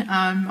speaking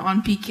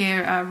on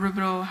Pique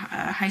Rubro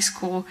High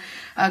School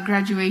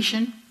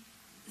graduation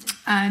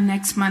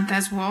next month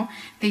as well.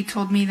 They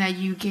told me that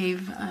you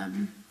gave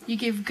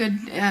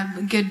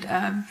good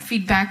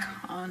feedback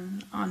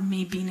on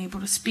me being able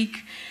to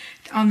speak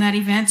on that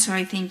event, so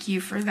I thank you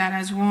for that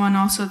as well, and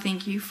also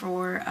thank you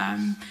for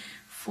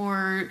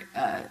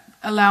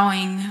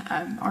allowing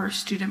our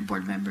student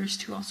board members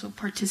to also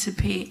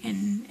participate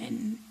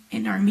in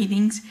our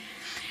meetings.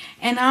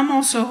 And I'm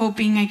also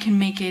hoping I can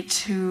make it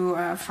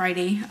to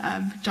Friday,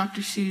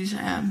 Dr. Sue's,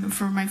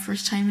 for my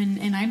first time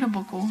in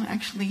Idaho.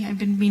 Actually, I've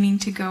been meaning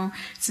to go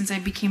since I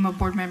became a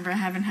board member. I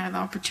haven't had the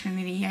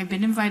opportunity. I've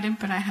been invited,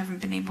 but I haven't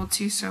been able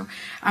to. So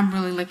I'm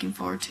really looking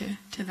forward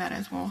to that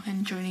as well,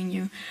 and joining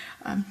you,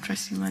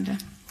 Trustee Linda.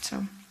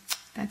 So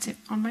that's it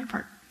on my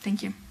part.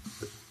 Thank you.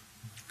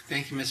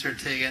 Thank you, Ms.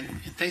 Ortega,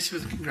 and thanks for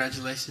the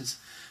congratulations.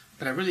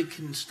 But I really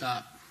couldn't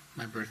stop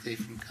my birthday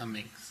from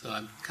coming, so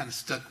I'm kind of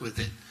stuck with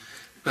it.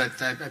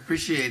 But I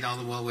appreciate all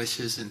the well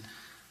wishes, and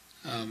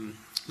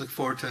look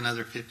forward to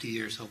another 50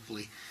 years,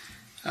 hopefully.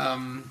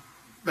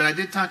 But I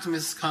did talk to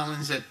Mrs.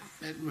 Collins at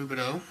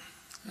Rubidoux.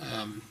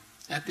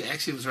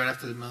 Actually, it was right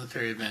after the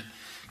military event,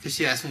 because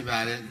she asked me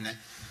about it,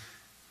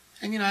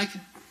 and you know,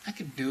 I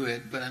could do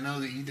it, but I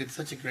know that you did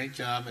such a great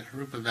job at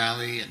Jurupa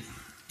Valley, and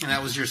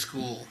that was your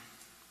school.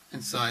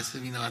 And so I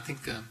said, you know, I think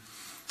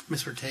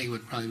Ms. Ortega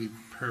would probably be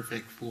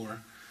perfect for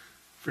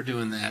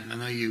doing that. And I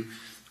know you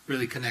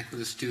really connect with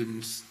the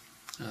students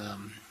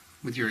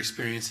with your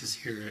experiences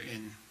here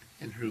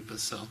in Jurupa.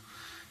 So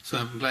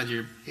I'm glad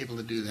you're able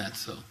to do that.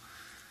 So,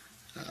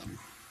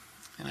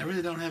 and I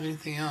really don't have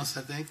anything else.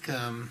 I think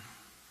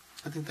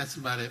that's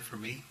about it for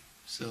me.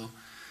 So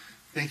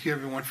thank you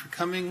everyone for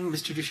coming.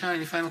 Mr. Duchamp,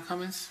 any final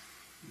comments?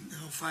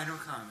 No final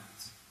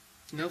comments.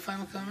 No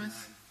final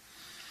comments?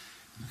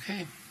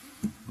 Okay.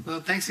 Well,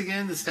 thanks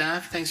again, the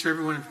staff. Thanks for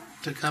everyone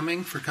for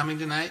coming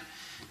tonight.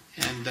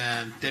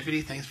 And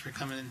Deputy, thanks for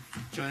coming and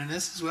joining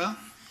us as well.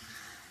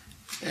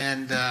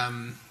 And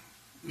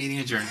meeting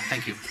adjourned.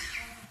 Thank you.